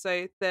stuff.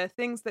 So the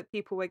things that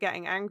people were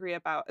getting angry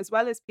about, as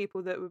well as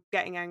people that were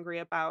getting angry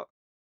about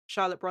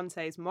Charlotte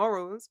Bronte's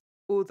morals,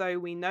 although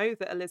we know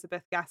that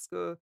Elizabeth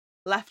Gaskell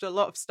left a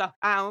lot of stuff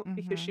out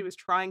because she was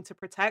trying to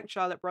protect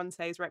Charlotte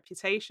Bronte's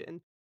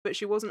reputation, but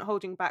she wasn't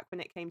holding back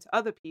when it came to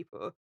other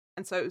people.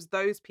 And so it was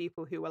those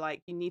people who were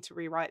like, you need to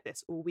rewrite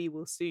this or we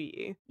will sue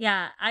you.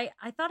 Yeah, I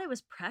thought it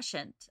was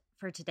prescient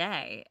for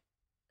today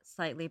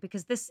slightly,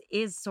 because this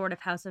is sort of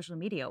how social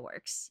media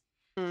works.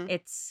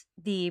 It's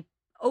the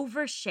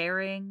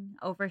oversharing,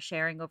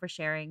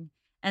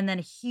 and then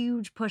a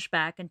huge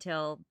pushback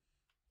until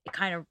it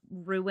kind of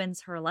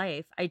ruins her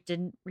life. I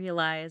didn't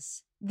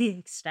realize the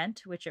extent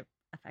to which it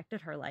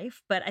affected her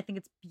life, but I think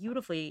it's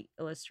beautifully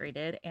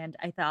illustrated, and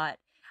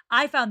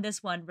I found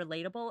this one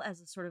relatable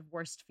as a sort of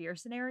worst fear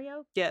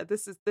scenario. Yeah,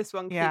 this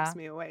one keeps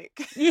me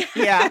awake.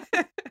 Yeah.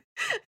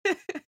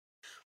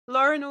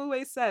 Lauren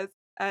always says,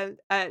 and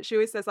she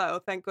always says, like, oh,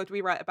 thank God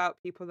we write about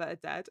people that are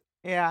dead.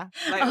 Yeah.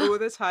 Like all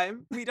the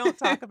time. We don't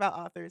talk about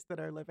authors that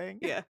are living.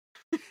 Yeah.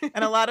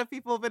 And a lot of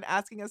people have been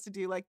asking us to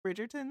do like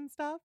Bridgerton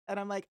stuff. And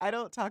I'm like, I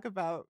don't talk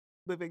about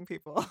living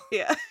people.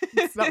 Yeah.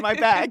 It's not my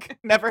bag.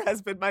 Never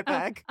has been my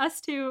bag.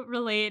 Us two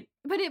relate.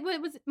 But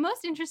what was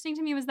most interesting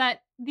to me was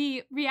that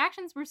the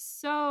reactions were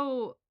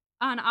so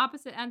on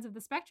opposite ends of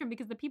the spectrum,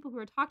 because the people who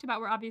were talked about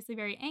were obviously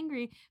very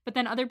angry, but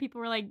then other people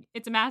were like,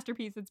 it's a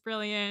masterpiece, it's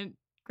brilliant,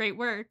 great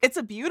work. It's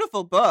a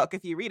beautiful book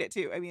if you read it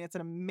too. I mean, it's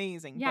an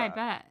amazing Yeah, book.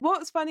 I bet.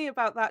 What's funny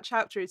about that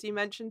chapter is you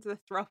mentioned the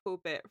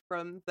thruple bit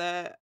from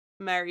the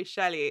Mary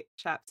Shelley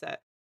chapter.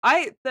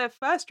 The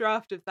first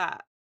draft of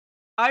that,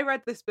 I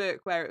read this book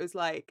where it was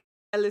like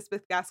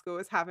Elizabeth Gaskell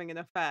was having an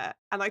affair,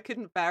 and I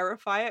couldn't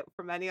verify it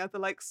from any other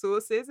like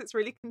sources. It's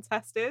really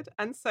contested.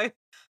 And so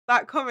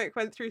that comic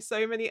went through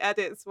so many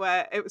edits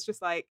where it was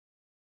just like,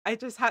 I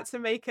just had to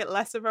make it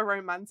less of a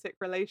romantic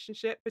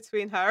relationship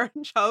between her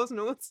and Charles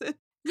Norton.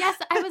 Yes,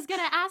 I was going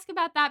to ask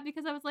about that,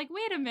 because I was like,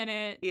 wait a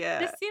minute. Yeah.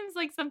 This seems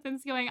like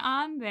something's going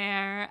on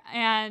there.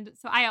 And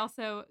so I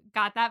also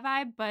got that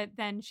vibe, but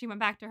then she went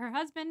back to her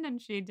husband and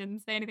she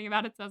didn't say anything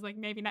about it. So I was like,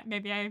 maybe not,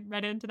 maybe I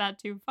read into that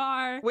too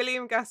far.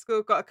 William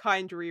Gaskell got a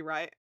kind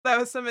rewrite. There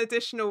was some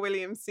additional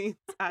William scenes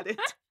added.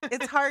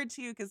 It's hard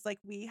too, because like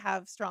we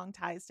have strong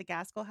ties to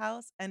Gaskell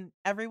House, and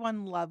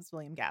everyone loves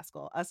William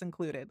Gaskell, us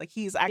included. Like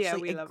he's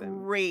actually we a love him.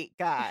 great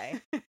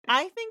guy.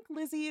 I think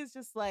Lizzie is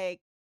just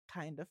like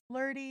kind of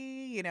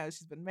flirty. You know,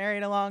 she's been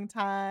married a long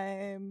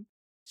time.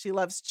 She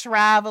loves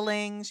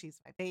traveling.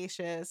 She's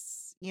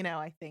vivacious. You know,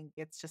 I think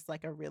it's just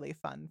like a really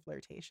fun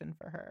flirtation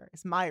for her,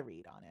 is my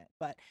read on it.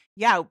 But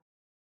yeah,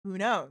 who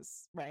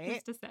knows, right?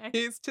 Who's to say?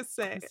 Who's to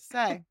say? Who's to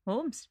say?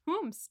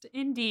 Whomst,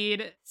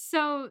 indeed.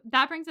 So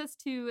that brings us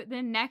to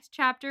the next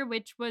chapter,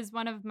 which was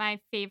one of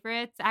my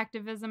favorites,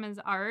 Activism as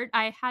Art.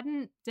 I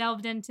hadn't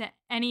delved into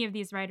any of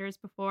these writers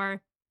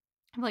before.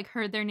 I've like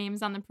heard their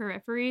names on the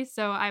periphery,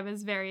 so I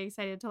was very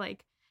excited to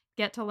like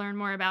get to learn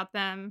more about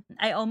them.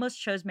 I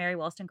almost chose Mary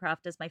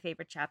Wollstonecraft as my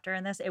favorite chapter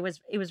in this. It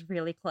was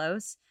really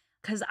close,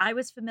 because I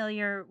was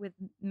familiar with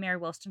Mary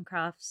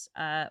Wollstonecraft's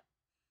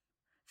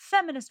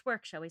feminist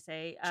work, shall we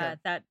say, Sure.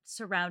 that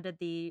surrounded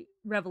the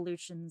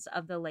revolutions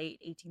of the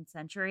late 18th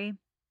century.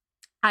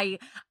 I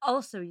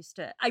also used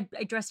to, I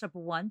dressed up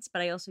once,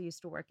 but I also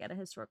used to work at a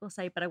historical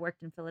site, but I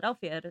worked in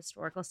Philadelphia at a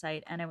historical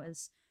site, and it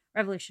was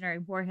Revolutionary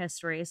War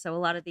history. So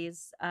a lot of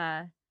these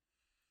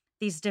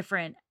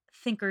different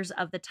thinkers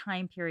of the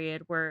time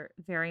period were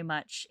very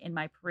much in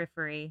my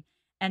periphery,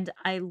 and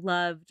I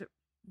loved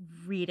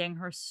reading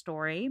her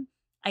story.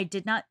 I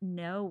did not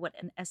know what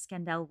an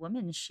Escandal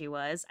woman she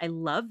was. I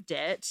loved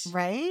it.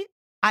 Right?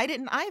 I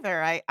didn't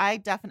either. I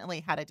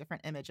definitely had a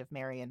different image of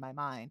Mary in my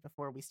mind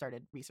before we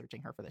started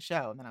researching her for the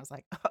show. And then I was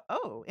like,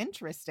 oh,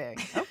 interesting.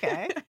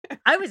 Okay.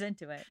 I was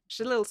into it.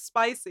 She's a little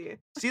spicy.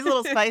 She's a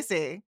little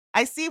spicy.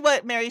 I see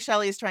what Mary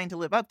Shelley is trying to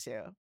live up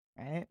to,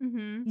 right?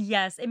 Mm-hmm.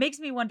 Yes, it makes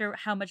me wonder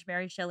how much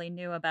Mary Shelley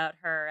knew about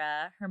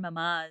her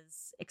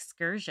mama's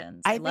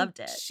excursions. I loved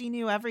think it. She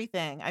knew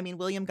everything. I mean,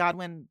 William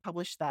Godwin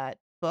published that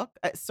book,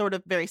 sort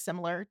of very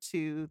similar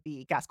to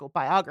the Gaskell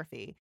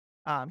biography.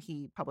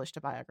 He published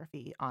a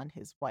biography on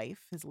his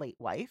wife, his late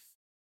wife,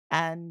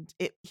 and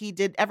he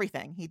did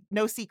everything.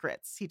 No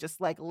secrets. He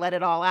just like let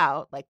it all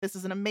out. Like, this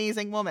is an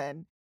amazing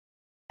woman.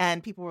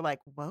 And people were like,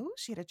 whoa,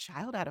 she had a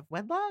child out of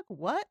wedlock?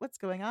 What's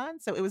going on?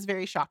 So it was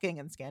very shocking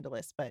and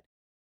scandalous, but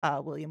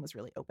William was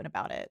really open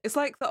about it. It's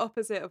like the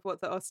opposite of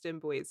what the Austen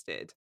boys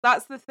did.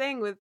 That's the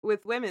thing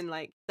with women.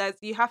 Like,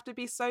 you have to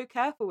be so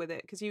careful with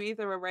it, because you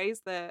either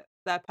erase their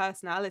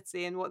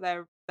personality and what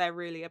they're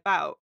really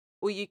about,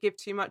 or you give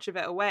too much of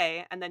it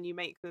away and then you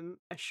make them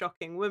a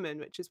shocking woman,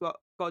 which is what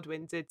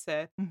Godwin did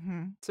to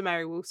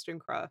Mary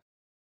Wollstonecraft.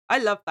 I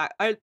love that.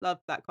 I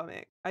loved that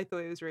comic. I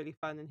thought it was really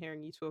fun, and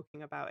hearing you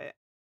talking about it,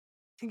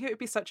 I think it would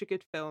be such a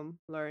good film,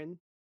 Lauren.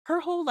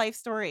 Her whole life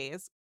story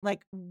is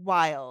like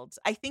wild.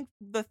 I think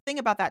the thing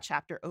about that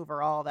chapter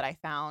overall that I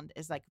found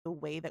is like the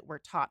way that we're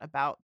taught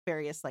about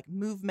various like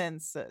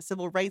movements,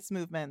 civil rights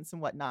movements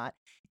and whatnot.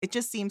 It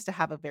just seems to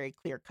have a very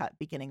clear cut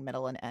beginning,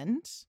 middle, and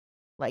end.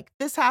 Like,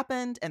 this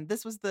happened and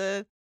this was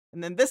and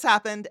then this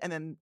happened and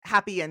then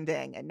happy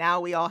ending. And now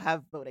we all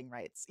have voting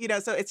rights, you know?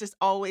 So it's just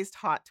always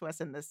taught to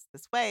us in this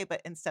way.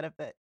 But instead of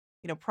it,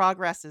 you know,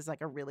 progress is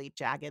like a really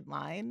jagged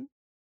line.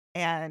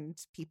 And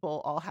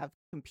people all have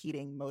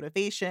competing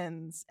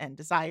motivations and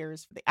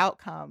desires for the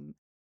outcome,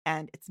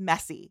 and it's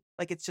messy.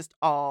 Like, it's just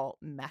all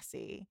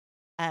messy.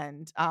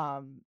 And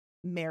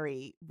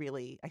Mary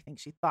really, I think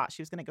she thought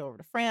she was going to go over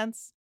to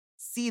France,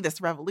 see this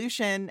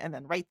revolution, and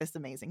then write this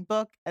amazing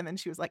book. And then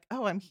she was like,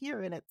 oh, I'm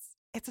here, and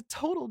it's a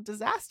total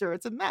disaster.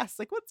 It's a mess.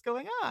 Like, what's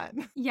going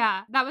on?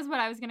 Yeah, that was what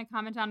I was going to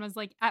comment on, was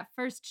like, at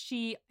first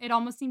it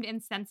almost seemed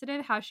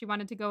insensitive how she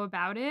wanted to go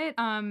about it.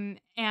 And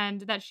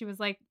that she was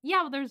like,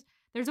 yeah, well,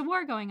 there's a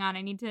war going on.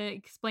 I need to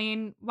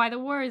explain why the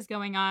war is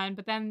going on.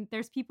 But then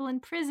there's people in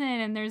prison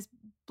and there's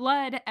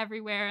blood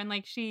everywhere. And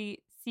like,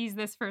 she sees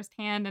this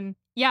firsthand. And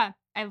yeah,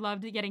 I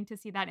loved getting to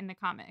see that in the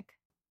comic.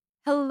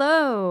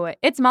 Hello,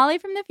 it's Molly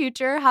from the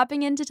future,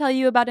 hopping in to tell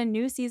you about a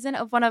new season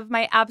of one of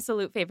my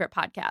absolute favorite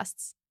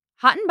podcasts.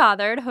 Hot and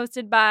Bothered,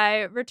 hosted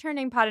by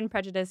returning Pod and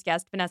Prejudice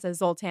guest Vanessa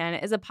Zoltan,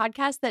 is a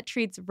podcast that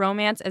treats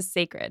romance as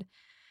sacred.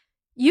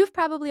 You've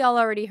probably all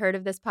already heard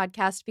of this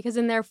podcast because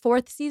in their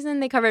 4th season,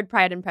 they covered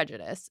Pride and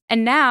Prejudice.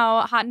 And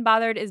now, Hot and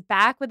Bothered is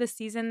back with a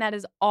season that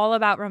is all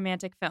about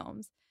romantic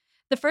films.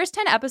 The first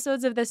 10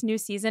 episodes of this new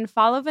season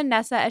follow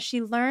Vanessa as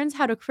she learns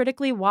how to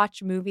critically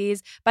watch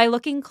movies by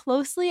looking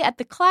closely at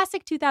the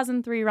classic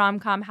 2003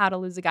 rom-com How to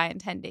Lose a Guy in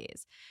 10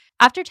 Days.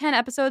 After 10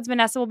 episodes,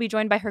 Vanessa will be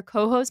joined by her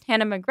co-host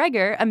Hannah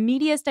McGregor, a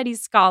media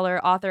studies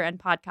scholar, author, and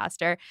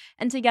podcaster,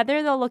 and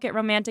together they'll look at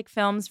romantic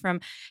films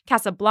from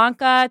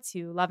Casablanca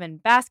to Love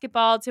and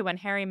Basketball to When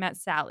Harry Met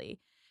Sally.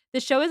 The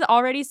show is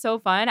already so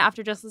fun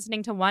after just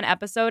listening to one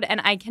episode,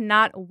 and I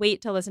cannot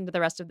wait to listen to the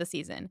rest of the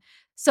season.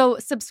 So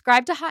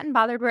subscribe to Hot and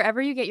Bothered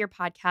wherever you get your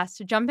podcasts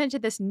to jump into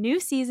this new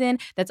season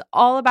that's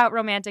all about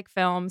romantic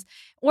films,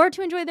 or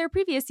to enjoy their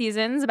previous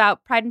seasons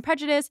about Pride and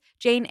Prejudice,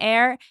 Jane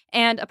Eyre,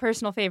 and a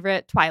personal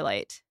favorite,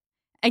 Twilight.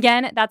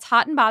 Again, that's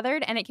Hot and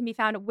Bothered, and it can be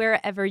found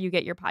wherever you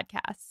get your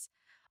podcasts.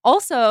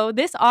 Also,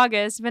 this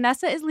August,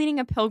 Vanessa is leading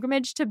a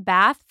pilgrimage to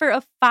Bath for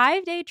a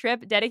 5-day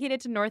trip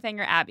dedicated to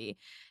Northanger Abbey.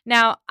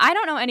 Now, I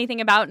don't know anything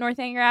about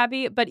Northanger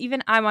Abbey, but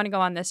even I want to go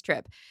on this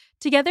trip.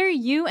 Together,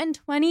 you and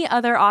 20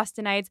 other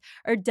Austinites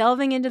are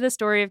delving into the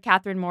story of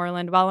Catherine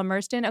Morland while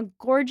immersed in a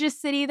gorgeous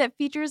city that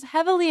features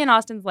heavily in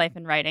Austen's life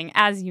and writing,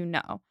 as you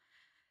know.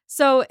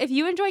 So, if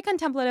you enjoy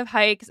contemplative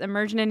hikes,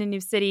 immersion in a new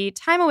city,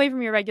 time away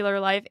from your regular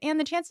life, and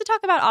the chance to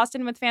talk about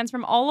Austen with fans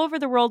from all over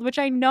the world, which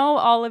I know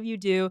all of you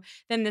do,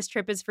 then this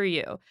trip is for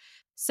you.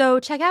 So,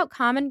 check out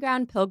Common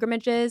Ground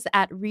Pilgrimages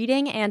at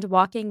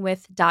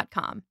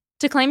readingandwalkingwith.com.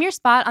 To claim your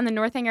spot on the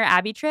Northanger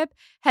Abbey trip,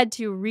 head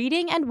to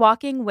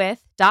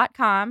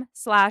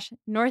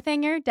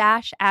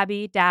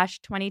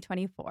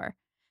readingandwalkingwith.com/Northanger-Abbey-2024.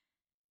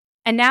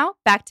 And now,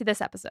 back to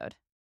this episode.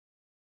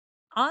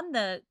 On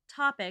the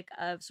topic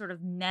of sort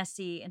of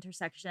messy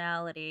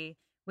intersectionality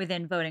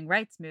within voting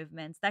rights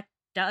movements, that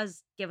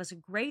does give us a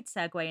great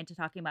segue into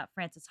talking about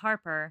Frances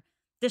Harper.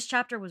 This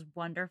chapter was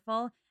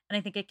wonderful, and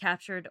I think it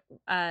captured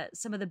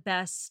some of the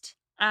best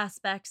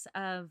aspects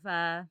of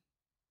the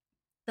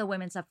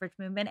women's suffrage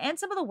movement and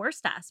some of the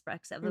worst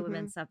aspects of the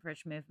women's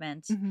suffrage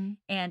movement.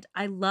 And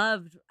I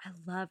loved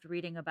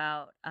reading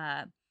about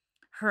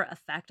her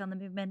effect on the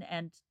movement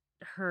and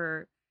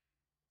her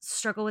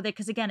struggle with it,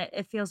 because again,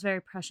 it feels very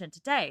prescient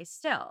today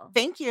still.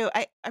 Thank you.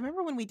 I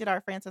remember when we did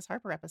our Frances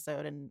Harper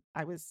episode and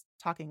I was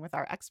talking with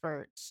our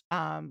expert,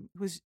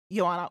 who's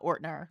Joanna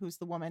Ortner, who's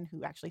the woman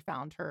who actually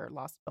found her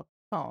lost book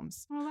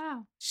poems. Oh,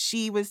 wow.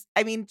 She was,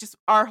 I mean, just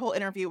our whole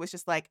interview was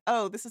just like,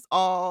 oh, this is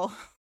all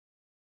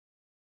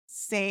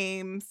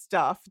same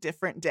stuff,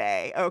 different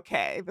day.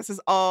 Okay, this is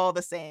all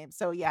the same.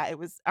 So yeah, it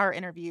was our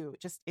interview,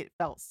 just it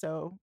felt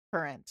so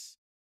current.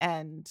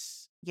 And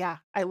yeah,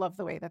 I love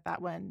the way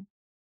that one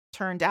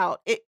turned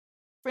out.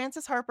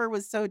 Frances Harper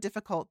was so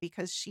difficult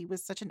because she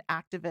was such an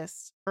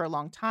activist for a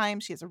long time.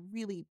 She's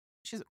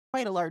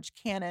quite a large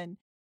canon,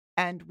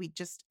 and we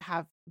just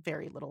have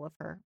very little of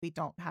her. We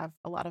don't have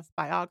a lot of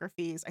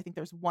biographies. I think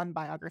there's one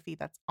biography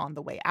that's on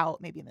the way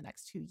out, maybe in the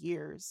next 2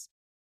 years.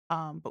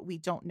 But we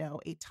don't know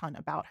a ton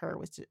about her,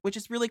 which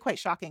is really quite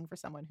shocking for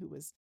someone who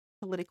was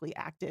politically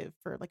active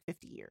for like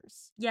 50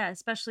 years. Yeah,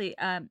 especially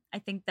I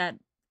think that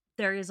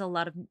there is a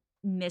lot of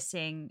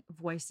missing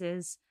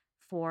voices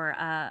for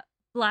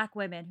Black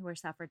women who are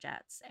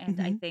suffragettes.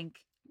 And I think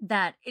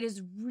that it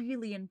is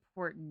really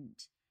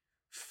important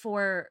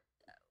for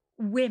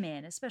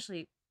women,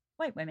 especially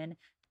white women,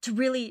 to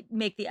really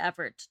make the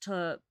effort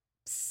to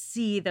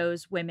see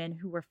those women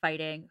who were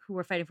fighting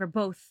for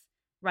both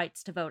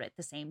rights to vote at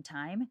the same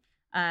time.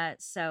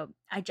 So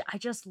I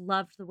just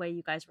loved the way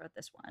you guys wrote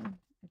this one.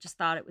 I just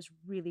thought it was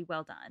really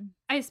well done.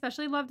 I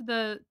especially loved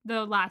the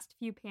last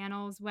few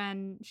panels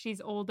when she's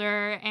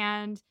older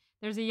and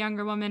there's a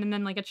younger woman and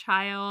then like a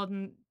child,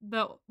 and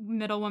the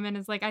middle woman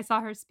is like, I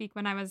saw her speak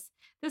when I was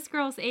this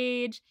girl's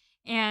age,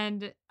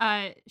 and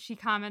she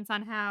comments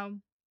on how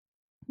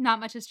not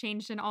much has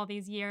changed in all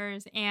these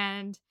years,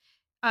 and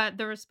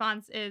the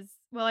response is,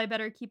 well, I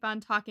better keep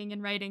on talking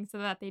and writing so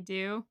that they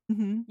do.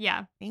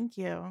 Yeah. Thank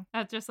you.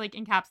 That just like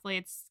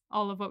encapsulates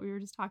all of what we were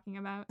just talking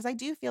about. Because I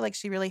do feel like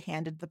she really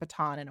handed the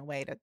baton in a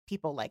way to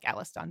people like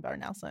Alice Dunbar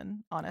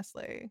Nelson,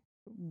 honestly.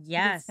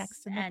 Yes.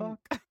 Next in the book.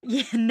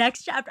 Yeah,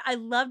 next chapter. I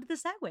loved the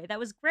segue. That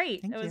was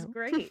great. Thank That was you.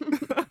 great.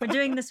 We're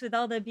doing this with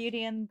all the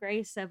beauty and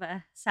grace of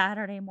a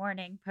Saturday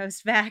morning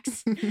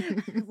post-vax,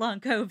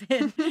 long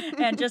COVID,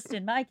 and just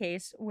in my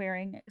case,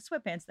 wearing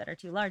sweatpants that are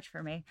too large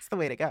for me. It's the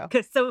way to go.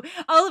 So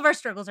all of our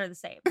struggles are the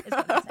same, is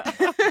what I'm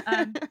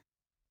saying.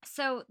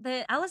 So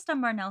the Alice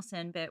Dunbar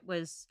Nelson bit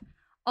was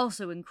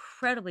also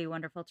incredibly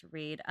wonderful to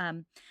read.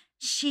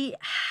 She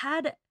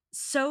had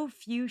so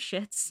few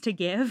shits to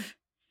give,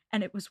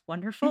 and it was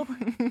wonderful.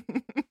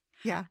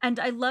 Yeah. And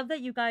I love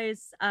that you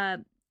guys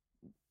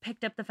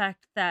picked up the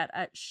fact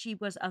that she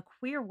was a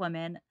queer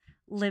woman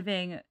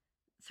living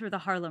through the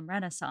Harlem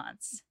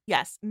Renaissance.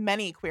 Yes,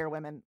 many queer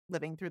women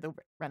living through the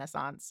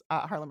Renaissance,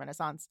 Harlem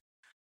Renaissance.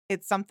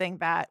 It's something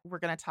that we're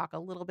going to talk a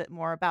little bit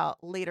more about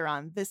later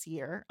on this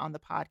year on the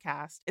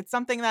podcast. It's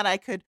something that I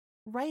could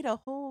write a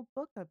whole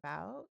book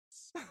about.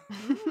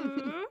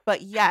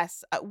 But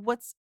yes,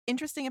 what's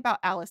interesting about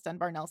Alice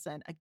Dunbar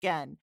Nelson,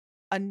 again,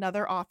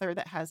 another author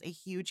that has a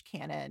huge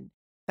canon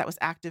that was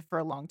active for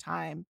a long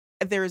time.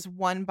 There's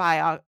one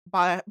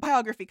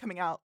biography coming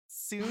out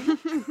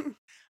soon.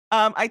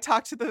 I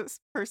talked to the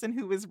person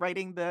who was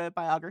writing the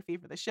biography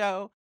for the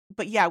show,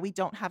 but yeah, we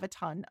don't have a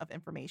ton of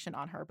information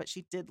on her, but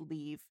she did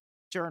leave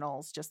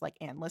journals just like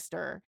Ann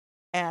Lister.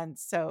 And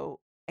so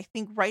I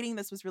think writing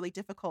this was really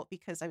difficult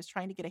because I was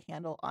trying to get a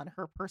handle on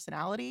her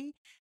personality.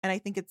 And I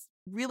think it's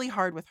really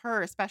hard with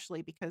her,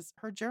 especially because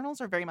her journals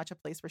are very much a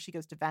place where she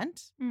goes to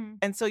vent. Mm.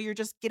 And so you're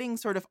just getting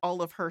sort of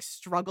all of her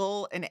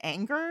struggle and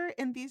anger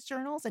in these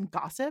journals and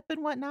gossip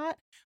and whatnot.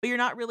 But you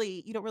don't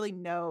really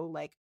know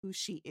like who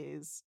she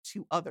is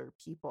to other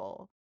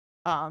people.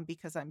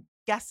 Because I'm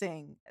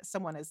guessing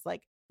someone as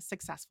like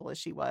successful as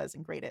she was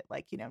and great at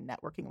like,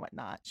 networking and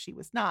whatnot, she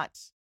was not,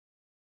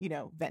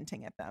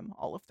 venting at them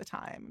all of the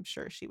time. I'm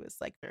sure she was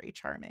like very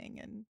charming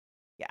and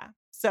yeah.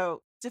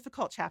 So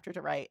difficult chapter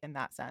to write in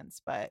that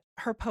sense, but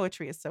her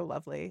poetry is so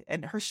lovely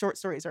and her short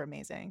stories are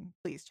amazing.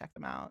 Please check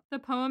them out. The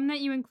poem that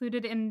you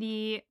included in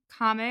the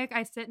comic,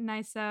 I Sit and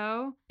I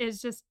Sew,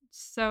 is just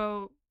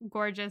so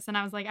gorgeous. And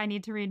I was like, I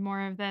need to read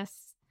more of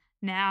this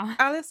now.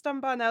 Alice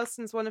Dunbar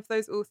Nelson's one of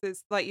those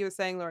authors, like you were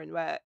saying, Lauren,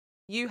 where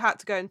you had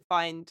to go and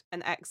find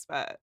an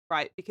expert,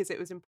 right? Because it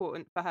was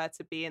important for her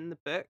to be in the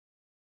book.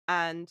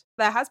 And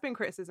there has been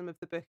criticism of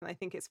the book, and I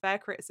think it's fair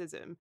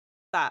criticism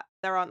that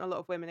there aren't a lot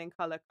of women in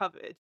colour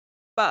covered.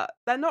 But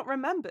they're not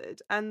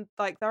remembered, and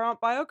like there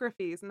aren't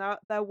biographies, and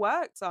their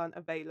works aren't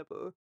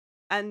available.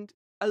 And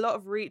a lot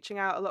of reaching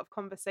out, a lot of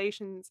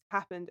conversations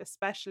happened,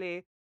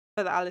 especially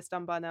for the Alice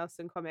Dunbar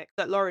Nelson comic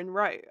that Lauren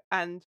wrote.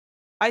 And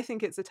I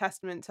think it's a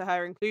testament to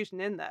her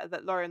inclusion in there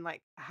that Lauren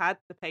like had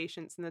the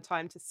patience and the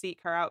time to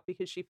seek her out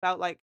because she felt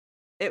like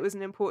it was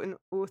an important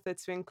author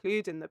to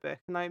include in the book.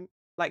 And I'm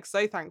like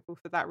so thankful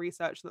for that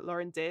research that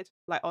Lauren did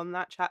like on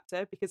that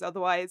chapter, because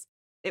otherwise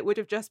it would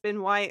have just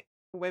been white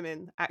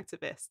women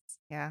activists.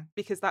 Yeah.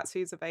 Because that's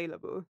who's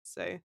available.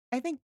 So I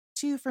think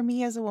too, for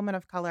me as a woman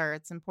of color,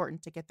 it's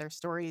important to get their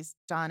stories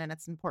done and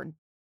it's important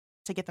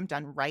to get them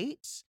done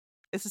right.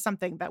 This is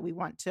something that we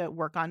want to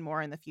work on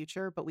more in the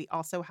future, but we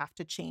also have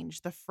to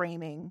change the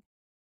framing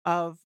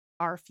of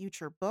our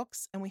future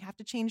books and we have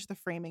to change the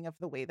framing of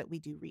the way that we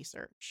do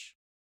research.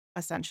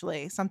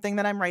 Essentially, something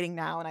that I'm writing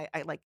now, and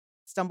I like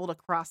stumbled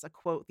across a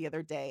quote the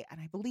other day, and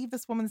I believe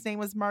this woman's name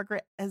was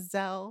Margaret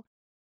Ezell,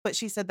 but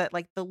she said that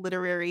like the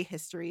literary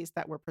histories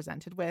that we're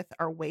presented with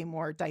are way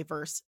more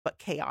diverse but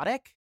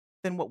chaotic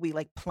than what we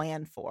like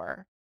plan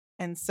for.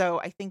 And so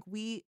I think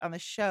we on the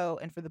show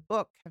and for the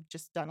book have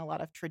just done a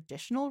lot of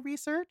traditional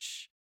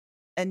research.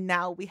 And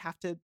now we have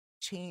to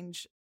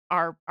change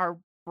our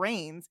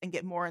brains and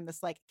get more in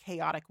this like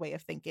chaotic way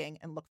of thinking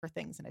and look for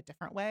things in a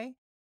different way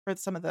for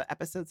some of the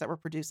episodes that we're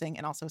producing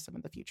and also some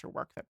of the future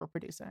work that we're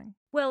producing.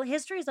 Well,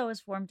 history is always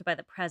formed by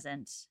the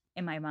present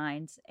in my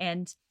mind.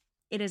 And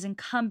it is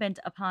incumbent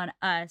upon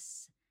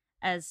us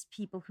as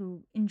people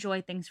who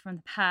enjoy things from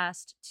the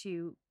past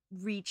to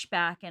reach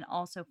back and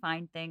also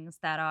find things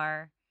that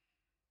are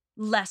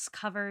less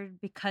covered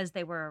because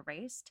they were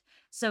erased.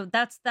 So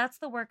that's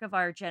the work of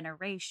our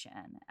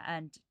generation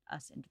and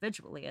us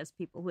individually as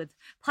people with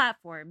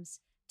platforms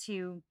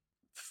to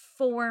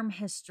form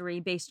history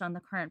based on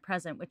the current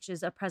present, which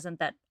is a present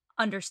that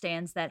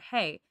understands that,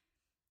 hey,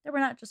 there were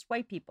not just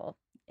white people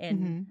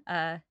in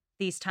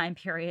these time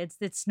periods.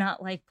 It's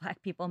not like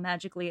Black people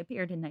magically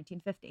appeared in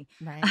 1950.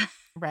 Right.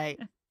 Right.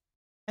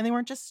 And they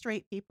weren't just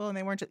straight people and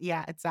they weren't just,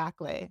 yeah,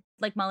 exactly.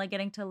 Like Molly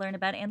getting to learn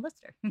about Ann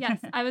Lister. Yes,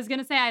 I was going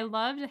to say, I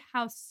loved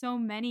how so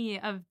many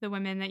of the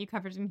women that you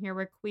covered in here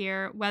were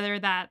queer, whether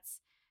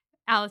that's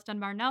Alice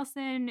Dunbar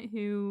Nelson,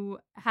 who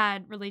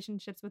had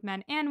relationships with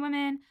men and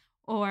women,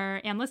 or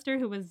Ann Lister,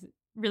 who was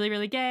really,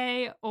 really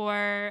gay,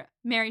 or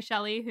Mary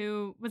Shelley,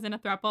 who was in a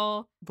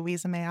throuple.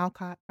 Louisa May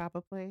Alcott,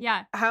 probably.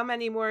 Yeah. How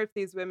many more of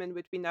these women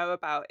would we know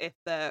about if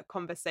the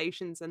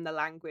conversations and the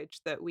language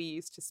that we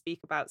used to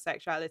speak about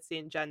sexuality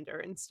and gender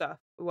and stuff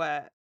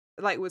were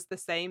like was the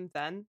same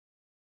then,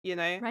 you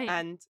know? Right.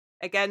 And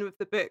again, with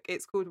the book,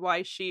 it's called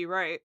Why She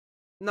Wrote.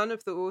 None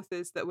of the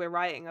authors that we're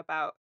writing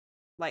about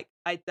like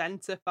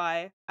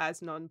identify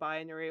as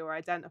non-binary or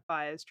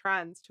identify as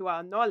trans to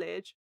our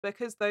knowledge,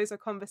 because those are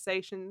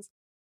conversations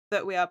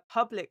that we are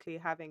publicly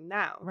having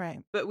now. Right.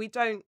 But we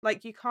don't,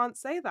 like, you can't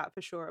say that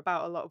for sure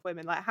about a lot of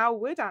women. Like, how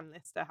would Ann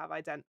Lister have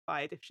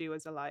identified if she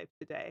was alive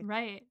today?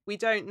 Right. We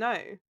don't know.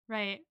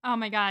 Right. Oh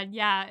my God.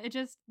 Yeah. It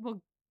just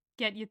will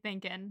get you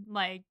thinking.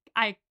 Like,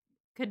 I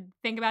could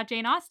think about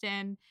Jane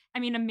Austen. I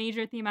mean, a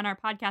major theme on our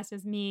podcast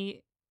is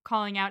me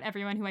calling out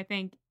everyone who I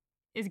think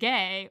is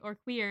gay or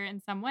queer in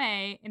some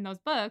way in those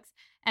books.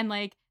 And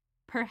like,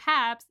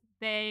 perhaps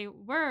they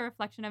were a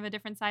reflection of a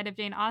different side of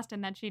Jane Austen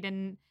that she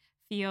didn't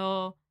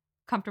feel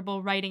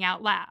comfortable writing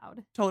out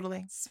loud.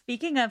 Totally.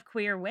 Speaking of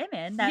queer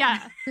women,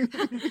 that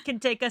can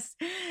take us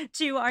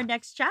to our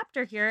next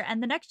chapter here.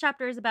 And the next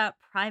chapter is about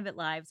private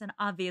lives. And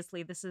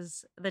obviously, this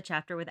is the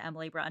chapter with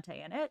Emily Bronte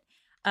in it.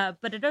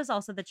 But it is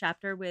also the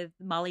chapter with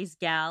Molly's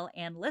gal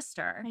and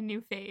Lister. My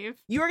new fave.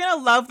 You are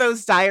gonna love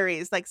those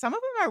diaries. Like some of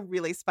them are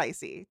really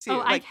spicy too. Oh,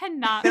 I Like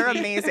cannot they're wait.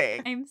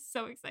 amazing. I'm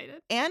so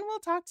excited. And we'll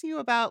talk to you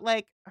about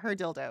like her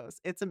dildos.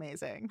 It's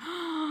amazing.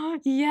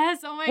 Yes.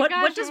 Oh my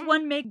gosh. What does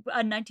one make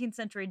a 19th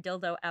century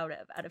dildo out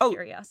of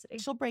curiosity?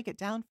 She'll break it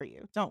down for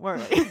you. Don't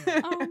worry.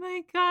 Oh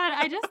my God.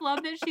 I just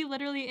love that she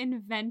literally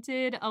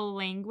invented a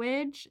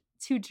language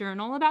to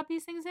journal about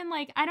these things in.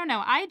 Like, I don't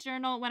know. I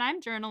journal when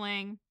I'm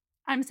journaling.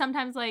 I'm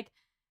sometimes like,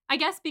 I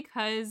guess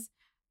because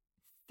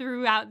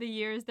throughout the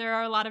years, there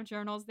are a lot of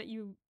journals that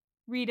you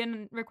read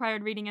in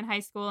required reading in high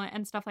school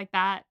and stuff like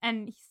that.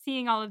 And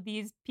seeing all of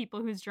these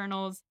people whose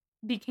journals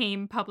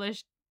became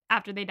published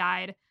after they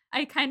died,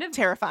 I kind of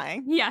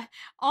Terrifying. yeah,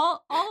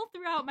 all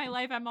throughout my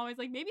life, I'm always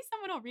like, maybe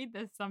someone will read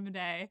this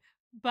someday.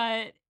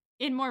 But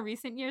in more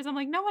recent years, I'm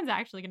like, no one's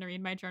actually going to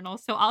read my journal.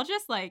 So I'll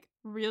just like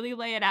really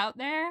lay it out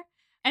there.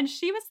 And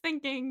she was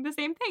thinking the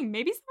same thing.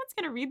 Maybe someone's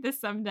going to read this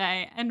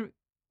someday, and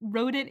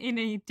wrote it in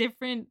a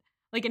different,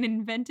 like an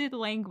invented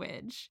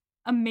language.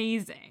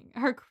 Amazing.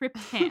 Her crypt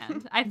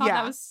hand. I thought Yeah.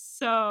 that was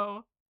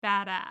so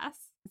badass.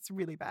 It's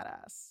really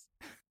badass.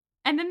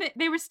 And then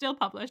they were still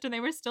published and they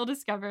were still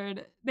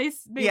discovered. They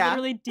Yeah.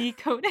 literally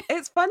decoded.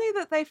 It's funny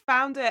that they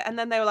found it and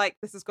then they were like,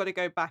 this has got to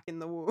go back in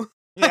the wall.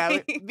 Yeah,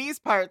 Like, these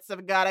parts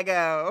have gotta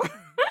go.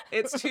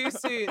 it's too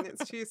soon.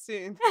 It's too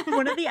soon.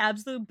 One of the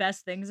absolute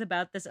best things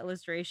about this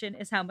illustration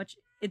is how much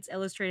it's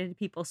illustrated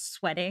people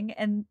sweating.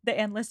 And the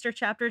Ann Lister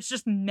chapter, it's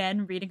just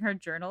men reading her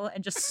journal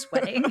and just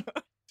sweating.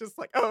 Just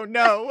like, oh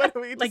no, what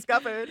have we Like-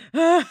 discovered?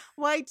 Well,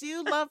 I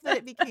do love that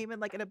it became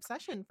like an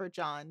obsession for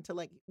John to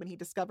like when he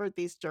discovered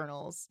these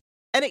journals.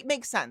 And it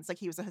makes sense. Like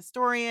he was a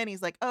historian.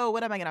 He's like, oh,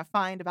 what am I going to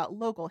find about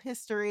local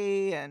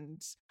history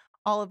and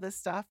all of this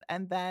stuff?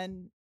 And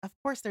then, of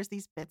course, there's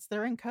these bits that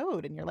are in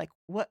code. And you're like,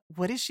 what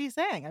is she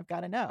saying? I've got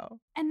to know.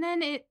 And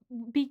then it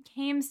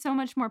became so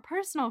much more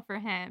personal for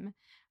him.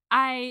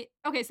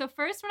 So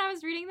first when I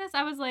was reading this,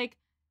 I was like,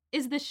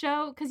 is the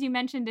show, because you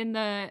mentioned in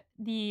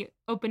the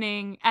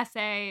opening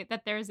essay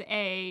that there's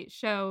a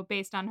show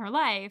based on her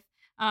life,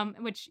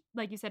 which,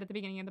 like you said at the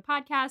beginning of the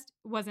podcast,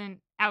 wasn't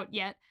out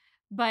yet.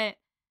 But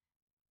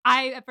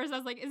at first I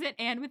was like, is it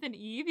Anne with an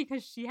E?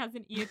 Because she has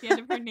an E at the end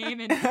of her name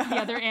and the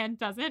other Anne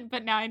doesn't.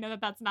 But now I know that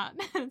that's not,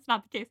 it's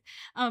not the case.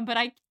 But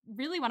I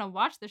really want to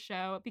watch the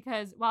show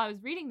because while I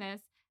was reading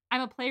this,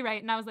 I'm a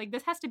playwright and I was like,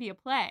 this has to be a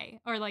play,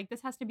 or like,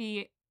 this has to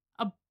be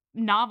a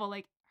novel.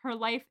 Like her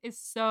life is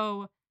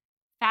so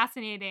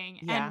fascinating.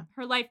 Yeah. And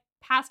her life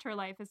past her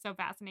life is so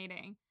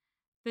fascinating.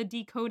 The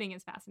decoding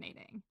is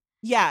fascinating.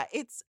 Yeah,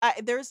 it's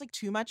there's like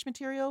too much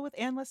material with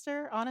Ann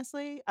Lister,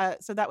 honestly.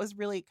 So that was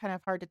really kind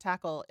of hard to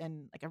tackle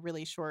in like a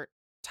really short,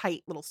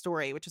 tight little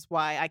story, which is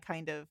why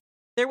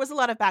there was a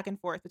lot of back and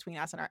forth between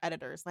us and our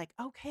editors. Like,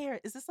 okay,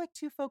 is this like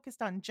too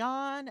focused on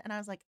John? And I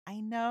was like,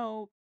 I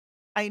know,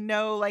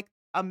 like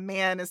a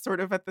man is sort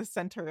of at the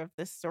center of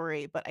this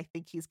story, but I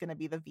think he's going to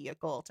be the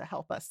vehicle to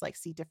help us like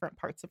see different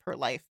parts of her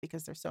life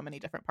because there's so many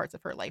different parts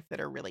of her life that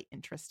are really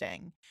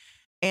interesting.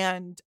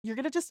 And you're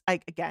going to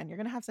you're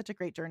going to have such a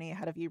great journey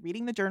ahead of you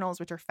reading the journals,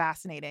 which are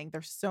fascinating.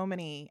 There's so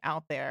many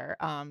out there.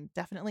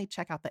 Definitely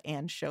check out the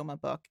Anne Shoma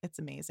book. It's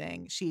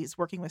amazing. She's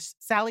working with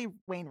Sally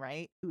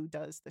Wainwright, who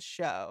does the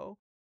show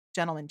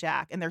Gentleman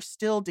Jack, and they're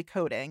still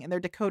decoding, and they're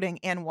decoding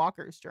Anne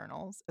Walker's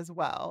journals as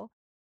well,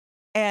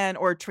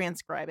 or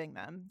transcribing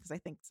them, because I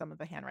think some of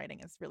the handwriting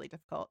is really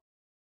difficult.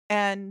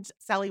 And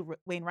Sally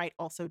Wainwright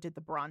also did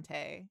the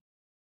Bronte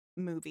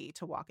movie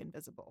To Walk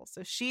Invisible.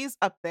 So she's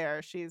up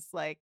there. She's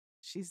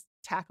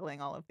tackling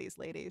all of these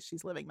ladies.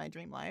 She's living my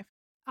dream life.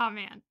 Oh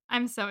man,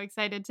 I'm so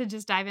excited to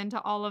just dive into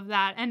all of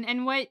that.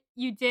 And what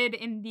you did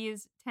in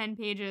these 10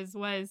 pages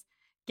was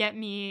get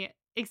me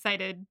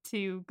excited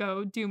to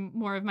go do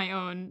more of my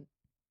own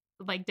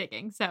like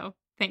digging. So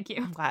thank you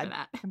I'm glad. for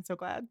that. I'm so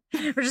glad.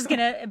 We're just going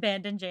to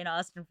abandon Jane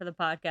Austen for the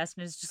podcast,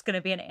 and it's just going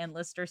to be an Ann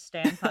Lister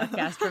stan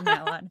podcast from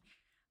now on.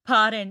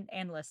 Pod and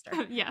Ann Lister.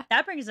 Yeah.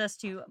 That brings us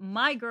to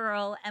my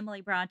girl, Emily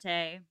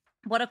Bronte.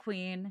 What a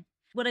queen.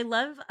 What I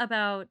love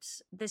about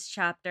this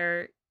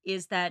chapter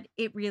is that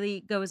it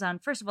really goes on,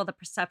 first of all, the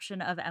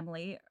perception of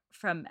Emily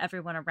from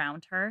everyone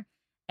around her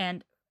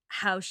and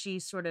how she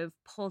sort of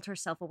pulled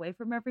herself away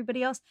from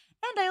everybody else.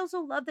 And I also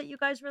love that you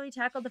guys really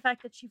tackled the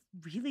fact that she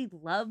really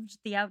loved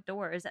the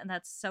outdoors, and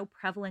that's so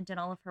prevalent in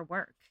all of her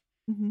work.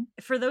 Mm-hmm.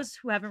 For those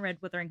who haven't read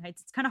Wuthering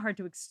Heights, it's kind of hard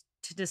to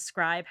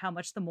describe how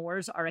much the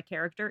Moors are a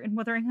character in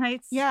Wuthering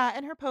Heights. Yeah,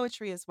 and her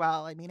poetry as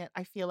well. I mean,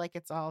 I feel like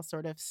it's all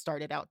sort of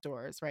started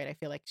outdoors, right? I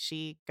feel like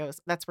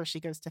that's where she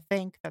goes to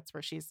think. That's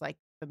where she's like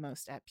the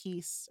most at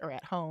peace or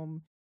at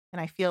home.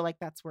 And I feel like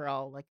that's where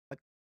all like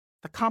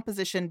the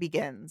composition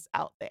begins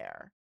out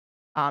there.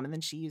 And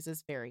then she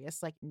uses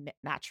various like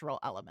natural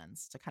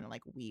elements to kind of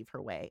like weave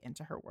her way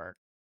into her work.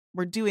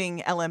 We're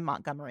doing L.M.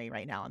 Montgomery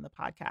right now on the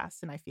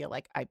podcast, and I feel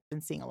like I've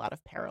been seeing a lot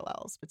of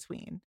parallels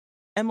between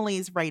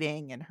Emily's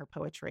writing and her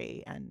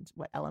poetry and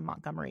what L.M.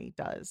 Montgomery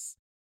does.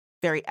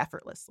 very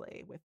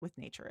effortlessly with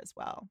nature as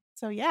well.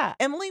 So yeah,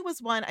 Emily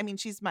was one. I mean,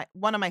 she's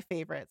one of my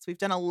favorites. We've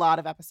done a lot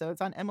of episodes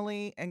on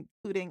Emily,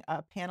 including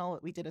a panel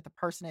that we did at the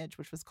Parsonage,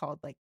 which was called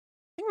like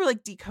I think we were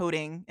like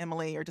decoding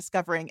Emily or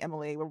discovering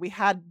Emily, where we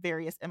had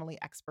various Emily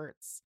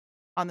experts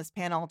on this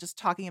panel just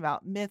talking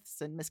about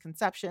myths and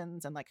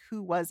misconceptions and like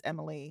who was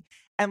Emily.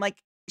 And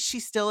like she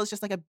still is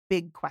just like a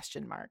big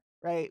question mark,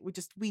 right?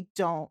 We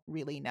don't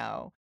really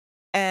know.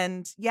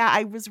 And yeah,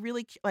 I was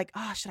really like,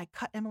 oh, should I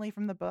cut Emily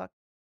from the book?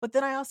 But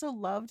then I also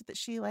loved that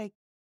she like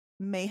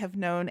may have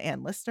known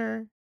Anne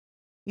Lister.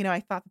 You know, I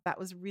thought that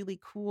was really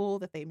cool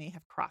that they may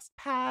have crossed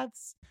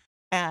paths.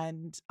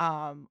 And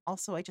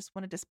also I just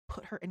wanted to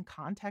put her in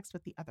context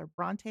with the other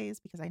Brontes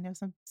because I know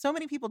so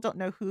many people don't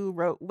know who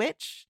wrote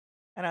which.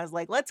 And I was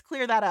like, let's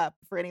clear that up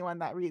for anyone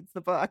that reads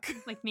the book.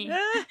 Like me.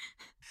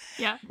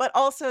 Yeah. But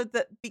also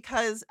that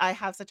because I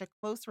have such a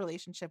close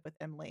relationship with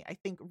Emily, I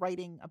think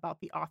writing about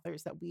the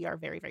authors that we are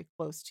very, very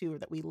close to or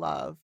that we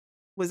love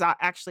was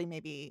actually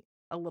maybe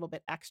a little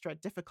bit extra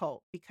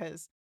difficult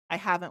because I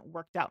haven't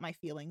worked out my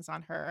feelings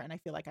on her and I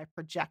feel like I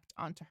project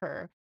onto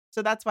her.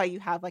 So that's why you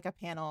have like a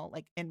panel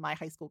like in my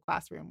high school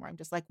classroom where I'm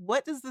just like,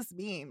 what does this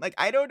mean? Like,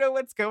 I don't know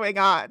what's going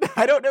on.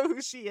 I don't know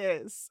who she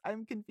is.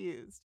 I'm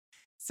confused.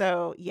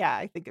 So yeah,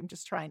 I think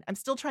I'm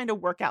still trying to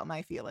work out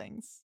my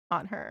feelings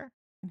on her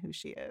and who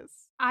she is.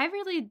 I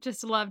really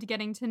just loved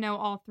getting to know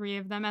all three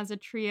of them as a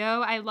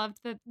trio. I loved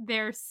that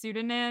their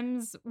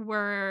pseudonyms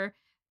were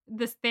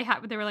they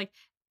were like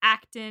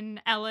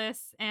Acton,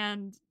 Ellis,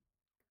 and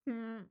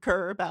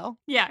Kerr Bell.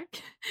 Yeah.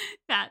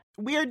 That.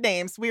 Weird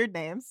names.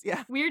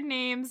 Yeah. Weird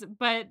names,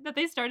 but that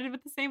they started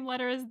with the same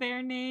letter as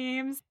their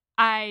names.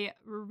 I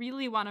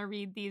really want to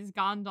read these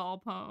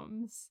Gondal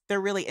poems.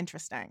 They're really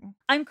interesting.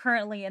 I'm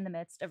currently in the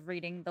midst of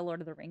reading the Lord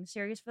of the Rings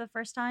series for the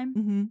first time.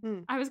 Mm-hmm.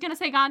 I was going to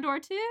say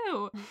Gondor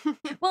too.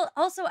 Well,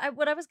 also,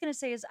 what I was going to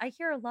say is I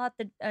hear a lot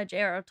that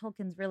J.R.R.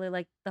 Tolkien's really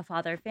like the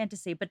father of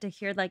fantasy, but to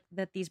hear like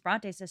that these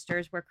Bronte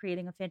sisters were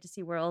creating a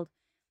fantasy world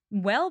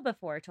well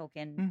before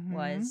Tolkien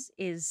was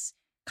is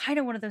kind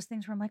of one of those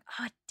things where I'm like,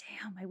 oh,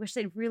 damn, I wish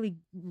they'd really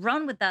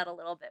run with that a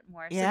little bit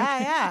more.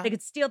 So they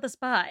could steal the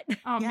spot.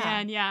 Oh,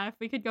 man, yeah. If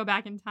we could go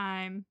back in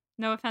time.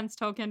 No offense,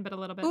 Tolkien, but a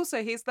little bit.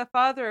 Also, he's the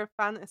father of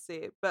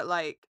fantasy, but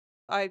like,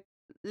 I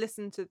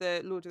listened to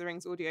the Lord of the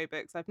Rings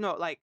audiobooks. I've not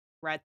like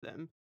read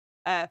them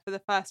for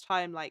the first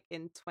time like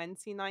in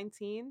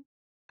 2019.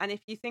 And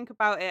if you think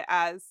about it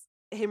as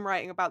him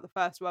writing about the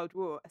First World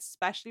War,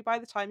 especially by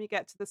the time you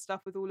get to the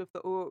stuff with all of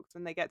the orcs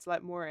when they get to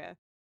like Moria,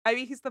 I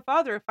mean, he's the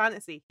father of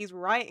fantasy. He's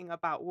writing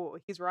about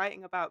war. He's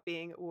writing about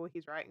being at war.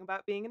 He's writing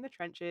about being in the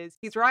trenches.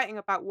 He's writing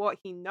about what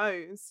he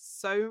knows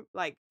so,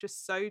 like,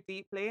 just so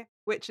deeply,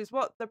 which is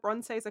what the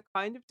Brontes are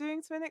kind of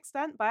doing to an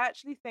extent. But I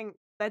actually think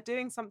they're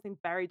doing something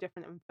very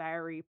different and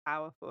very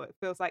powerful. It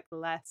feels like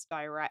less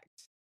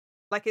direct.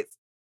 Like, it's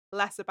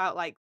less about,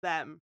 like,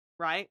 them,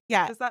 right?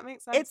 Yeah. Does that make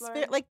sense, It's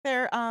like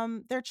their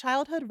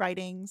childhood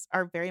writings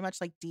are very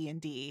much like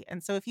D&D.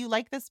 And so if you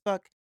like this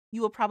book,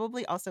 you will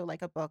probably also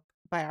like a book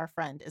by our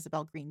friend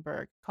Isabel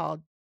Greenberg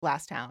called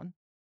Glasstown,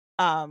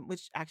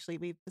 which actually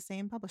we have the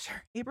same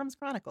publisher, Abrams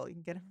Chronicle. You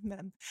can get it from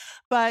them.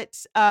 But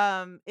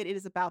it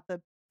is about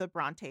the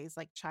Brontes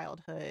like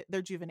childhood,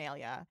 their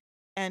juvenilia.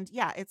 And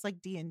yeah, it's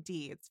like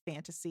D&D, it's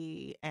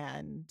fantasy.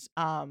 And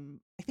I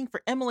think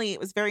for Emily, it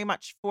was very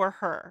much for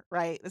her,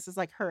 right? This is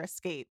like her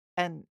escape.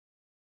 And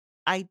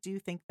I do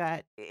think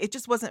that it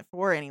just wasn't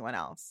for anyone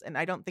else. And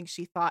I don't think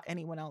she thought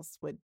anyone else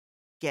would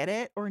get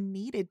it or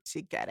needed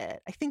to get it.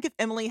 I think if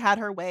Emily had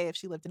her way, if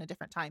she lived in a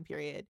different time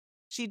period,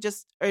 she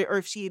just, or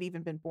if she had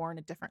even been born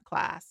a different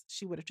class,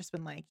 she would have just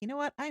been like, you know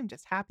what? I'm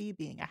just happy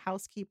being a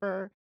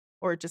housekeeper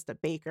or just a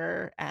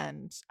baker.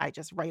 And I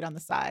just write on the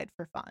side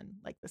for fun.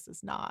 Like, this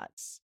is not,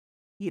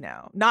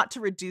 not to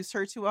reduce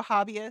her to a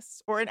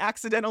hobbyist or an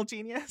accidental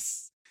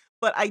genius.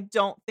 But I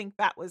don't think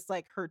that was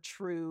like her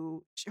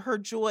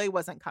joy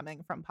wasn't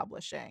coming from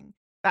publishing.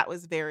 That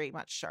was very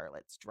much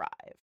Charlotte's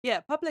drive.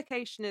 Yeah,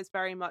 publication is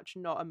very much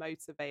not a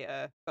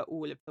motivator for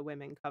all of the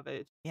women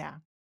covered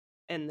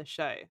in the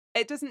show.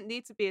 It doesn't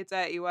need to be a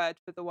dirty word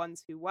for the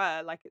ones who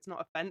were. Like, it's not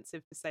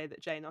offensive to say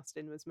that Jane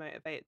Austen was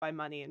motivated by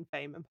money and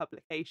fame and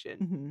publication.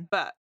 Mm-hmm.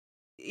 But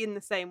in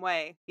the same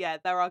way, yeah,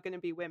 there are going to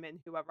be women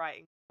who are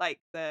writing,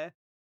 like the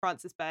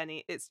Frances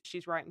Burney,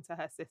 she's writing to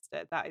her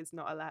sister. That is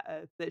not a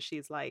letter that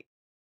she's like,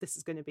 this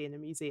is going to be in a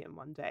museum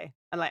one day.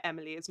 And like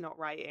Emily is not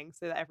writing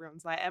so that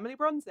everyone's like, Emily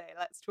Bronte,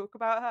 let's talk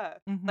about her.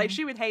 Mm-hmm. Like,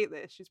 she would hate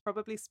this. She's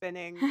probably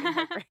spinning in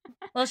her brain.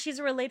 Well, she's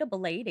a relatable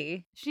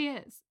lady. She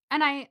is.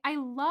 And I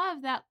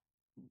love that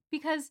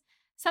because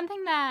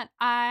something that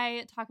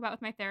I talk about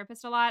with my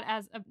therapist a lot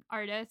as an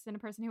artist and a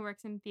person who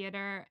works in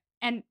theater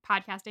and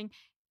podcasting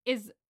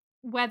is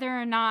whether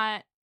or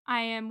not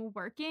I am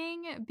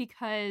working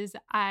because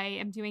I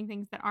am doing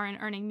things that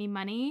aren't earning me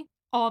money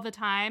all the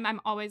time. I'm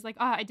always like,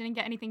 oh, I didn't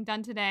get anything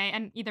done today.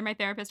 And either my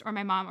therapist or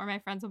my mom or my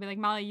friends will be like,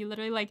 Molly, you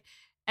literally like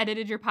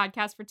edited your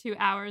podcast for 2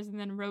 hours and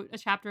then wrote a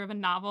chapter of a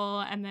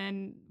novel and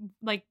then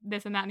like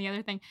this and that and the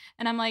other thing.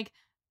 And I'm like,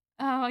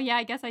 oh yeah,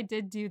 I guess I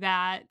did do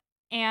that.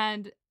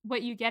 And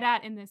what you get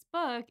at in this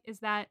book is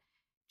that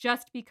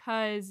just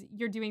because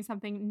you're doing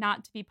something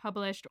not to be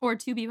published or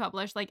to be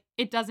published, like,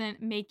 it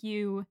doesn't make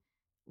you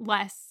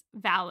less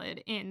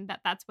valid in that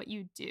that's what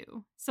you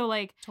do. So,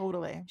 like,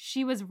 Totally.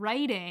 she was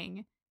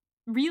writing,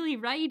 really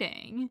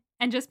writing,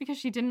 and just because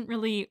she didn't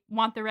really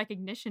want the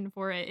recognition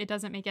for it, it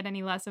doesn't make it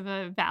any less of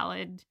a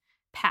valid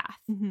path.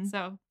 Mhm.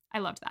 So I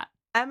loved that.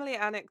 Emily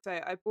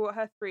anecdote, I bought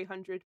her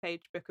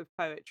 300-page book of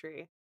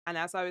poetry, and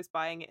as I was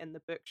buying it in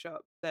the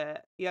bookshop,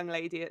 the young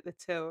lady at the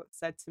till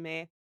said to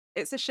me,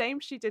 "It's a shame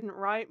she didn't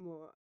write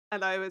more."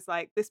 And I was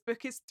like, this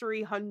book is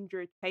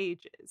 300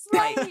 pages.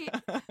 Like,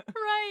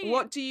 Right.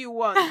 what do you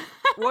want?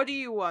 What do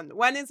you want?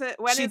 When is it?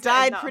 When She is it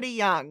died enough? pretty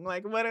young.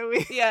 Like, what are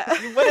we? Yeah.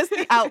 What is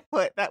the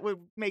output that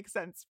would make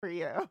sense for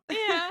you?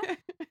 Yeah.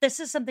 This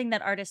is something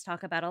that artists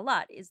talk about a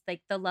lot, is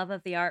like the love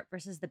of the art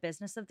versus the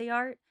business of the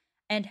art.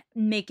 And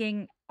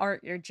making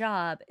art your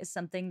job is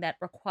something that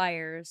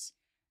requires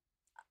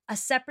a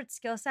separate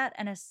skill set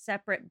and a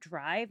separate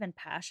drive and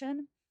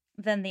passion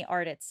than the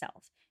art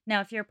itself. Now,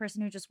 if you're a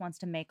person who just wants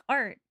to make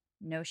art,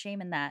 no shame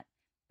in that.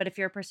 But if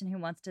you're a person who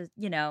wants to,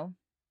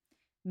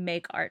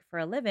 make art for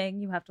a living,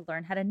 you have to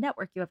learn how to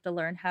network. You have to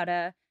learn how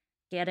to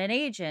get an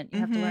agent. You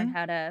have to learn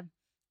how to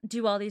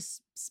do all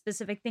these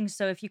specific things.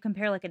 So if you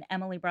compare like an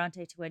Emily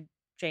Bronte to a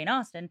Jane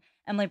Austen,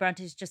 Emily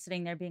Bronte is just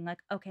sitting there being like,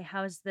 okay,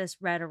 how is this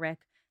rhetoric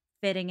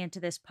fitting into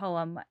this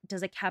poem?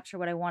 Does it capture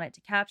what I want it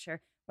to capture?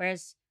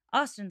 Whereas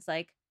Austen's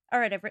like, all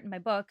right, I've written my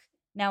book.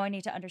 Now I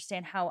need to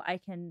understand how I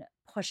can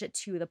push it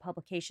to the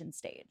publication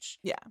stage.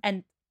 Yeah.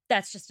 And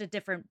that's just a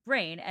different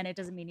brain. And it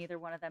doesn't mean either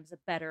one of them is a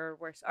better or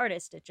worse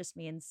artist. It just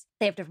means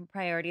they have different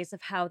priorities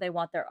of how they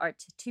want their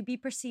art to be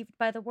perceived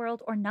by the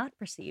world or not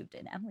perceived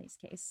in Emily's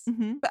case.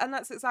 And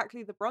that's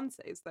exactly the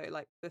Brontes, though,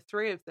 like the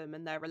three of them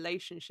and their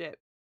relationship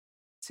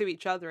to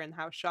each other, and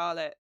how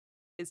Charlotte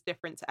is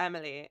different to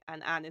Emily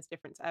and Anne is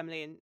different to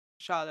Emily and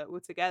Charlotte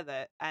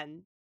altogether.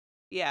 And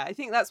yeah, I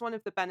think that's one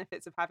of the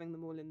benefits of having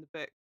them all in the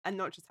book, and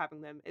not just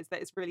having them, is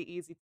that it's really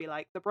easy to be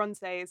like, the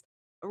Brontes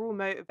are all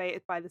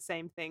motivated by the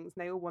same things,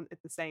 and they all wanted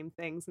the same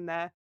things, and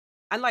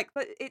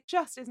but it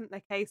just isn't the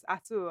case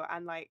at all.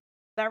 And like,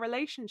 their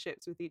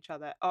relationships with each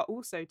other are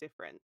also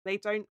different. They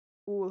don't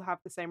all have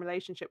the same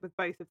relationship with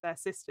both of their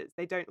sisters.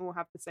 They don't all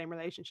have the same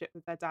relationship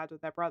with their dad or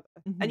their brother.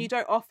 And you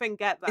don't often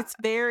get that. It's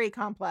very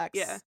complex.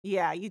 Yeah.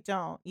 Yeah, you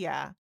don't.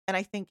 Yeah. And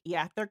I think,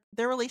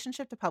 their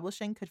relationship to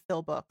publishing could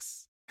fill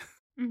books,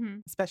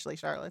 especially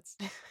Charlotte's.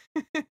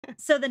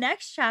 So the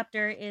next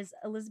chapter is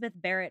Elizabeth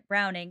Barrett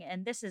Browning,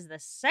 and this is the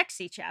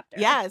sexy chapter.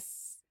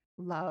 Yes.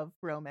 Love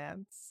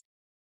romance.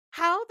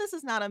 How this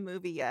is not a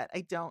movie yet,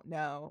 I don't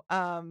know.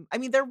 I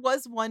mean, there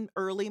was one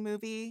early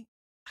movie,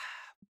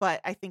 but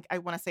I think I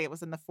want to say it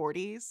was in the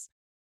 40s,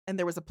 and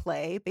there was a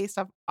play based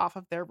off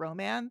of their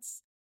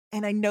romance.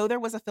 And I know there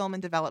was a film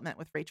in development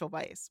with Rachel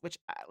Weisz, which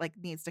like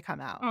needs to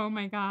come out. Oh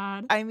my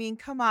God. I mean,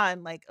 come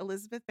on, like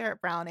Elizabeth Barrett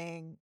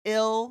Browning,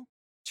 ill,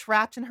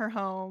 trapped in her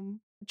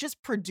home,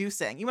 just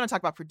producing. You want to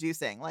talk about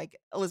producing? Like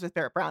Elizabeth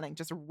Barrett Browning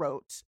just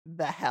wrote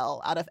the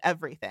hell out of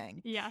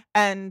everything. Yeah.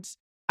 And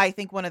I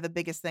think one of the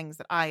biggest things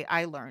that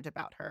I learned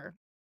about her,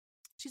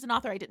 she's an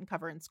author I didn't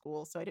cover in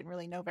school, so I didn't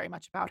really know very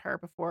much about her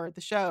before the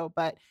show,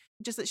 but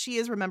just that she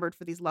is remembered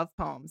for these love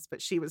poems,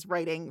 but she was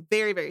writing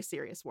very, very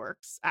serious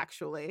works,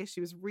 actually. She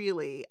was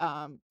really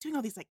doing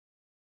all these like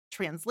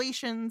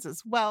translations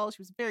as well.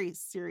 She was very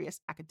serious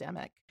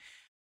academic,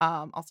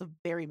 also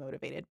very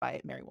motivated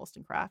by Mary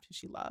Wollstonecraft, who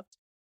she loved.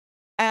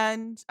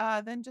 And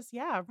then just,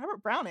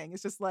 Robert Browning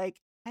is just like,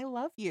 I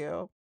love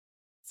you.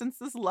 Since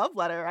this love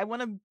letter, I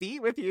want to be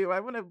with you.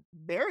 I want to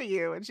marry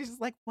you. And she's just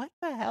like, what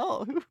the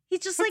hell? He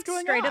just What's like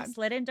going straight up on?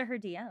 slid into her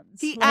DMs.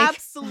 He Like-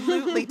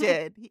 absolutely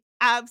did. He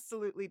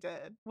absolutely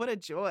did. What a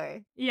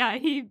joy. Yeah,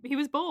 he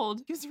was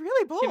bold. He was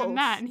really bold. Give him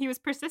that, and he was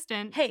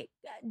persistent. Hey,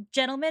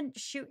 gentlemen,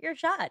 shoot your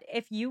shot.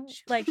 If you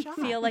Shoot like your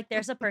shot. feel like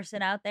there's a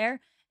person out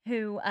there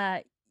who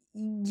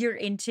you're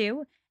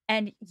into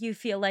and you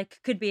feel like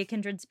could be a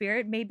kindred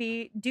spirit,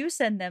 maybe do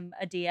send them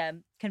a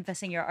DM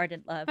confessing your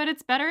ardent love. But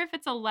it's better if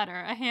it's a letter,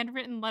 a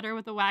handwritten letter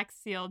with a wax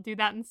seal. Do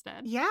that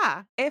instead.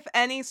 Yeah. If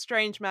any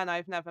strange men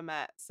I've never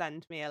met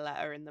send me a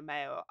letter in the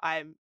mail,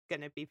 I'm going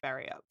to be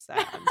very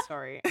upset. I'm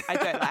sorry. I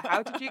don't know.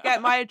 How did you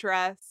get my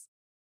address?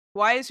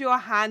 Why is your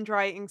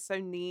handwriting so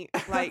neat?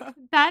 Like,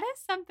 That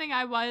is something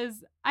I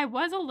was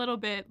a little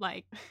bit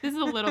like, this is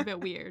a little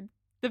bit weird.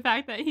 The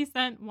fact that he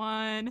sent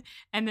one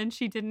and then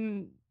she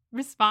didn't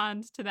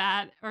respond to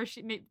that, or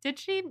did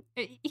she?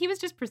 He was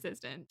just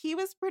persistent. He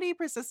was pretty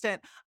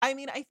persistent. I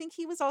mean, I think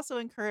he was also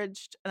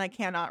encouraged, and I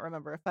cannot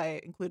remember if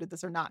I included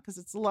this or not, because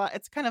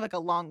it's kind of like a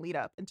long lead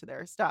up into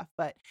their stuff,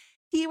 but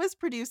he was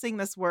producing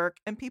this work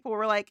and people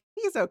were like,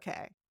 he's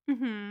okay.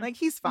 Like,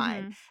 he's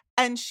fine.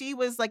 And she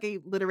was like a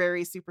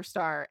literary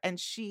superstar, and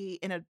she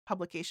in a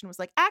publication was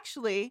like,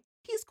 actually,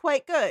 he's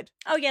quite good.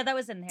 Oh yeah, that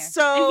was in here.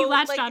 So And he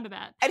latched like, onto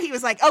that. and he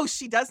was like, oh,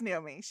 she does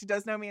know me. She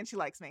does know me and she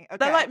likes me. Okay.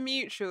 they're like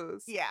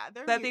mutuals. yeah,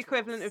 They're the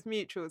equivalent of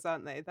mutuals,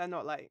 aren't they? They're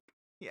not like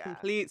yeah.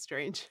 complete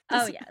strangers.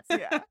 Oh yes.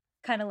 Yeah.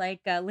 Kind of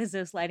like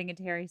Lizzo sliding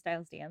into Harry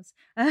Styles DMs.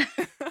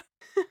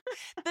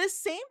 The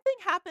same thing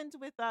happened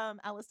with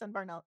Alice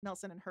Dunbar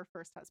Nelson and her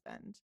first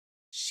husband.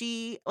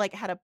 She like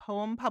had a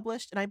poem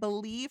published, and I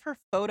believe her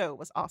photo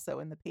was also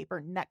in the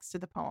paper next to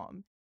the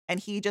poem. And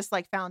he just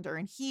like found her,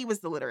 and he was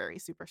the literary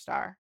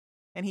superstar.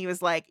 And he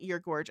was like, "You're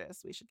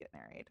gorgeous. We should get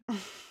married."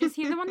 Is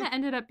he the one that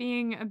ended up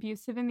being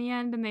abusive in the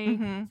end and they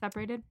Mhm.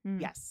 separated?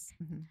 Yes.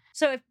 Mhm.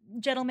 So,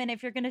 gentlemen,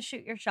 if you're going to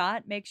shoot your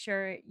shot, make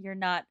sure you're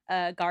not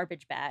a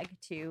garbage bag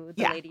to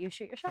the Yeah. lady you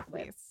shoot your shot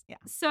with. Please. Yeah.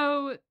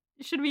 So,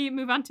 should we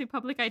move on to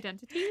public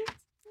identity?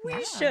 We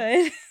Yeah.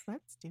 should.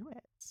 Let's do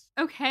it.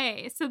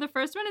 Okay, so the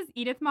first one is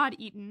Edith Maud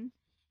Eaton,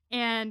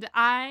 and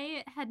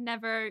I had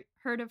never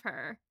heard of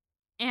her.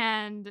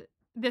 And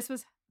this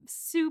was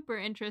super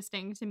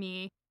interesting to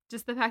me.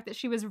 Just the fact that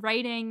she was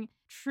writing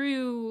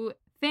true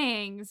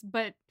things,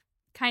 but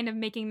kind of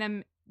making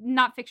them,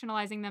 not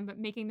fictionalizing them, but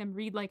making them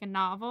read like a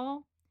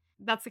novel.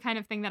 That's the kind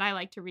of thing that I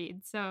like to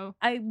read. So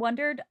I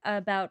wondered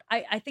about,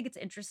 I think it's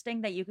interesting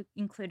that you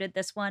included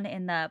this one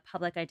in the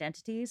public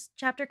identities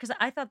chapter, because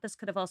I thought this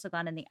could have also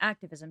gone in the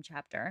activism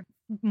chapter.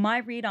 My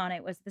read on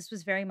it was this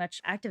was very much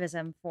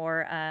activism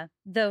for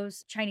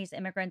those Chinese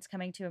immigrants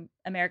coming to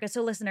America.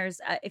 So listeners,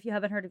 if you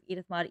haven't heard of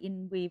Edith Maud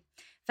Eaton, we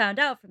found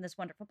out from this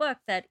wonderful book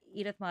that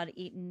Edith Maud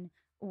Eaton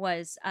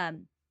was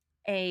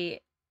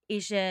a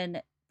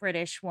Asian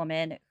British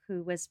woman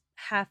who was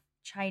half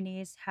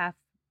Chinese, half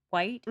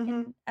white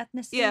in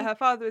ethnicity. Yeah, her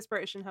father was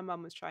British and her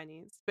mum was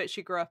Chinese, but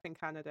she grew up in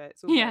Canada.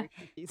 It's all Yeah. very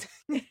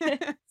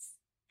confusing.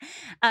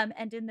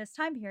 And in this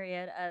time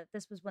period,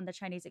 this was when the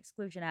Chinese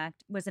Exclusion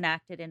Act was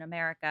enacted in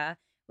America,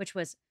 which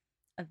was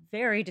a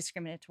very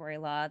discriminatory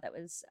law that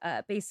was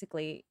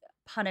basically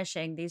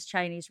punishing these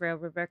Chinese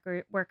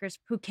railroad workers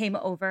who came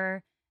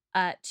over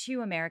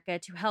to America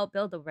to help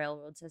build the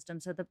railroad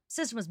system. So the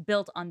system was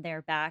built on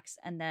their backs,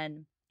 and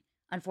then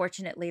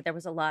unfortunately, there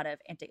was a lot of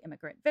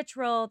anti-immigrant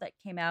vitriol that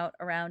came out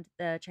around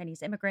the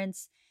Chinese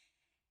immigrants.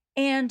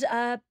 And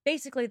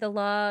basically, the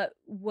law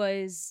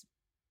was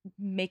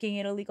making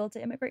it illegal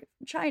to immigrate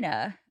from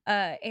China.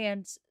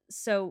 And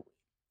so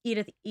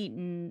Edith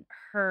Eaton,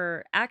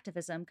 her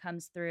activism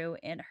comes through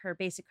in her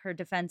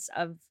defense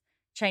of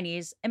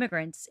Chinese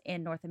immigrants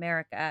in North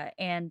America.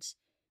 And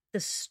the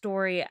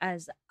story,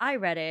 as I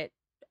read it,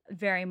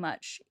 very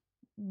much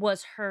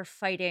was her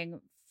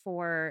fighting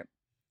for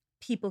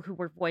people who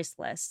were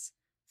voiceless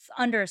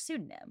under a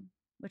pseudonym,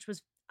 which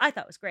was, I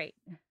thought was great.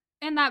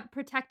 And that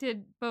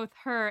protected both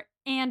her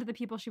and the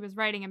people she was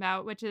writing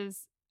about, which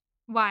is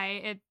why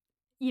it,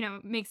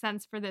 makes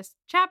sense for this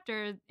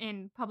chapter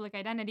in public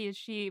identities.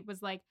 She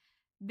was like,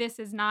 this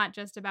is not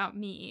just about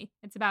me.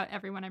 It's about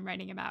everyone I'm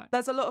writing about.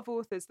 There's a lot of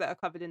authors that are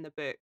covered in the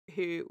book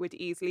who would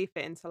easily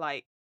fit into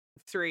like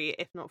 3,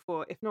 if not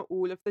 4, if not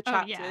all of the Oh,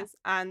 chapters.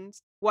 yeah. And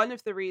one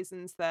of the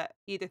reasons that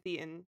Edith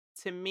Eaton,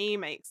 to me,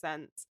 makes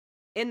sense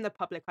in the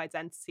public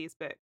identities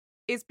book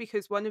is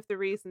because one of the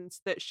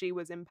reasons that she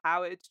was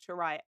empowered to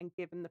write and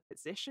given the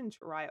position to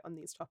write on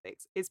these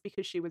topics is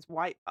because she was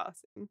white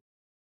passing.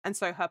 And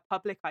so her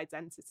public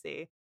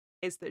identity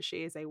is that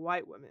she is a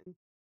white woman.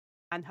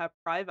 And her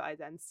private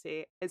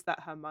identity is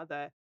that her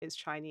mother is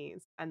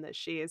Chinese and that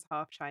she is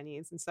half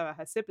Chinese. And so are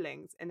her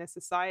siblings in a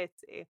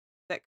society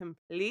that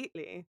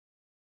completely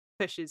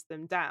pushes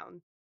them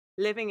down.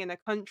 Living in a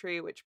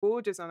country which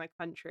borders on a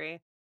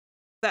country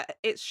that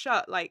it's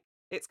shut, like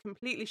it's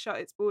completely shut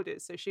its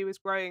borders. So she was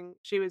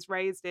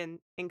raised in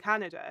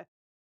Canada,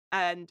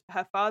 and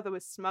her father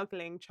was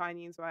smuggling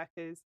Chinese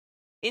workers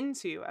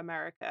into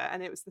America.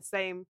 And it was the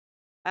same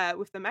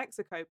with the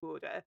Mexico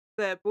border.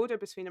 The border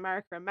between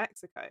America and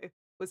Mexico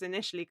was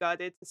initially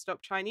guarded to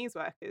stop Chinese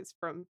workers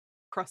from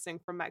crossing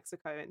from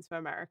Mexico into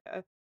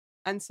America.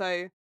 And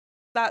so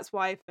that's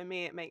why, for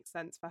me, it makes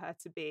sense for her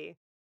to be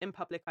in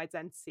public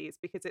identities,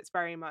 because it's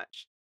very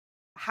much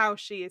how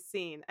she is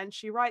seen. And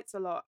she writes a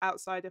lot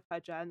outside of her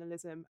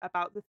journalism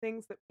about the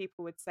things that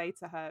people would say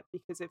to her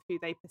because of who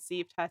they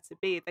perceived her to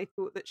be. They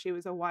thought that she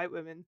was a white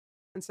woman.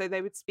 And so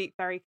they would speak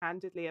very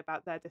candidly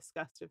about their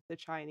disgust of the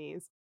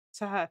Chinese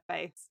to her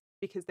face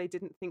because they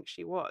didn't think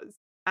she was.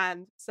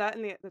 And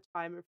certainly at the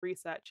time of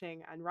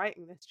researching and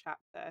writing this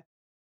chapter,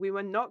 we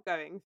were not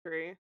going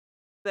through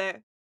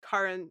the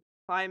current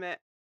climate,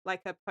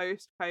 like a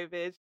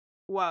post-COVID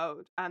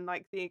world, and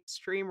like the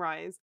extreme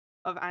rise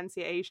of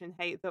anti-Asian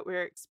hate that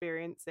we're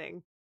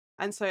experiencing.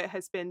 And so it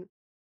has been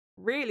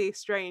really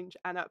strange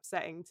and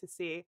upsetting to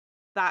see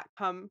that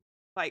come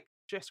like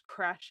just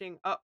crashing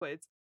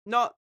upwards,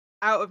 not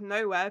out of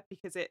nowhere,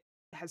 because it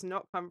has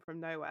not come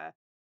from nowhere.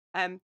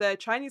 The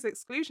Chinese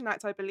Exclusion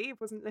Act, I believe,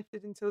 wasn't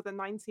lifted until the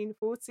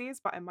 1940s,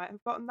 but I might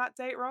have gotten that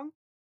date wrong.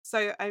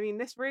 So, I mean,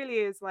 this really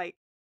is like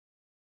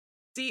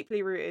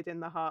deeply rooted in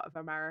the heart of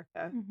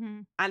America.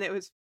 Mm-hmm. And it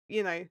was,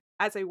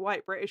 as a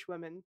white British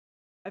woman,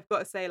 I've got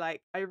to say,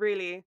 like, I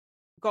really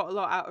got a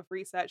lot out of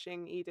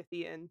researching Edith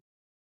Eaton,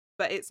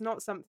 but it's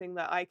not something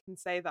that I can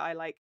say that I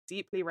like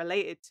deeply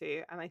related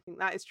to. And I think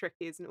that is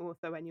tricky as an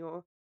author when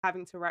you're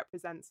having to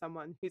represent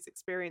someone whose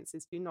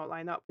experiences do not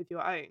line up with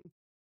your own.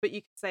 But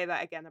you could say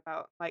that again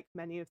about like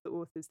many of the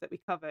authors that we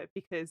cover,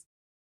 because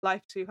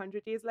life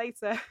 200 years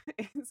later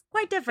is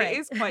Quite different. it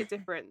is quite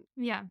different.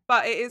 Yeah.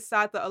 But it is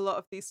sad that a lot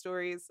of these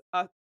stories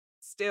are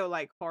still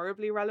like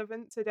horribly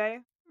relevant today.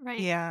 Right.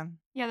 Yeah.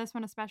 Yeah, this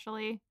one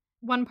especially.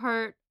 One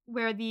part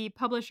where the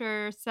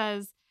publisher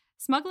says,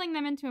 smuggling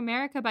them into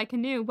America by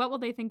canoe, what will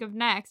they think of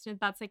next? And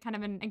that's like kind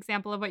of an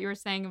example of what you were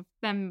saying of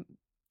them.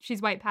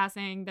 She's white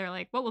passing. They're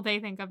like, what will they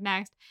think of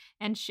next?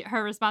 And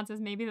her response is,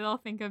 maybe they'll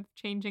think of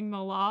changing the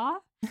law.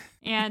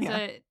 And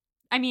Yeah.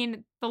 I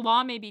mean, the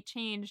law may be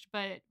changed,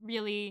 but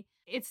really,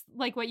 it's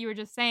like what you were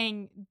just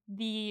saying.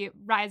 The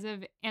rise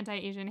of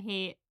anti-Asian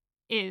hate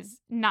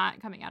is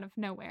not coming out of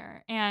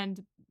nowhere.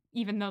 And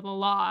even though the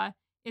law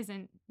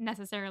isn't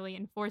necessarily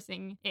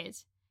enforcing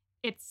it,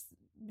 it's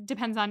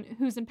depends on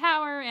who's in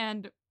power,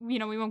 and we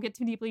won't get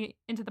too deeply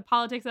into the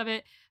politics of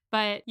it,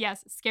 but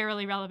yes,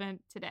 scarily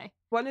relevant today.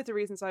 One of the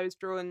reasons I was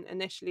drawn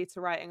initially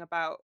to writing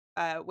about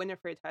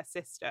Winifred, her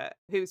sister,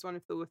 who's one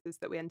of the authors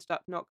that we ended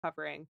up not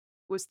covering,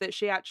 was that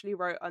she actually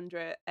wrote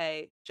under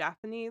a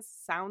Japanese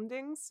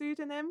sounding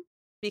pseudonym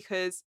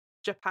because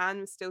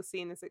Japan was still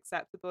seen as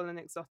acceptable and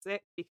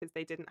exotic because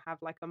they didn't have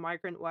like a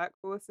migrant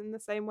workforce in the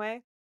same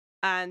way.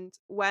 And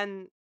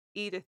when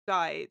Edith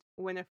died,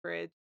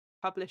 Winifred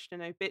published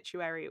an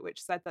obituary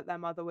which said that their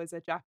mother was a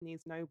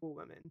Japanese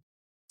noblewoman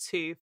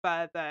to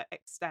further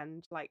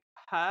extend like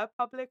her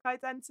public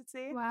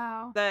identity.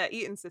 Wow. The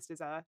Eaton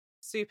sisters are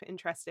super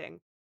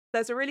interesting.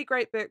 There's a really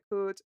great book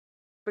called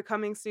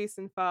Becoming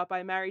Susan Farr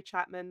by Mary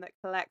Chapman that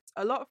collects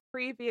a lot of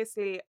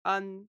previously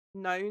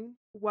unknown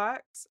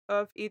works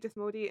of Edith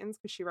Maud Eaton's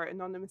because she wrote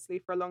anonymously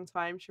for a long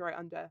time. She wrote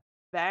under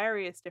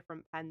various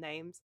different pen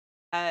names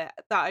that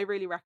I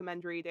really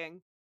recommend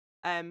reading.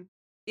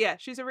 Yeah,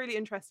 she's a really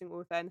interesting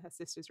author and her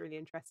sister's really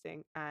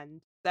interesting, and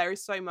there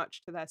is so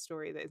much to their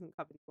story that isn't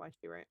covered why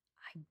she wrote.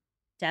 I'm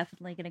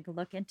definitely going to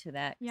look into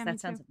that because Yeah, me that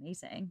sounds too.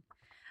 amazing.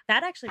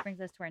 That actually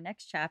brings us to our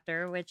next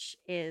chapter, which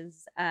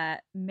is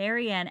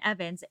Marianne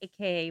Evans,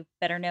 aka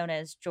better known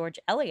as George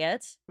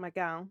Eliot. My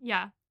gal.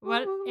 Yeah,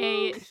 what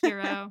a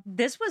hero.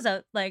 This was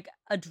a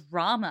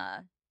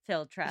drama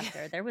filled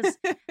chapter. There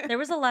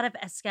was a lot of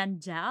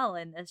scandal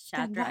in this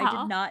chapter. I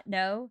Scandal. did not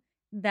know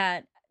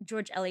that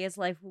George Eliot's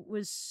life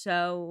was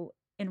so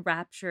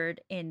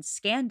enraptured in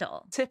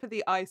scandal. Tip of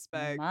the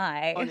iceberg,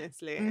 My.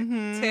 honestly.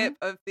 Mhm. Tip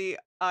of the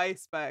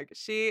iceberg.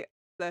 She,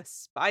 the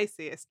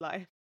spiciest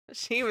life.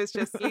 She was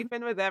just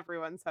sleeping with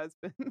everyone's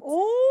husband.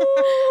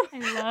 Oh,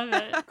 I love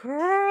it.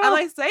 girl. And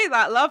I say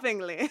that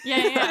lovingly.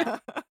 Yeah.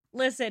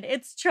 Listen,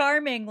 it's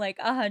charming like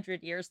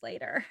 100 years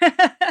later.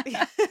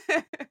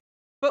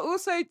 But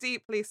also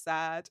deeply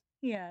sad.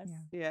 Yes.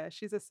 Yeah,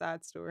 she's a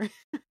sad story.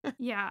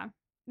 Yeah.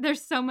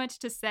 There's so much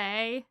to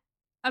say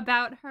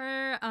about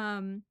her.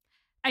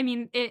 I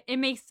mean, it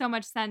makes so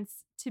much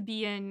sense to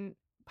be in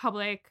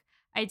public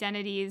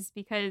identities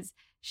because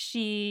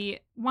she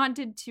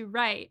wanted to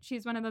write.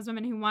 She's one of those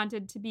women who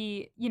wanted to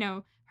be,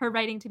 her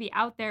writing to be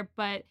out there,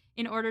 but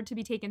in order to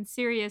be taken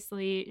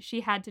seriously,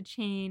 she had to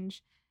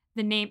change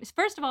the name.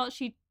 First of all,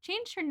 she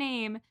changed her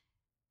name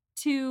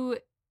to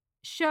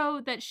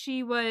show that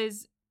she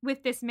was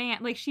with this man.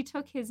 Like, she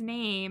took his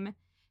name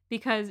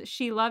because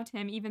she loved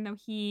him, even though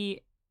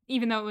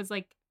it was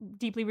like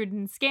deeply rooted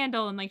in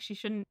scandal and like she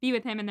shouldn't be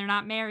with him and they're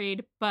not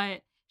married,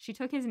 but she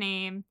took his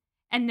name,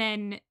 and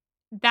then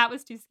that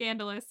was too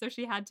scandalous, so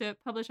she had to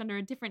publish under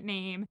a different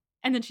name,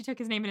 and then she took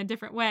his name in a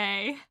different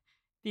way,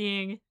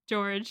 being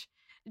George.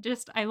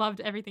 Just, I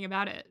loved everything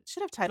about it.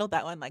 Should have titled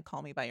that one like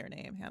 "Call Me by Your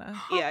Name,"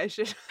 Hannah. Yeah, I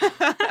should.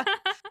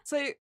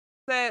 So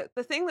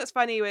the thing that's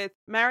funny with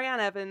Marianne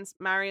Evans,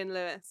 Marion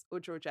Lewis, or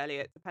George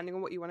Eliot, depending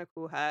on what you want to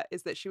call her,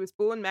 is that she was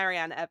born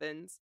Marianne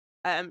Evans.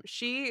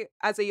 She,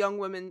 as a young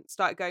woman,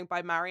 started going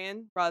by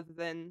Marion rather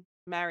than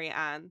Mary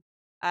Ann.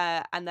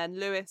 And then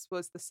Lewis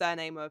was the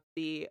surname of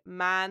the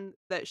man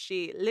that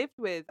she lived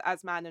with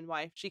as man and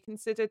wife. She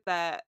considered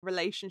their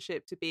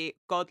relationship to be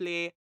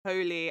godly,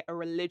 holy, a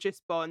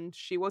religious bond.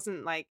 She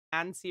wasn't like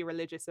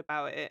anti-religious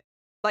about it.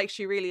 Like,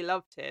 she really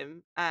loved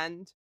him.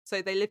 And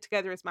so they lived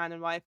together as man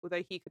and wife,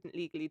 although he couldn't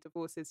legally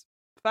divorce his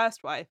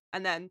first wife.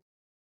 And then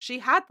she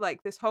had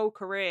like this whole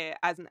career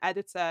as an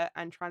editor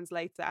and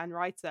translator and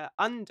writer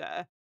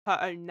under her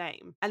own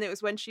name. And it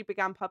was when she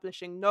began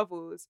publishing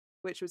novels,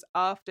 which was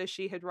after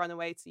she had run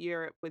away to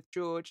Europe with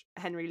George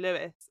Henry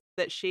Lewis,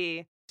 that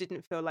she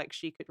didn't feel like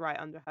she could write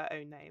under her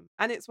own name.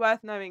 And it's worth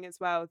knowing as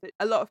well that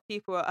a lot of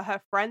people,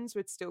 her friends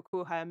would still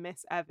call her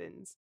Miss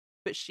Evans,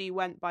 but she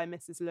went by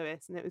Mrs.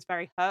 Lewis. And it was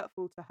very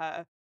hurtful to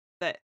her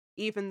that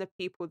even the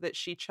people that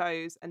she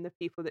chose and the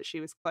people that she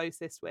was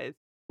closest with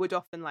would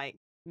often like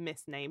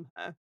misname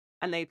her,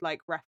 and they'd like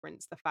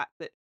reference the fact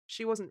that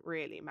she wasn't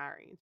really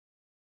married,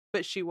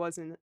 but she was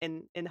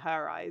in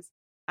her eyes.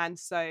 And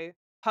so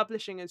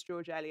publishing as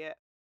George Eliot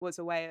was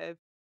a way of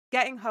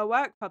getting her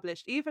work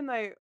published, even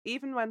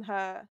when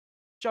her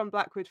John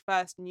Blackwood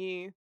first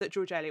knew that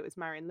George Eliot was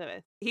Marion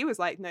Lewis, he was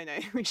like, no,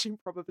 we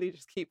should probably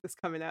just keep this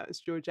coming out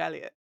as George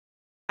Eliot.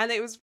 And it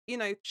was,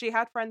 she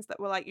had friends that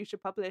were like, you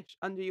should publish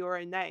under your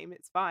own name,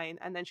 it's fine.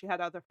 And then she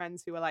had other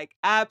friends who were like,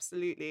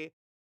 absolutely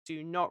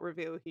do not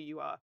reveal who you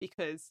are,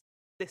 because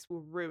this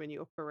will ruin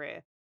your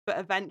career. But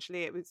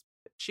eventually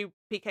she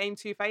became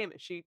too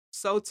famous. She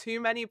sold too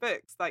many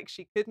books. Like,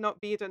 she could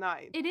not be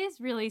denied. It is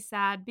really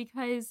sad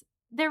because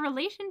their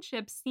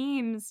relationship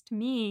seems to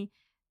me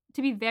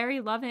to be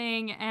very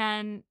loving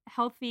and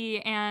healthy,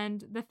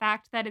 and the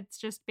fact that it's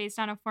just based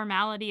on a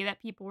formality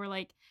that people were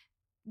like,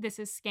 this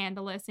is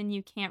scandalous and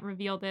you can't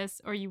reveal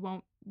this or you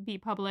won't be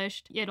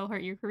published, it'll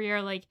hurt your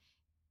career. Like,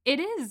 it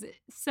is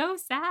so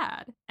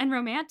sad and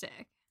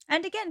romantic.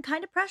 And again,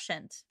 kind of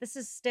prescient. This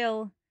is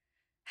still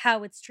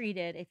how it's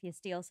treated if you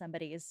steal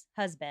somebody's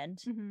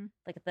husband. Mm-hmm.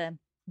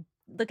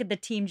 Look at the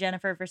Team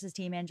Jennifer versus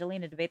Team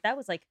Angelina debate. That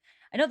was like,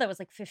 I know that was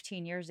like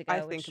 15 years ago, I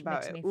think which about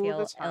makes it me all feel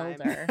the time.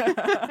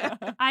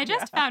 elder. I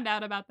just found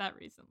out about that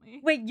recently.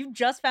 Wait, you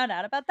just found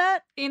out about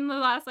that? In the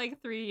last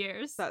like 3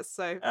 years. That's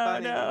so Oh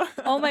funny. no.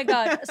 Oh my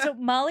God. So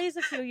Molly's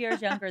a few years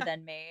younger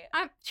than me.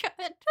 I'm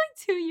like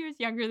 2 years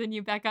younger than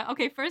you, Becca.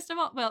 Okay, first of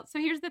all, well, so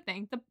here's the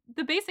thing.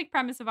 The basic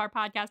premise of our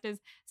podcast is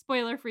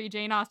spoiler-free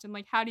Jane Austen.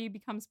 Like, how do you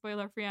become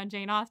spoiler-free on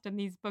Jane Austen?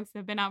 These books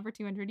have been out for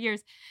 200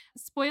 years.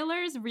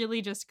 Spoilers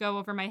really just go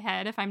over my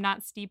head if I'm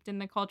not steeped in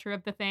the culture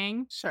of the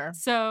thing. Sure.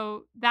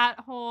 So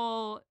that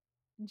whole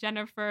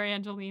Jennifer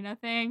Angelina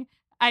thing,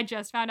 I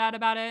just found out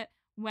about it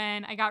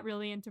when I got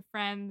really into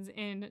Friends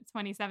in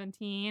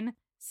 2017.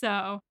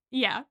 So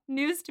yeah,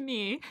 news to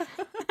me.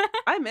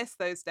 I miss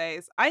those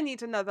days. I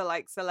need another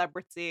like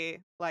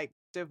celebrity like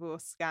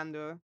divorce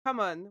scandal. Come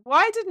on.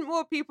 Why didn't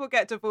more people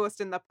get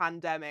divorced in the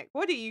pandemic?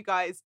 What are you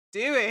guys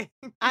doing?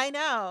 I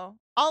know.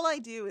 All I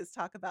do is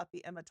talk about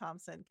the Emma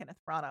Thompson, Kenneth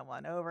Branagh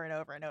one over and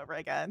over and over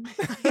again.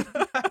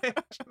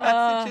 She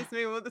messages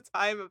me all the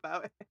time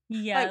about it.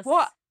 Yes. Like,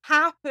 what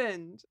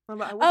happened? I'm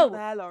like, I wasn't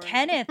there, Lauren.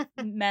 Kenneth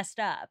messed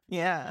up.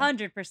 Yeah.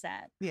 100%.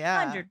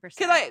 Yeah. 100%.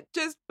 Can I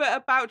just put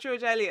about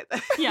George Eliot?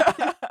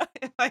 Yeah.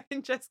 If I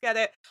can just get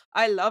it.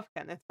 I love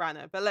Kenneth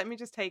Branagh, but let me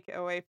just take it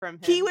away from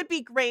him. He would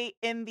be great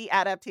in the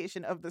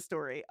adaptation of the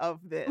story of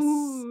this.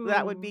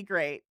 That would be Ooh.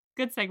 great.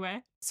 Good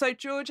segue. So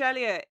George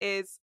Eliot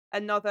is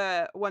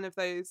another one of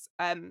those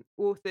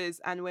authors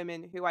and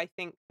women who I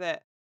think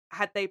that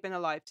had they been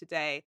alive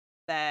today,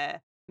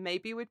 there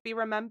maybe would be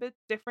remembered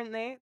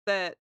differently.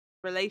 The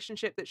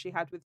relationship that she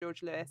had with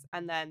George Lewis,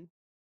 and then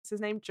what's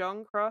his name,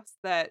 John Cross,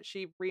 that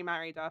she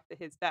remarried after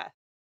his death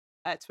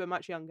to a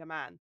much younger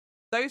man.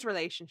 Those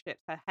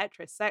relationships, her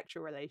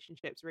heterosexual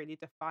relationships, really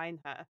define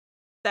her.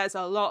 There's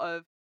a lot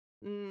of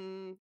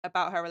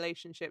about her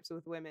relationships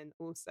with women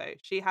also.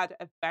 She had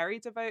a very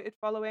devoted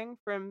following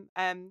from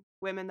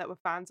women that were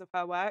fans of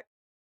her work,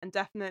 and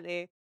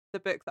definitely the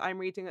book that I'm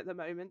reading at the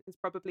moment is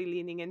probably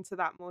leaning into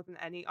that more than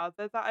any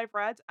other that I've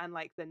read, and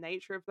like the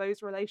nature of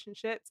those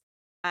relationships.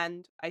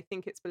 And I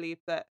think it's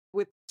believed that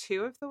with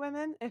two of the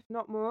women, if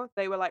not more,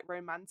 they were like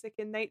romantic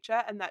in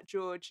nature, and that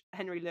George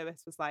Henry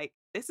Lewis was like,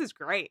 this is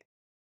great.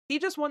 He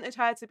just wanted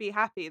her to be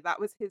happy. That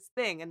was his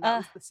thing, and that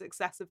was the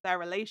success of their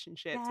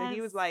relationship. So he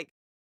was Yes. like,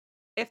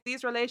 if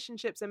these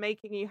relationships are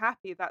making you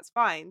happy, that's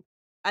fine.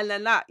 And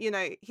then that,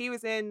 he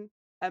was in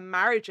a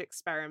marriage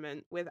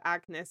experiment with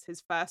Agnes,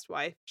 his first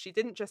wife. She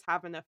didn't just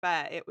have an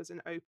affair, it was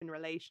an open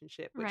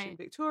relationship, which in Right.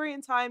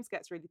 Victorian times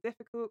gets really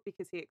difficult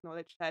because he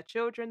acknowledged her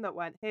children that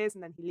weren't his,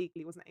 and then he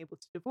legally wasn't able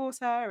to divorce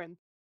her. And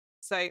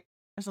so,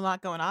 There's a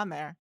lot going on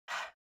there.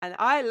 and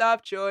I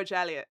love George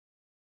Eliot.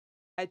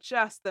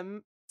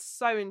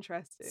 So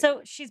interesting.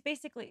 So she's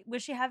basically,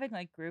 was she having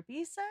like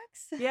groupie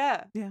sex?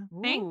 Yeah. Yeah.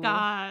 Thank Ooh.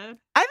 God.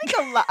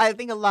 I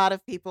think a lot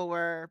of people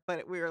were,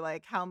 but we were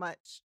like, how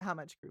much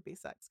groupie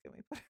sex can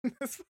we put in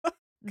this book?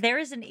 There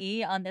is an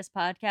E on this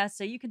podcast,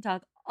 so you can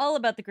talk all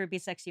about the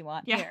groupie sex you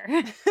want Yeah.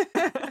 here.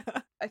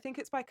 I think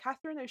it's by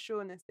Catherine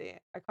O'Shaughnessy.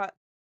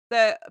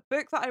 The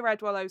book that I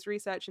read while I was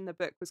researching the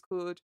book was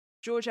called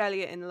George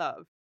Eliot in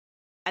Love,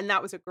 and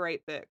that was a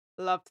great book.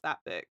 Loved that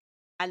book.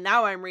 And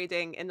now I'm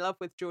reading In Love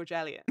with George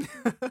Eliot,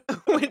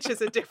 which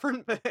is a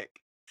different book.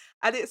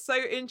 And it's so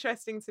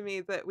interesting to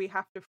me that we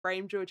have to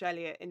frame George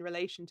Eliot in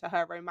relation to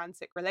her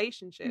romantic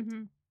relationships.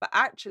 Mhm. But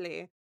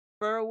actually,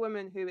 for a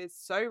woman who is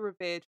so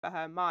revered for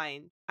her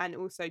mind and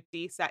also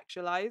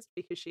desexualized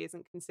because she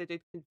isn't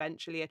considered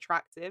conventionally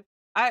attractive,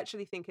 I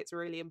actually think it's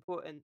really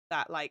important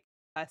that like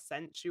her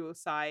sensual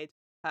side,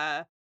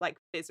 her like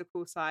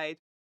physical side,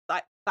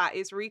 that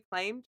is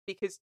reclaimed,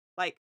 because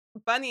like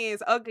Bunny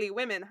is ugly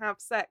women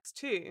have sex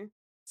too.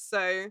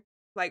 So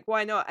like,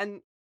 why not?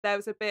 And there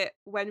was a bit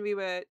when we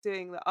were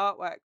doing the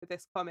artwork for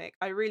this comic,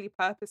 I really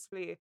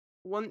purposefully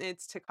wanted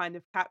to kind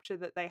of capture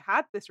that they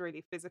had this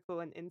really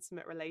physical and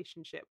intimate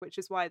relationship, which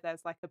is why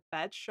there's like a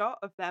bed shot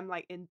of them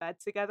like in bed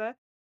together,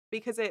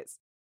 because it's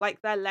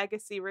like their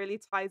legacy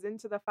really ties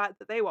into the fact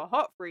that they were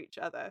hot for each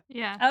other.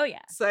 Yeah. Oh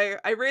yeah. So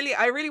I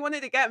really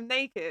wanted to get them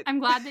naked. I'm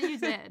glad that you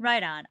did.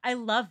 Right on. I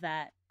love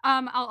that.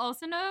 I'll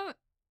also note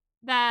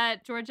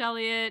that George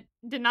Eliot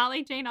did not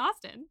like Jane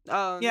Austen.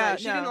 Oh Yeah, no,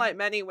 she didn't no. like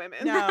many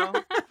women. No.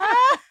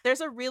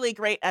 There's a really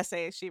great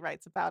essay she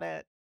writes about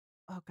it.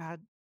 Oh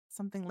God,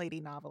 something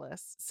lady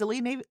novelist.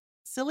 Silly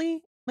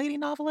lady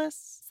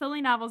novelist.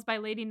 Silly novels by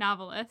lady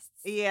novelists.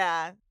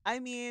 Yeah. I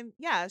mean,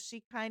 yeah,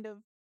 she kind of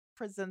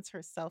presents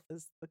herself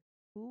as the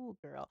Cool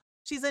girl.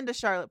 She's into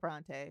Charlotte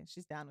Bronte.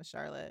 She's down with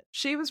Charlotte.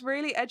 She was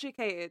really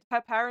educated.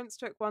 Her parents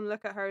took one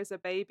look at her as a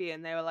baby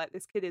and they were like,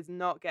 this kid is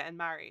not getting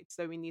married,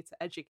 so we need to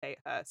educate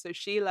her. So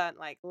she learned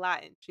like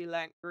Latin, she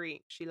learned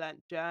Greek, she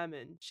learned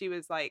German. She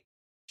was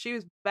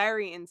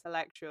very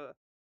intellectual.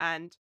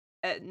 And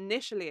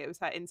initially it was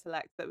her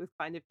intellect that was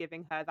kind of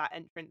giving her that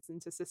entrance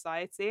into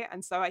society.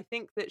 And so I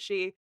think that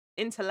she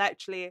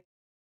intellectually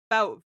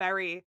felt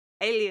very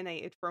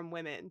alienated from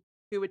women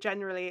who were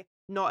generally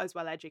not as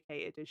well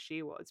educated as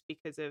she was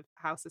because of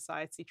how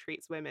society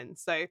treats women.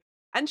 So,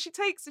 and she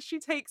takes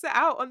it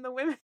out on the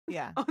women,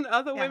 Yeah. on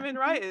other Yeah. women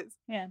writers.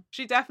 Yeah.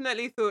 She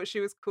definitely thought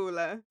she was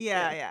cooler.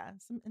 Yeah.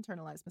 Some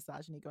internalized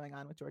misogyny going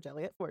on with George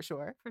Eliot for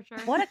sure. For sure.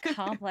 What a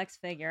complex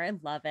figure. I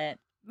love it.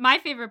 My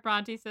favorite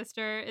Bronte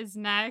sister is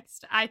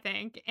next, I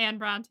think, Anne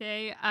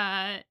Bronte.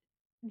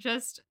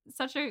 Just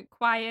such a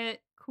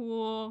quiet,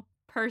 cool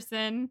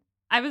person.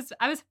 I was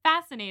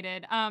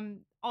fascinated.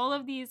 All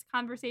of these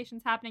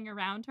conversations happening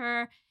around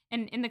her,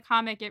 and in the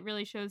comic, it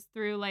really shows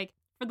through. Like,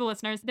 for the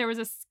listeners, there was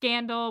a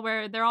scandal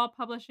where all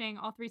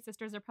three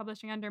sisters are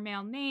publishing under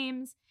male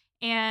names,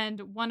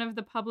 and one of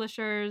the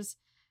publishers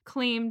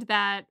claimed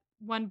that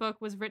one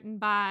book was written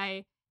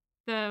by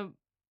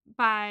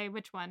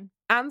which one?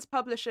 Anne's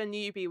publisher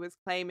Newby was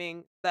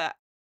claiming that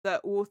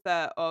the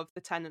author of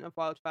The Tenant of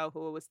Wildfell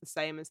Hall was the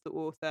same as the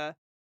author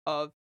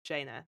of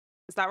Jane Eyre.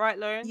 Is that right,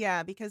 Lauren?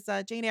 Yeah, because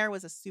Jane Eyre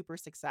was a super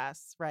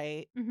success,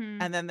 right?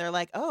 Mm-hmm. And then they're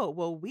like, oh,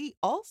 well, we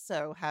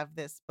also have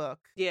this book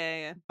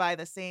Yeah. by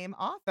the same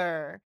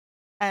author.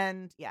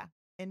 And yeah,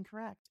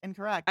 incorrect.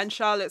 And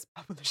Charlotte's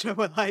publisher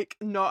were like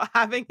not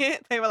having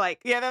it. They were like,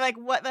 yeah, they're like,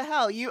 what the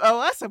hell? You owe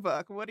us a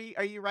book.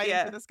 Are you writing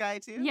Yeah. for this guy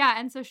too? Yeah,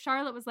 and so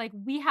Charlotte was like,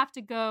 we have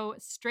to go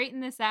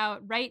straighten this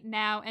out right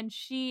now. And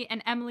she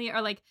and Emily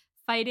are like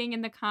fighting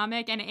in the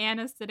comic, and Anne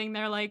is sitting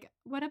there like,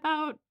 what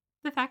about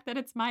the fact that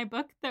it's my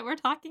book that we're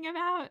talking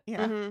about?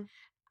 Yeah. mhm.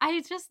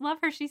 I just love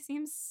her. She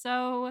seems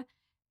so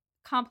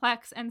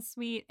complex and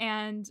sweet,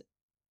 and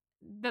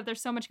that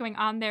there's so much going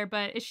on there.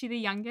 But is she the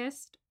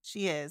youngest?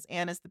 She is.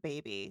 Anne is the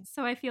baby.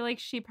 So I feel like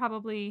she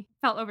probably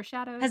felt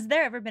overshadowed. Has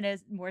there ever been a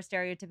more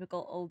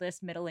stereotypical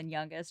oldest, middle, and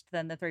youngest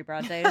than the three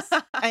Brontes?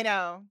 I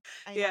know.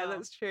 Yeah,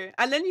 that's true.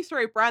 And then you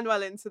throw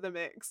Branwell into the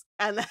mix,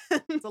 and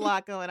then There's a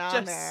lot going on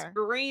just there.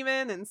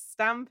 screaming and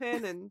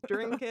stamping and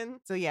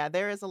drinking. So yeah,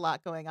 there is a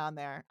lot going on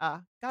there.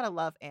 Gotta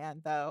love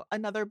Anne though.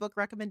 Another book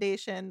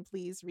recommendation,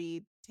 please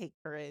read Take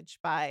Courage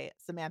by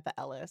Samantha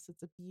Ellis.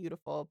 It's a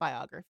beautiful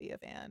biography of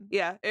Anne.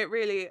 Yeah, it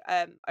really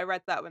I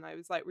read that when I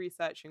was like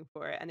researching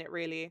for it, and it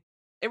really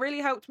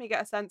helped me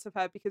get a sense of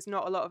her because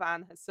not a lot of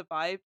Anne has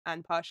survived,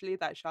 and partially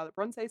that's Charlotte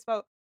Bronte's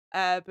fault.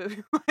 But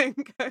we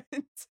won't go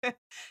into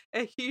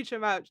a huge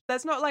amount.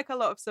 There's not like a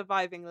lot of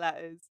surviving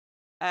letters.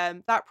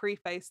 That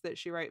preface that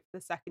she wrote for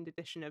the second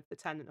edition of The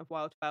Tenant of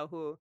Wildfell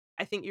Hall,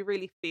 I think you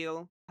really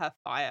feel her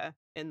fire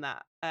in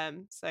that.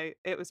 So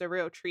it was a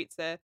real treat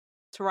to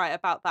write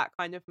about that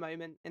kind of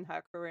moment in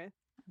her career.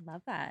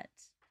 Love that.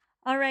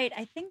 All right,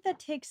 I think that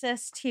takes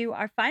us to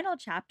our final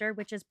chapter,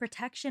 which is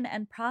Protection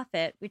and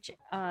Profit, which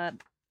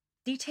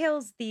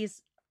details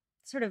these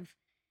sort of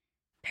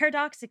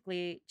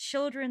paradoxically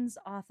children's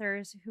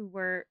authors who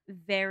were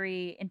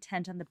very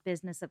intent on the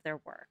business of their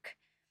work.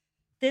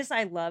 This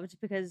I loved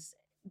because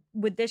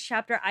with this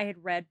chapter, I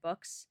had read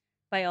books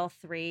by all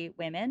three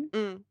women,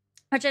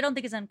 which I don't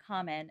think is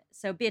uncommon.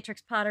 So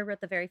Beatrix Potter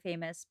wrote the very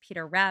famous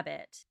Peter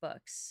Rabbit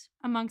books.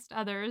 Amongst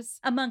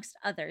others.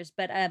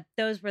 But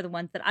those were the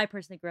ones that I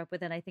personally grew up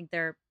with, and I think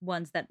they're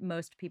ones that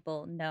most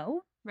people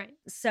know. Right.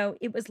 So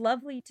it was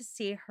lovely to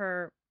see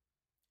her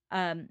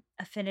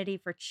affinity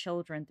for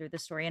children through the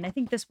story. And I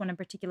think this one in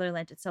particular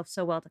lent itself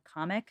so well to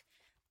comic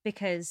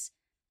because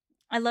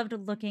I loved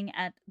looking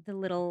at the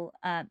little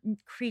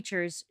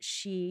creatures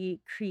she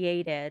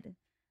created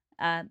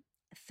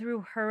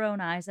through her own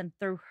eyes and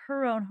through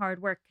her own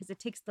hard work, because it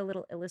takes the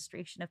little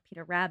illustration of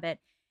Peter Rabbit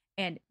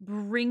and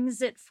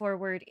brings it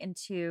forward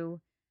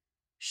into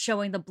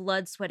showing the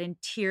blood, sweat, and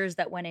tears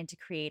that went into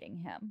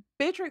creating him.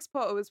 Beatrix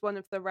Potter was one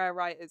of the rare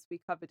writers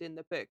we covered in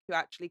the book who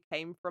actually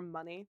came from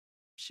money.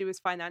 She was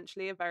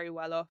financially a very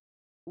well-off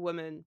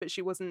woman, but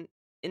she wasn't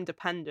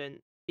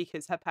independent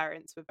because her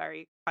parents were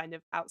very kind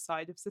of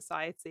outside of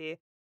society.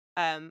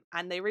 And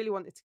they really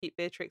wanted to keep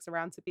Beatrix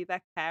around to be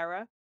their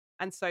carer.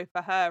 And so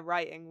for her,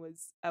 writing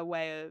was a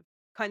way of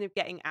kind of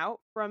getting out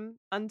from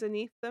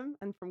underneath them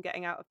and from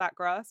getting out of that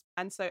grasp.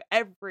 And so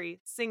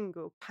every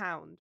single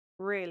pound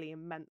really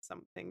meant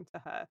something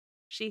to her.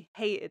 She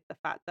hated the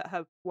fact that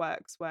her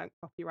works weren't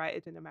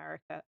copyrighted in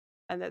America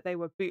and that they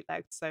were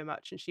bootlegged so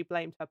much, and she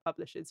blamed her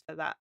publishers for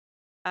that.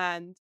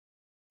 And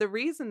the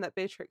reason that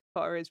Beatrix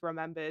Potter is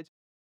remembered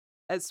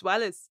as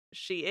well as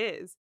she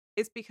is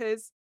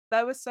because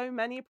there were so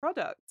many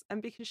products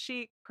and because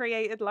she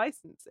created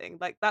licensing.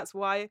 Like, that's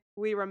why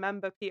we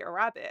remember Peter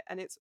Rabbit, and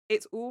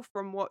it's all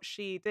from what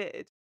she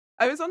did.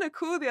 I was on a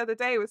call the other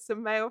day with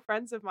some male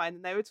friends of mine,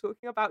 and they were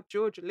talking about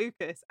George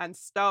Lucas and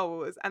Star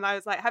Wars, and I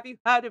was like, have you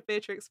heard of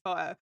Beatrix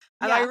Potter?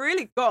 And I Yeah.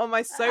 really got on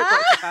my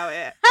soapbox about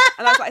it.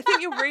 And I was like, I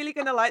think you're really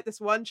going to like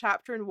this one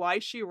chapter and why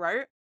she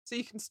wrote, so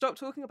you can stop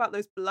talking about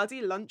those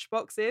bloody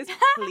lunchboxes,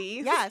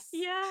 please. Yes.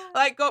 Yeah.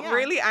 Like, got Yeah.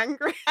 really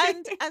angry.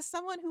 And as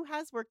someone who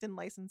has worked in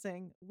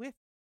licensing with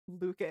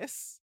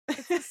Lucas,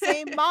 it's the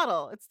same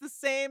model. It's the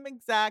same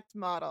exact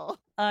model.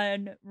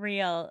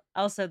 Unreal.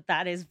 Also,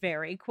 that is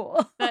very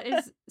cool. That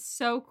is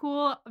so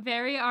cool.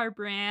 Very our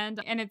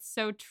brand. And it's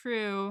so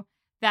true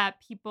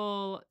that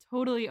people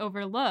totally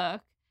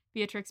overlook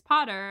Beatrix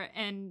Potter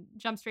and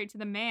jump straight to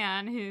the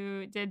man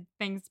who did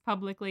things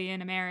publicly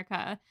in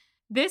America.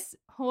 This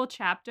whole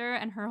chapter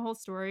and her whole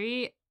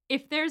story,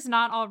 if there's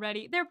not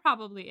already, there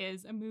probably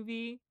is a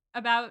movie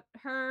about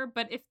her,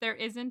 but if there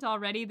isn't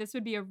already, this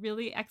would be a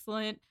really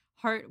excellent,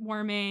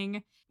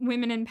 heartwarming,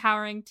 women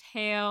empowering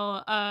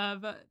tale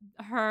of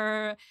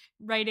her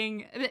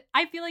writing.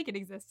 I feel like it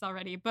exists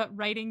already, but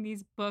writing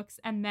these books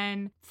and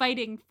then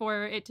fighting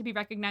for it to be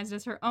recognized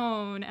as her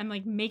own and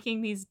like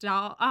making these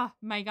dolls. Oh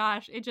my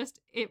gosh,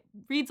 it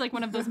reads like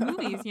one of those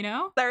movies, you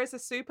know? There is a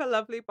super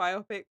lovely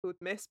biopic called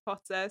Miss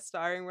Potter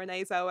starring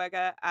Renee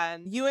Zellweger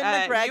and Ewan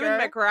McGregor,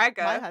 my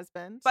McGregor.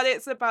 husband. But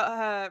it's about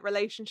her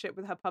relationship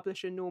with her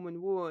publisher,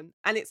 Norman Warren.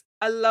 And it's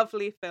a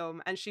lovely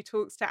film. And she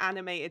talks to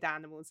animated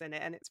animals in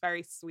it. And it's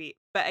very sweet.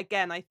 But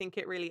again, I think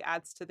it really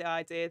adds to the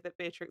idea that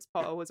Beatrix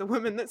Potter was a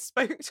woman that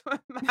spoke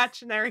to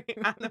imaginary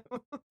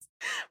animals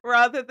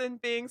rather than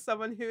being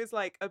someone who is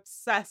like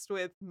obsessed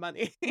with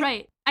money.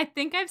 Right. I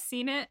think I've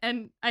seen it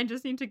and I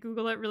just need to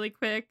Google it really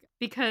quick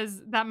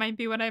because that might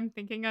be what I'm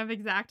thinking of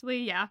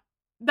exactly. Yeah.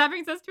 That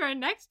brings us to our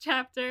next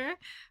chapter,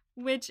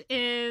 which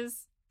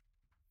is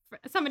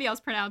somebody else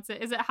pronounce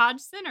it. Is it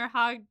Hodgson or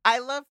Hog? I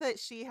love that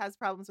she has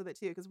problems with it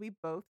too, because we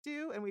both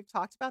do, and we've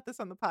talked about this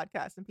on the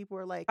podcast, and people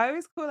were like, I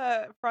always call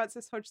her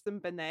Frances Hodgson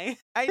Burnett.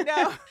 I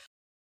know.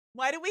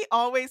 Why do we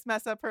always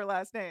mess up her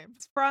last name?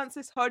 It's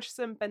Frances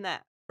Hodgson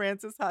Burnett.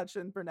 Frances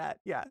Hodgson Burnett.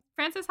 Yeah.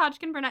 Frances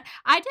Hodgkin Burnett.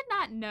 I did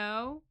not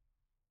know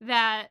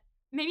that,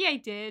 maybe I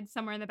did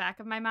somewhere in the back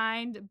of my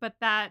mind, but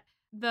that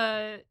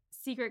the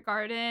Secret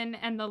Garden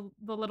and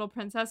the Little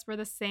Princess were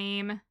the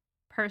same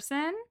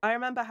person. I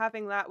remember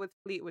having that with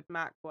Fleetwood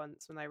Mac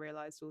once when I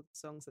realized all the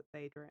songs that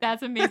they'd written.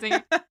 That's amazing.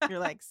 You're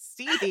like,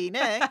 Stevie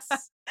Nicks.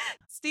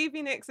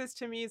 Stevie Nicks is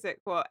to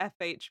music what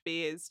FHB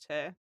is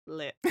to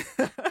lit.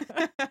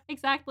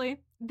 Exactly.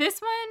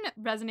 This one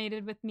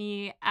resonated with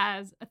me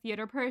as a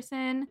theater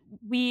person.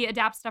 We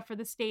adapt stuff for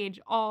the stage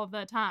all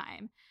the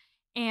time.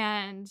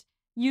 And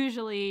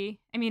usually,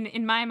 I mean,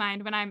 in my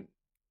mind, when I'm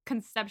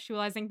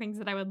conceptualizing things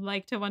that I would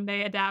like to one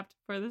day adapt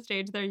for the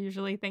stage, they're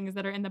usually things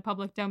that are in the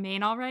public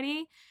domain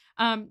already.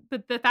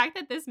 But the fact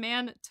that this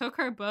man took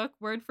her book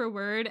word for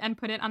word and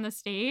put it on the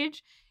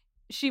stage,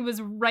 she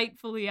was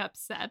rightfully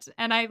upset.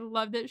 And I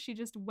love that she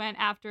just went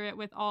after it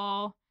with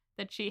all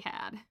that she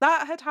had.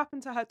 That had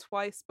happened to her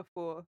twice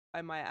before,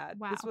 I might add.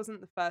 Wow. This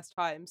wasn't the first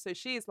time. So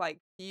she's like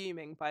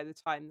fuming by the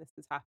time this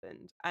has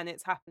happened. And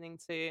it's happening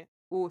to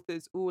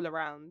authors all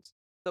around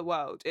the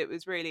world. It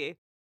was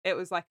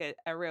like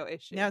a real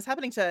issue. Yeah, it's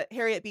happening to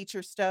Harriet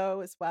Beecher Stowe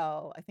as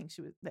well. I think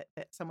she was that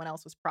someone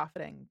else was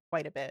profiting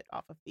quite a bit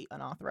off of the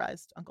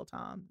unauthorized Uncle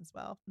Tom as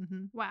well.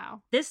 Mm-hmm.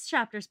 Wow. This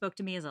chapter spoke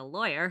to me as a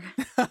lawyer.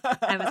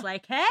 I was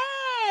like,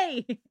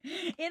 hey,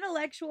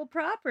 intellectual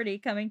property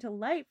coming to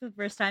light for the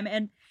first time.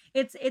 And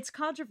it's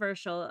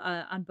controversial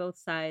on both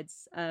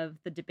sides of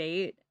the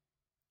debate,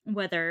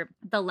 whether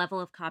the level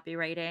of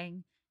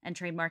copywriting and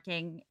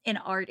trademarking in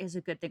art is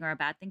a good thing or a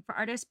bad thing for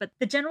artists. But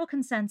the general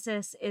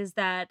consensus is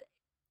that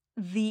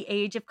the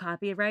age of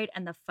copyright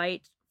and the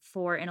fight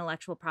for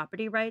intellectual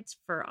property rights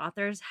for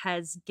authors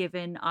has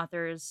given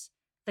authors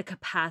the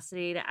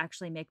capacity to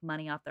actually make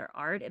money off their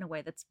art in a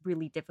way that's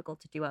really difficult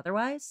to do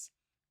otherwise.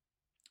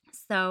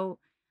 So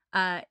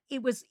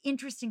it was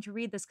interesting to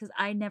read this because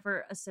I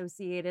never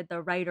associated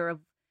the writer of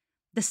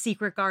The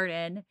Secret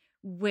Garden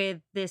with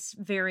this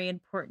very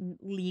important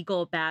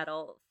legal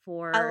battle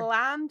for a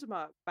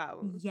landmark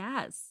battle.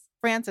 Yes.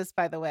 Frances,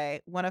 by the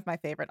way, one of my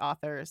favorite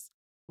authors.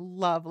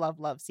 Love, love,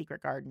 love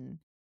Secret Garden.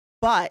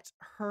 But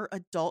her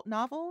adult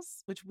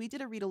novels, which we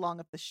did a read along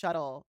of The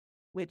Shuttle,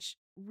 which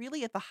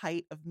really at the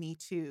height of Me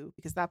Too,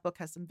 because that book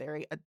has some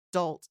very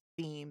adult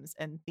themes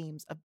and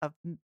themes of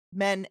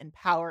men and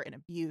power and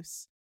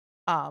abuse,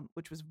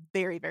 which was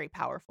very, very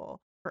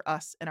powerful for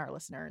us and our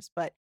listeners.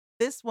 But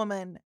this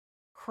woman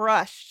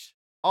crushed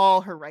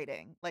all her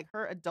writing. Like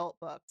her adult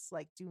books,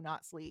 like do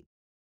not sleep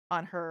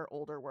on her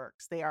older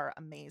works. They are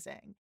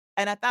amazing.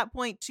 And at that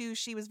point, too,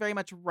 she was very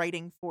much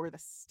writing for the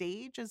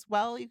stage as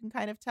well. You can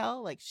kind of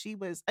tell. Like she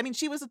was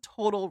a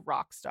total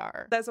rock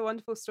star. There's a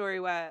wonderful story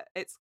where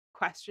it's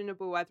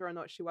questionable whether or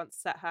not she once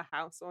set her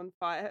house on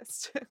fire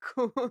to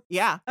cause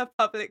a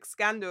public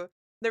scandal.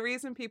 The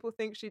reason people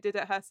think she did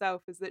it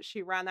herself is that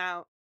she ran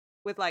out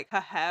with like her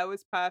hair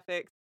was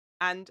perfect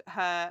and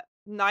her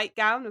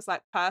nightgown was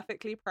like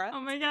perfectly pressed.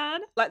 Oh my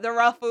God. Like the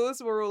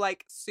ruffles were all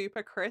like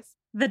super crisp.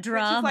 The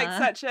drama. Which is like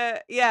such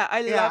a,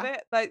 I love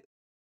it. Like,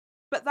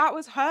 But that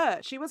was her.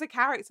 She was a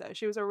character.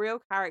 She was a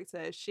real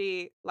character.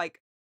 She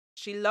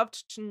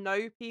loved to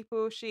know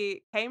people.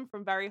 She came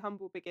from very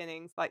humble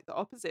beginnings, like the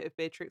opposite of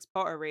Beatrix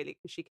Potter, really,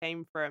 because she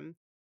came from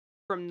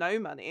no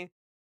money.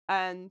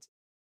 And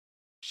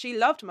she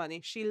loved money.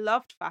 She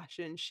loved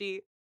fashion.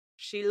 She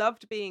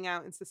loved being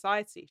out in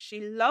society. She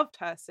loved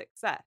her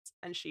success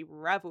and she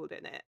reveled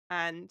in it.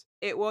 And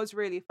it was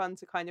really fun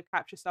to kind of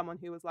capture someone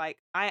who was like,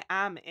 I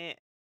am it.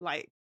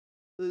 Like,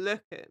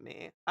 look at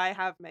me. I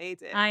have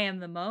made it. I am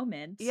the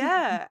moment.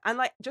 Yeah. And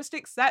like just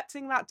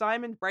accepting that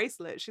diamond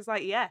bracelet. She's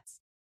like, yes,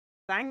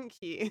 thank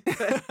you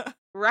for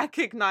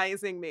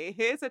recognizing me.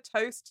 Here's a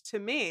toast to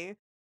me.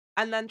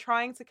 And then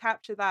trying to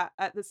capture that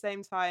at the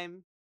same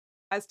time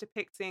as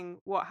depicting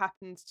what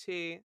happened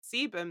to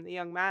Sebum, the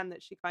young man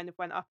that she kind of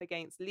went up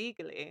against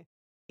legally.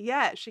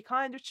 Yeah, she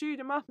kind of chewed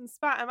him up and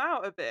spat him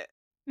out a bit.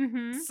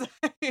 Mm-hmm. So,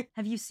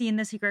 Have you seen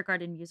the Secret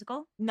Garden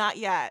musical? Not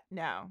yet.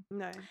 No.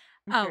 no.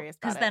 I'm curious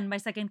about because it. then my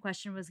second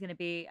question was going to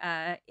be,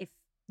 if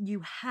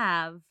you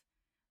have,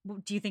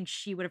 do you think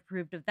she would have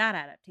approved of that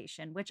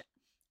adaptation? Which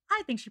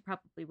I think she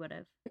probably would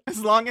have. As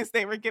long as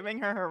they were giving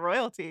her her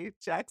royalty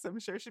checks, I'm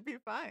sure she'd be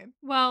fine.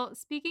 Well,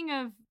 speaking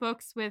of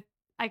books with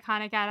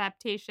iconic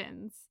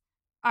adaptations,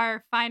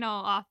 our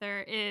final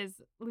author is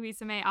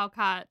Louisa May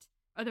Alcott,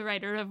 the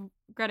writer of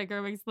Greta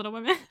Gerwig's Little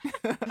Women.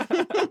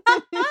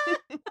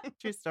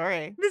 True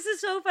story. This is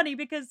so funny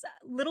because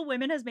Little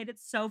Women has made it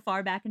so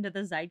far back into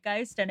the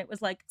zeitgeist, and it was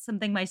like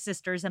something my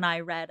sisters and I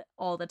read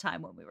all the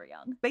time when we were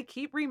young. They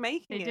keep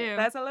remaking They it. do.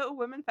 There's a Little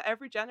Woman for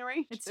every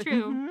generation. It's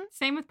true. Mhm.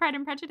 Same with Pride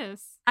and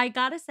Prejudice. I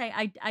gotta say,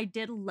 I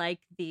did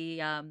like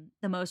the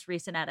most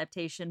recent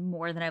adaptation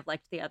more than I've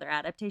liked the other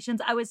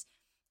adaptations. I was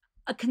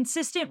a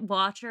consistent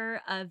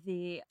watcher of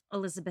the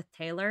Elizabeth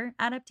Taylor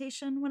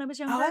adaptation when I was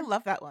younger. Oh, I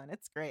love that one.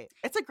 It's great.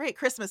 It's a great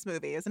Christmas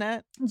movie, isn't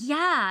it?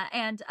 Yeah,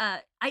 and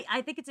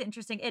I think it's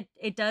interesting.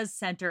 It does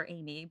center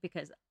Amy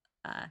because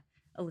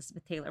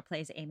Elizabeth Taylor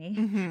plays Amy.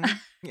 Mm-hmm.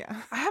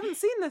 Yeah. I haven't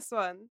seen this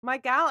one. My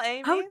gal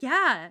Amy. Oh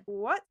yeah,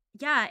 What?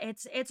 yeah.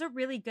 It's a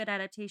really good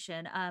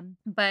adaptation.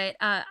 But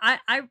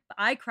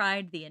I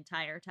cried the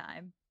entire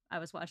time I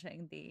was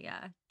watching the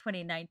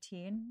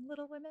 2019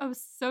 Little Women. Oh,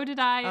 so did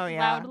I. Oh,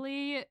 yeah.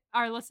 Loudly.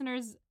 Our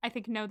listeners, I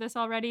think, know this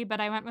already,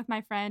 but I went with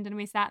my friend and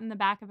we sat in the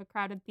back of a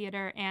crowded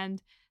theater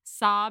and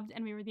sobbed,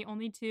 and we were the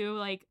only two,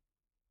 like,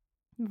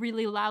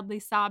 really loudly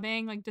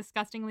sobbing, like,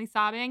 disgustingly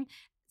sobbing.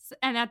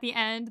 And at the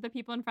end, the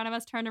people in front of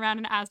us turned around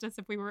and asked us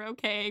if we were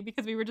okay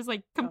because we were just,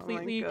 like,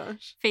 completely Oh my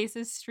gosh.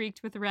 faces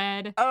streaked with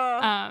red. Oh,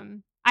 I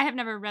have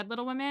never read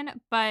Little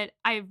Women, but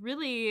I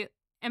really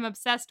am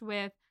obsessed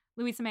with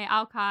Louisa May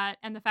Alcott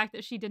and the fact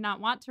that she did not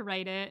want to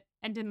write it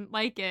and didn't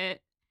like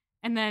it.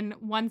 And then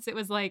once it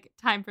was like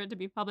time for it to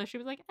be published, she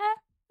was like,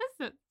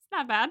 it's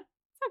not bad.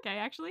 It's okay,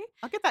 actually.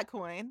 I'll get that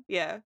coin.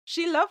 Yeah.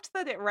 She loved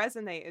that it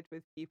resonated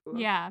with people.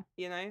 Yeah.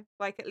 You know,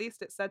 like at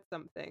least it said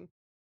something.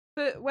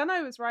 But when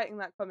I was writing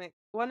that comic,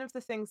 one of the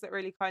things that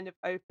really kind of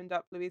opened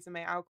up Louisa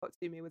May Alcott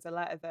to me was a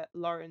letter that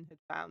Lauren had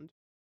found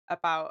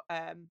about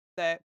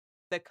the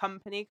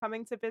company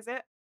coming to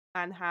visit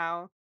and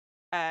how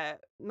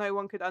no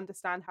one could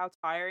understand how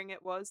tiring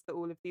it was that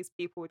all of these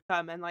people would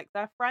come and like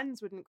their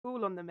friends wouldn't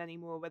call on them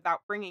anymore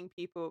without bringing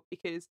people,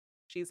 because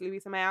she's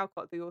Louisa May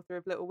Alcott, the author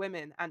of Little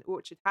Women, and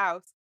Orchard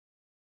House,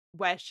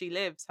 where she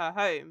lives, her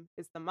home,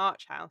 is the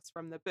March House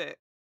from the book.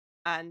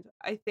 And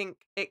I think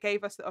it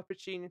gave us the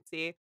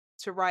opportunity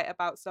to write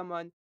about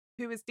someone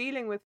who was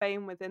dealing with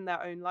fame within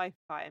their own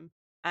lifetime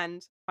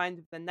and kind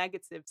of the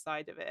negative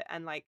side of it.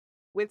 And like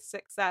with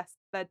success,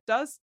 there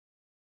does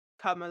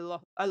come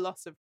a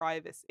loss of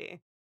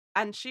privacy.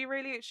 And she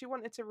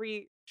wanted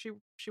to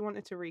she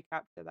wanted to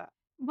recapture that.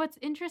 What's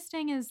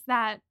interesting is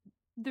that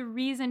the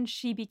reason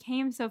she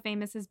became so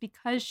famous is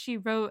because she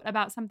wrote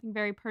about something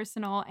very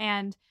personal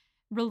and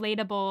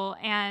relatable,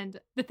 and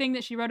the thing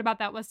that she wrote about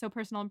that was so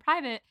personal and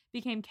private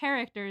became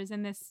characters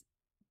in this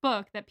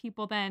book that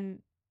people then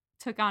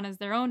took on as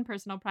their own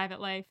personal private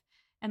life.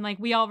 And like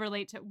we all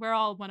relate to, we're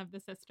all one of the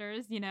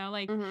sisters, you know,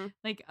 like Mhm.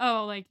 like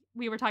oh, like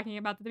we were talking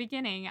about at the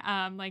beginning,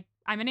 like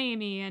I'm an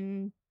Amy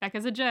and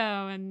Becca's a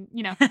Joe, and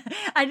you know.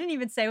 I didn't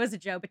even say it was a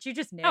Joe, but you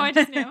just knew. Oh, I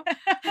just knew.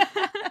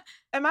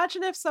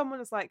 Imagine if someone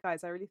was like,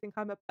 guys, I really think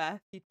I'm a Beth.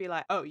 You'd be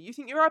like, oh, you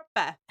think you're a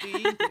Beth? Do you?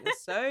 You think you're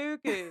so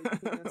good. You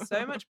think you're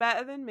so much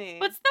better than me.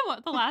 What's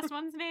the last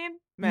one's name?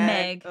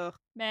 Meg. Ugh.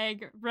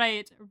 Meg.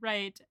 Right.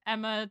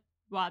 Emma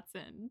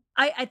Watson.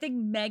 I think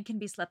Meg can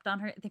be slept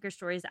on. I think her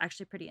story is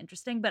actually pretty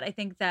interesting, but I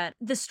think that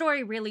the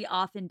story really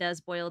often does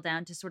boil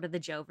down to sort of the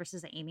Joe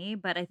versus Amy,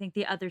 but I think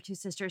the other two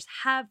sisters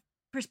have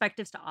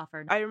perspectives to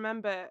offer. I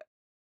remember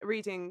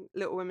reading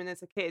Little Women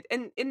as a kid.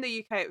 In the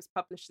UK, it was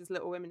published as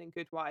Little Women and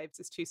Good Wives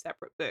as two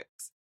separate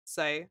books.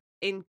 So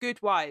in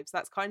Good Wives,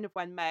 that's kind of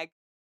when Meg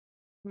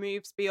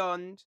moves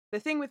beyond. The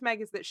thing with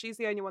Meg is that she's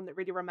the only one that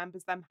really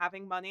remembers them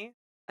having money.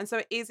 And so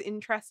it is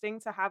interesting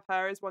to have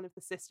her as one of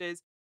the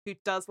sisters who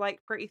does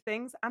like pretty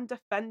things and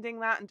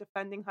defending that and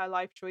defending her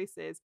life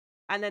choices.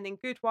 And then in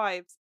Good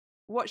Wives,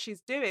 what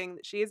she's doing,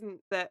 that she isn't,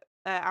 that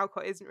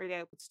Alcott isn't really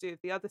able to do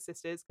with the other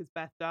sisters because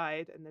Beth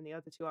died and then the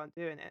other two aren't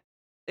doing it,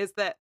 is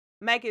that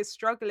Meg is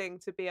struggling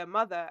to be a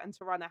mother and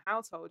to run a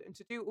household and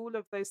to do all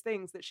of those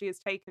things that she has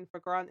taken for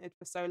granted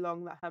for so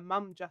long that her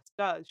mum just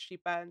does. She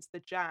burns the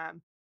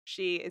jam.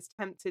 She is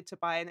tempted to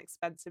buy an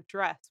expensive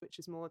dress, which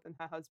is more than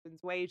her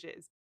husband's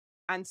wages.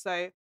 And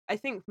so I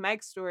think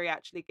Meg's story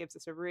actually gives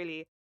us a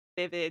really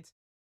vivid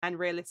and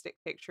realistic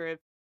picture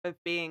of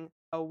being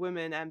a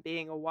woman and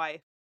being a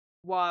wife,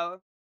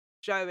 while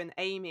Joe and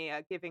Amy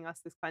are giving us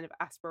this kind of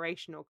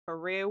aspirational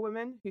career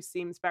woman who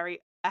seems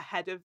very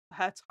ahead of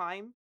her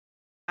time.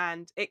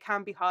 And it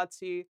can be hard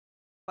to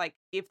like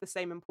give the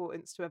same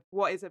importance to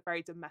what is a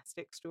very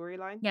domestic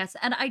storyline. Yes,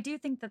 and I do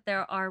think that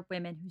there are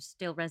women who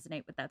still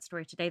resonate with that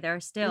story today. There are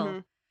still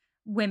Mhm.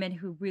 women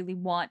who really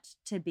want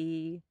to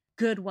be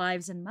good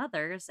wives and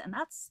mothers, and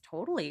that's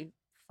totally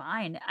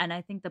fine. And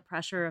I think the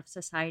pressure of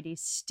society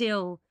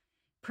still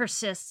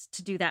persists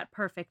to do that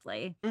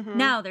perfectly. Mhm.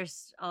 Now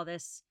there's all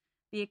this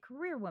be a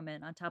career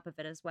woman on top of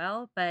it as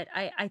well. But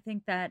I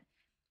think that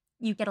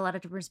you get a lot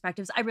of different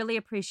perspectives. I really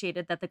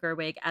appreciated that the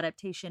Gerwig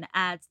adaptation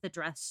adds the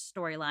dress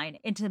storyline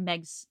into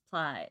Meg's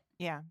plot.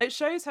 Yeah. It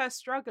shows her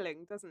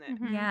struggling, doesn't it?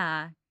 Mhm.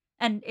 Yeah.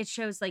 And it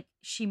shows like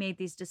she made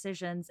these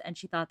decisions and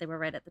she thought they were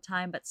right at the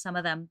time, but some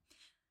of them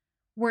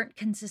weren't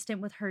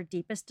consistent with her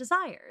deepest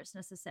desires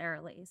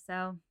necessarily.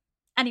 So,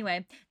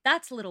 anyway,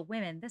 that's Little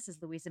Women. This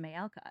is Louisa May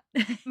Alcott.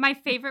 My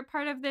favorite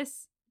part of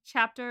this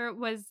chapter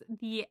was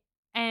the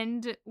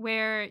end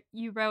where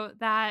you wrote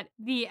that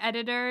the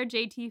editor,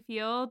 J.T.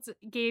 Fields,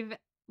 gave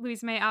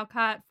Louisa May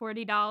Alcott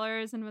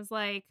 $40 and was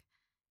like,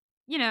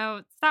 you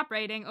know, stop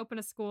writing, open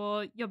a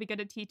school, you'll be good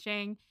at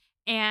teaching.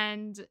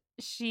 And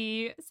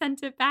she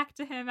sent it back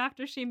to him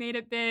after she made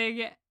it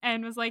big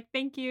and was like,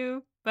 thank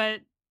you,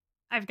 but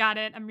I've got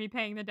it. I'm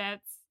repaying the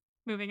debts.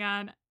 Moving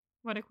on.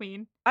 What a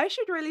queen. I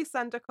should really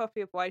send a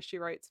copy of Why She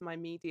Wrote to my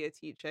media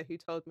teacher who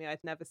told me I'd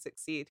never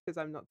succeed because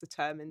I'm not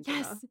determined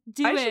enough. Yes,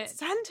 do I it. should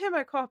send him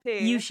a copy.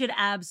 You should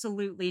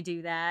absolutely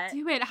do that.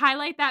 Do it.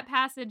 Highlight that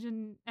passage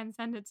and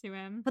send it to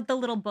him. Put the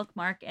little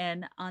bookmark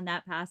in on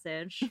that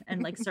passage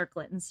and like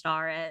circle it and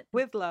star it.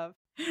 With love.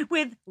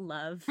 With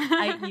love.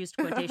 I used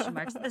quotation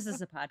marks. This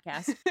is a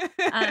podcast.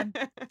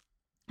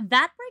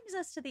 That brings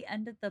us to the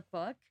end of the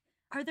book.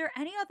 Are there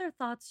any other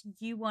thoughts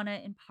you want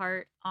to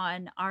impart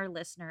on our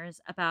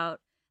listeners about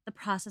the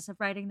process of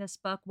writing this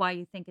book, why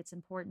you think it's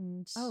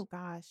important? Oh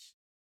gosh.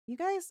 You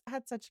guys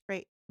had such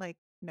great like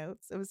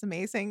notes. It was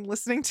amazing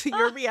listening to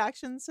your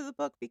reactions to the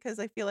book because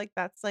I feel like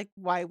that's like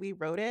why we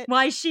wrote it.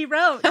 Why she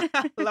wrote.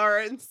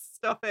 Lawrence,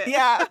 stop it.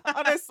 Yeah,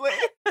 honestly.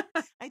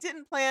 I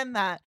didn't plan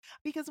that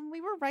because when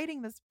we were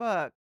writing this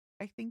book,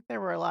 I think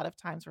there were a lot of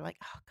times we're like,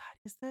 oh God,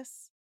 is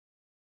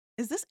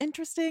this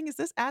interesting? Is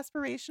this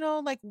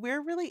aspirational? Like,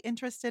 we're really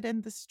interested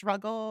in the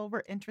struggle.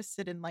 We're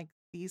interested in like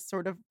these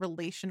sort of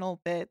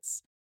relational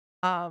bits.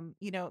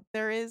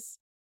 There is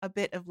a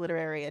bit of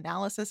literary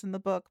analysis in the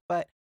book,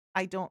 but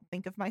I don't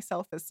think of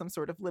myself as some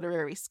sort of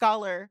literary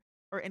scholar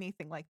or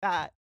anything like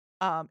that.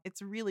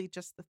 It's really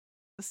just the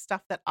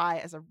stuff that I,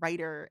 as a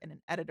writer and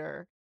an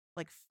editor,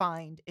 like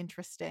find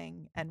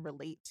interesting and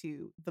relate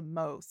to the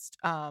most.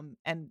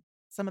 And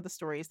some of the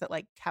stories that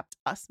like kept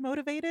us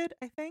motivated,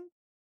 I think,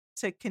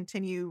 to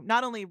continue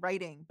not only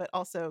writing but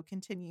also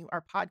continue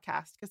our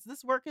podcast because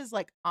this work is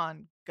like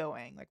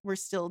ongoing. Like we're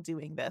still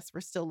doing this.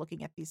 We're still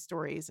looking at these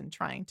stories and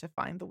trying to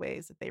find the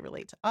ways that they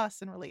relate to us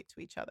and relate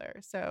to each other.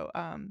 So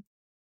I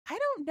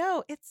don't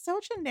know. It's so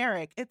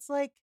generic. It's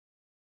like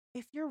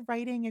if you're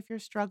writing, if you're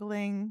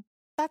struggling,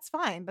 that's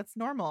fine. That's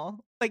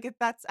normal. Like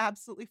that's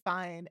absolutely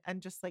fine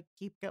and just like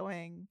keep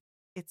going.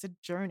 It's a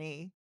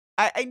journey.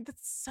 I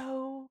that's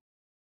so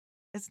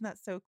isn't that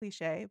so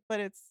cliche? But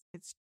it's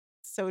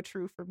so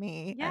true for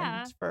me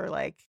Yeah. and for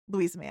like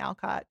Louisa May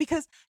Alcott.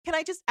 Because can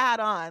I just add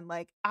on,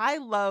 like I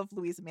love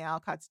Louisa May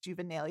Alcott's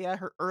juvenilia,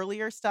 her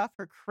earlier stuff,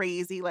 her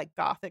crazy like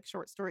gothic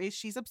short stories.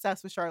 She's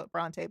obsessed with Charlotte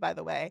Bronte, by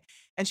the way,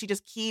 and she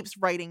just keeps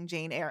writing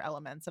Jane Eyre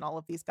elements and all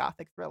of these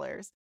gothic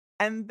thrillers.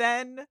 And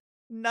then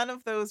none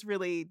of those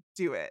really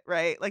do it,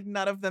 right? Like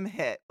none of them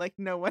hit. Like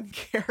no one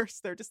cares.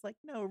 They're just like,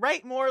 no,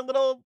 write more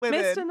Little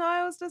Women. Mr.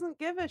 Niles doesn't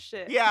give a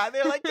shit. Yeah,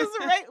 they're like, just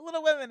write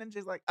Little Women, and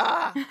she's like,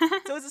 ah.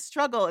 So it's a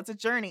struggle. It's a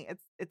journey.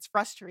 It's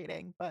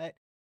frustrating, but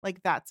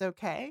like that's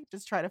okay.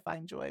 Just try to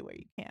find joy where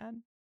you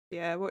can.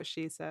 Yeah, what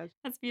she said.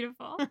 That's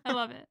beautiful. I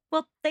love it.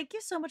 Well, thank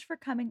you so much for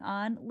coming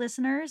on,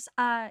 listeners.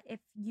 If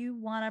you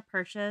want to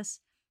purchase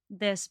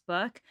this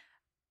book,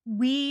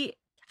 we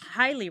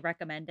highly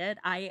recommend it.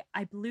 I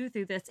blew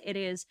through this.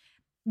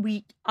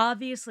 We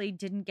obviously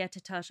didn't get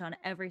to touch on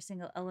every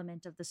single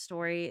element of the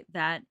story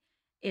that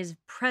is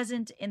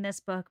present in this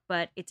book,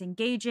 but it's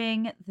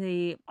engaging.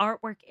 The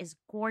artwork is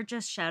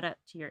gorgeous. Shout out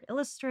to your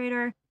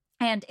illustrator.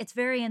 And it's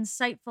very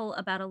insightful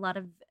about a lot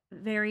of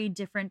very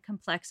different,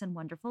 complex, and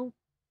wonderful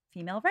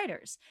female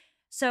writers.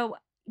 So,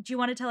 do you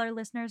want to tell our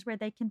listeners where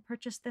they can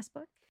purchase this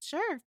book?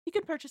 Sure. You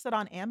can purchase it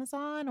on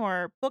Amazon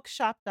or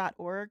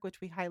bookshop.org,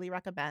 which we highly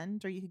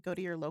recommend, or you could go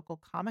to your local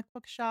comic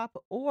book shop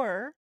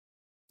or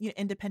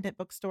independent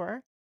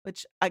bookstore.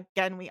 which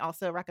again, we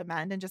also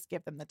recommend, and just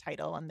give them the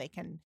title and they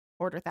can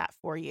order that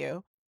for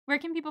you. Where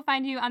can people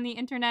find you on the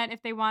internet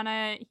if they want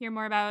to hear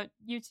more about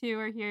you two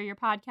or hear your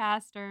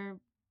podcast or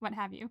what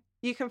have you?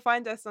 You can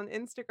find us on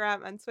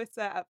Instagram and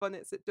Twitter at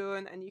Bonnets at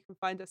Dawn, and you can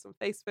find us on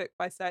Facebook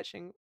by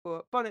searching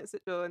for Bonnets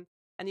at Dawn.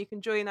 And you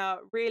can join our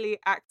really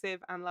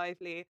active and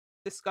lively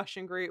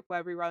discussion group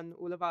where we run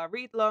all of our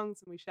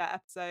read-alongs and we share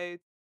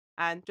episodes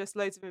and just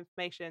loads of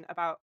information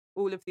about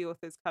all of the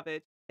authors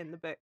covered in the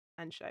book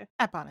and show.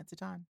 At Bonnets at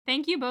Dawn.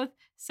 Thank you both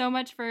so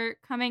much for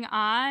coming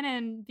on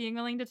and being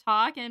willing to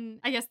talk. And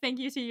I guess thank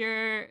you to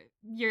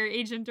your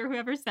agent or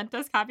whoever sent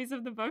us copies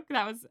of the book.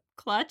 That was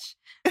clutch.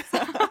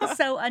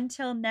 So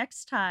until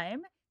next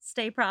time,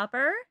 stay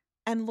proper.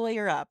 And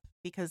lawyer up,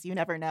 because you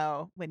never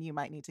know when you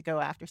might need to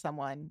go after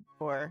someone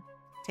for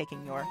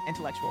taking your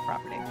intellectual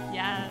property.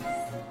 Yes.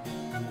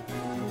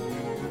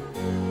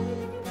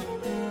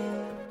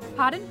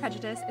 Pod and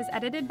Prejudice is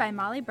edited by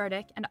Molly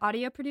Burdick and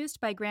audio produced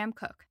by Graham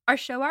Cook. Our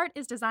show art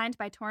is designed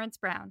by Torrance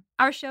Brown.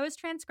 Our show is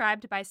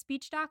transcribed by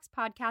SpeechDocs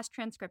Podcast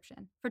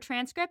Transcription. For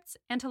transcripts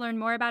and to learn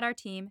more about our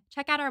team,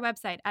 check out our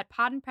website at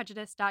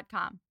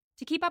podandprejudice.com.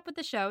 To keep up with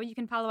the show, you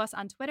can follow us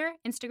on Twitter,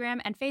 Instagram,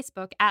 and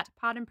Facebook at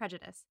Pod and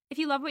Prejudice. If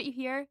you love what you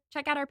hear,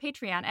 check out our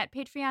Patreon at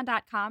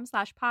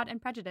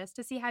patreon.com/podandprejudice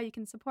to see how you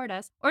can support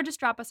us, or just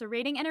drop us a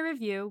rating and a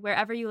review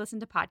wherever you listen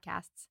to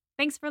podcasts.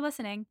 Thanks for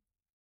listening.